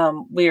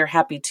 We are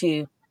happy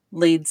to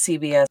lead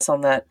CBS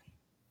on that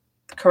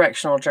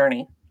correctional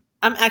journey.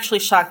 I'm actually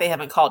shocked they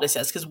haven't called us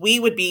yet, because we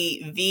would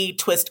be the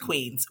twist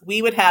queens.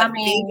 We would have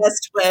the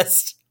best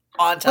twist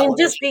on television.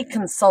 Just be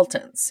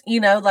consultants, you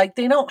know, like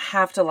they don't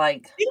have to You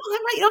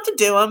don't have to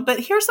do them, but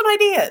here's some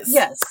ideas.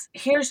 Yes.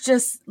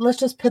 Let's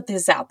just put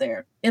this out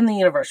there in the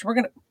universe. We're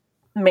going to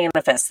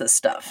manifest this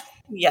stuff.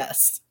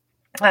 Yes.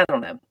 I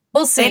don't know.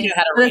 We'll see. They knew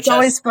how to But reach it's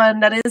always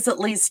fun. That is at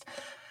least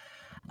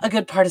a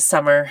good part of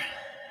summer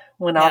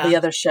when all the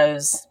other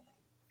shows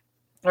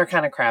are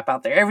kind of crap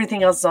out there.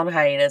 Everything else is on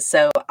hiatus,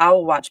 so I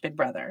will watch Big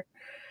Brother.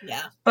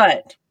 Yeah.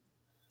 But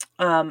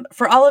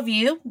for all of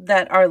you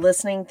that are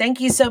listening, thank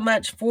you so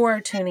much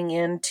for tuning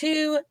in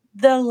to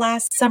the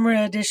last summer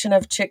edition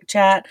of Chick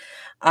Chat.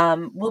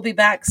 We'll be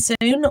back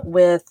soon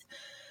with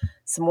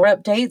some more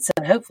updates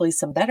and hopefully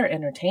some better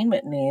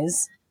entertainment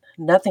news.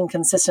 Nothing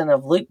consistent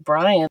of Luke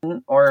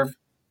Bryan or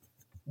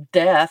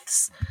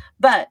deaths.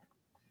 But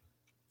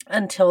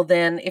until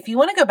then, if you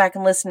want to go back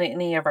and listen to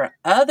any of our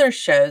other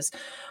shows,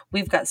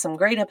 we've got some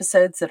great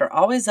episodes that are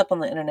always up on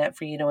the internet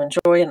for you to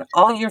enjoy in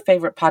all your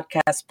favorite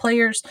podcast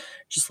players.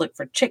 Just look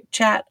for Chick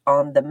Chat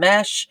on The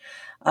Mesh.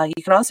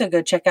 You can also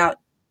go check out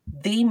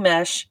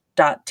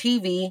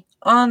themesh.tv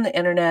on the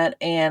internet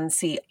and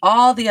see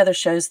all the other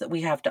shows that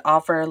we have to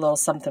offer, a little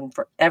something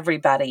for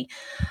everybody.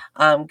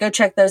 Go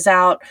check those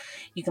out.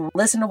 You can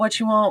listen to what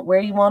you want,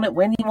 where you want it,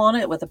 when you want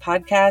it with the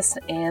podcast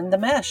and The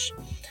Mesh.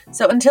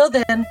 So until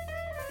then,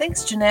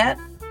 thanks, Jeanette.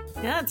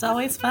 Yeah, it's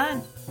always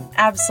fun.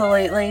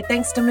 Absolutely.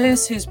 Thanks to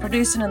Moose, who's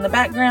producing in the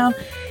background.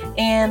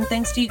 And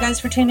thanks to you guys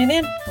for tuning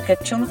in.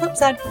 Catch you on the flip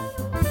side.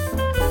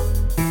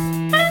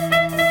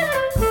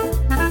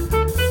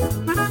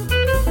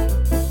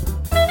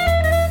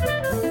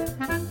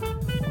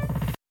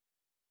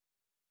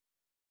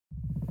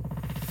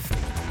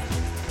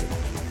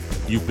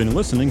 You've been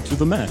listening to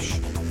The Mesh,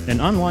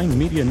 an online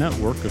media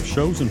network of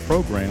shows and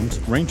programs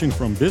ranging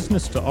from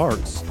business to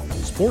arts,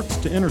 sports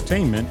to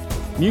entertainment,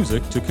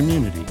 music to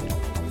community.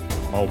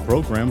 All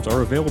programs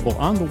are available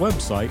on the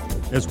website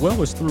as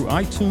well as through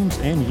iTunes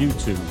and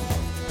YouTube.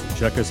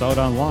 Check us out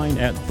online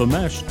at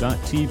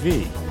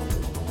themesh.tv.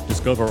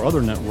 Discover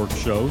other network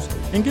shows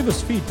and give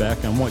us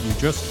feedback on what you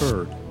just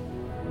heard.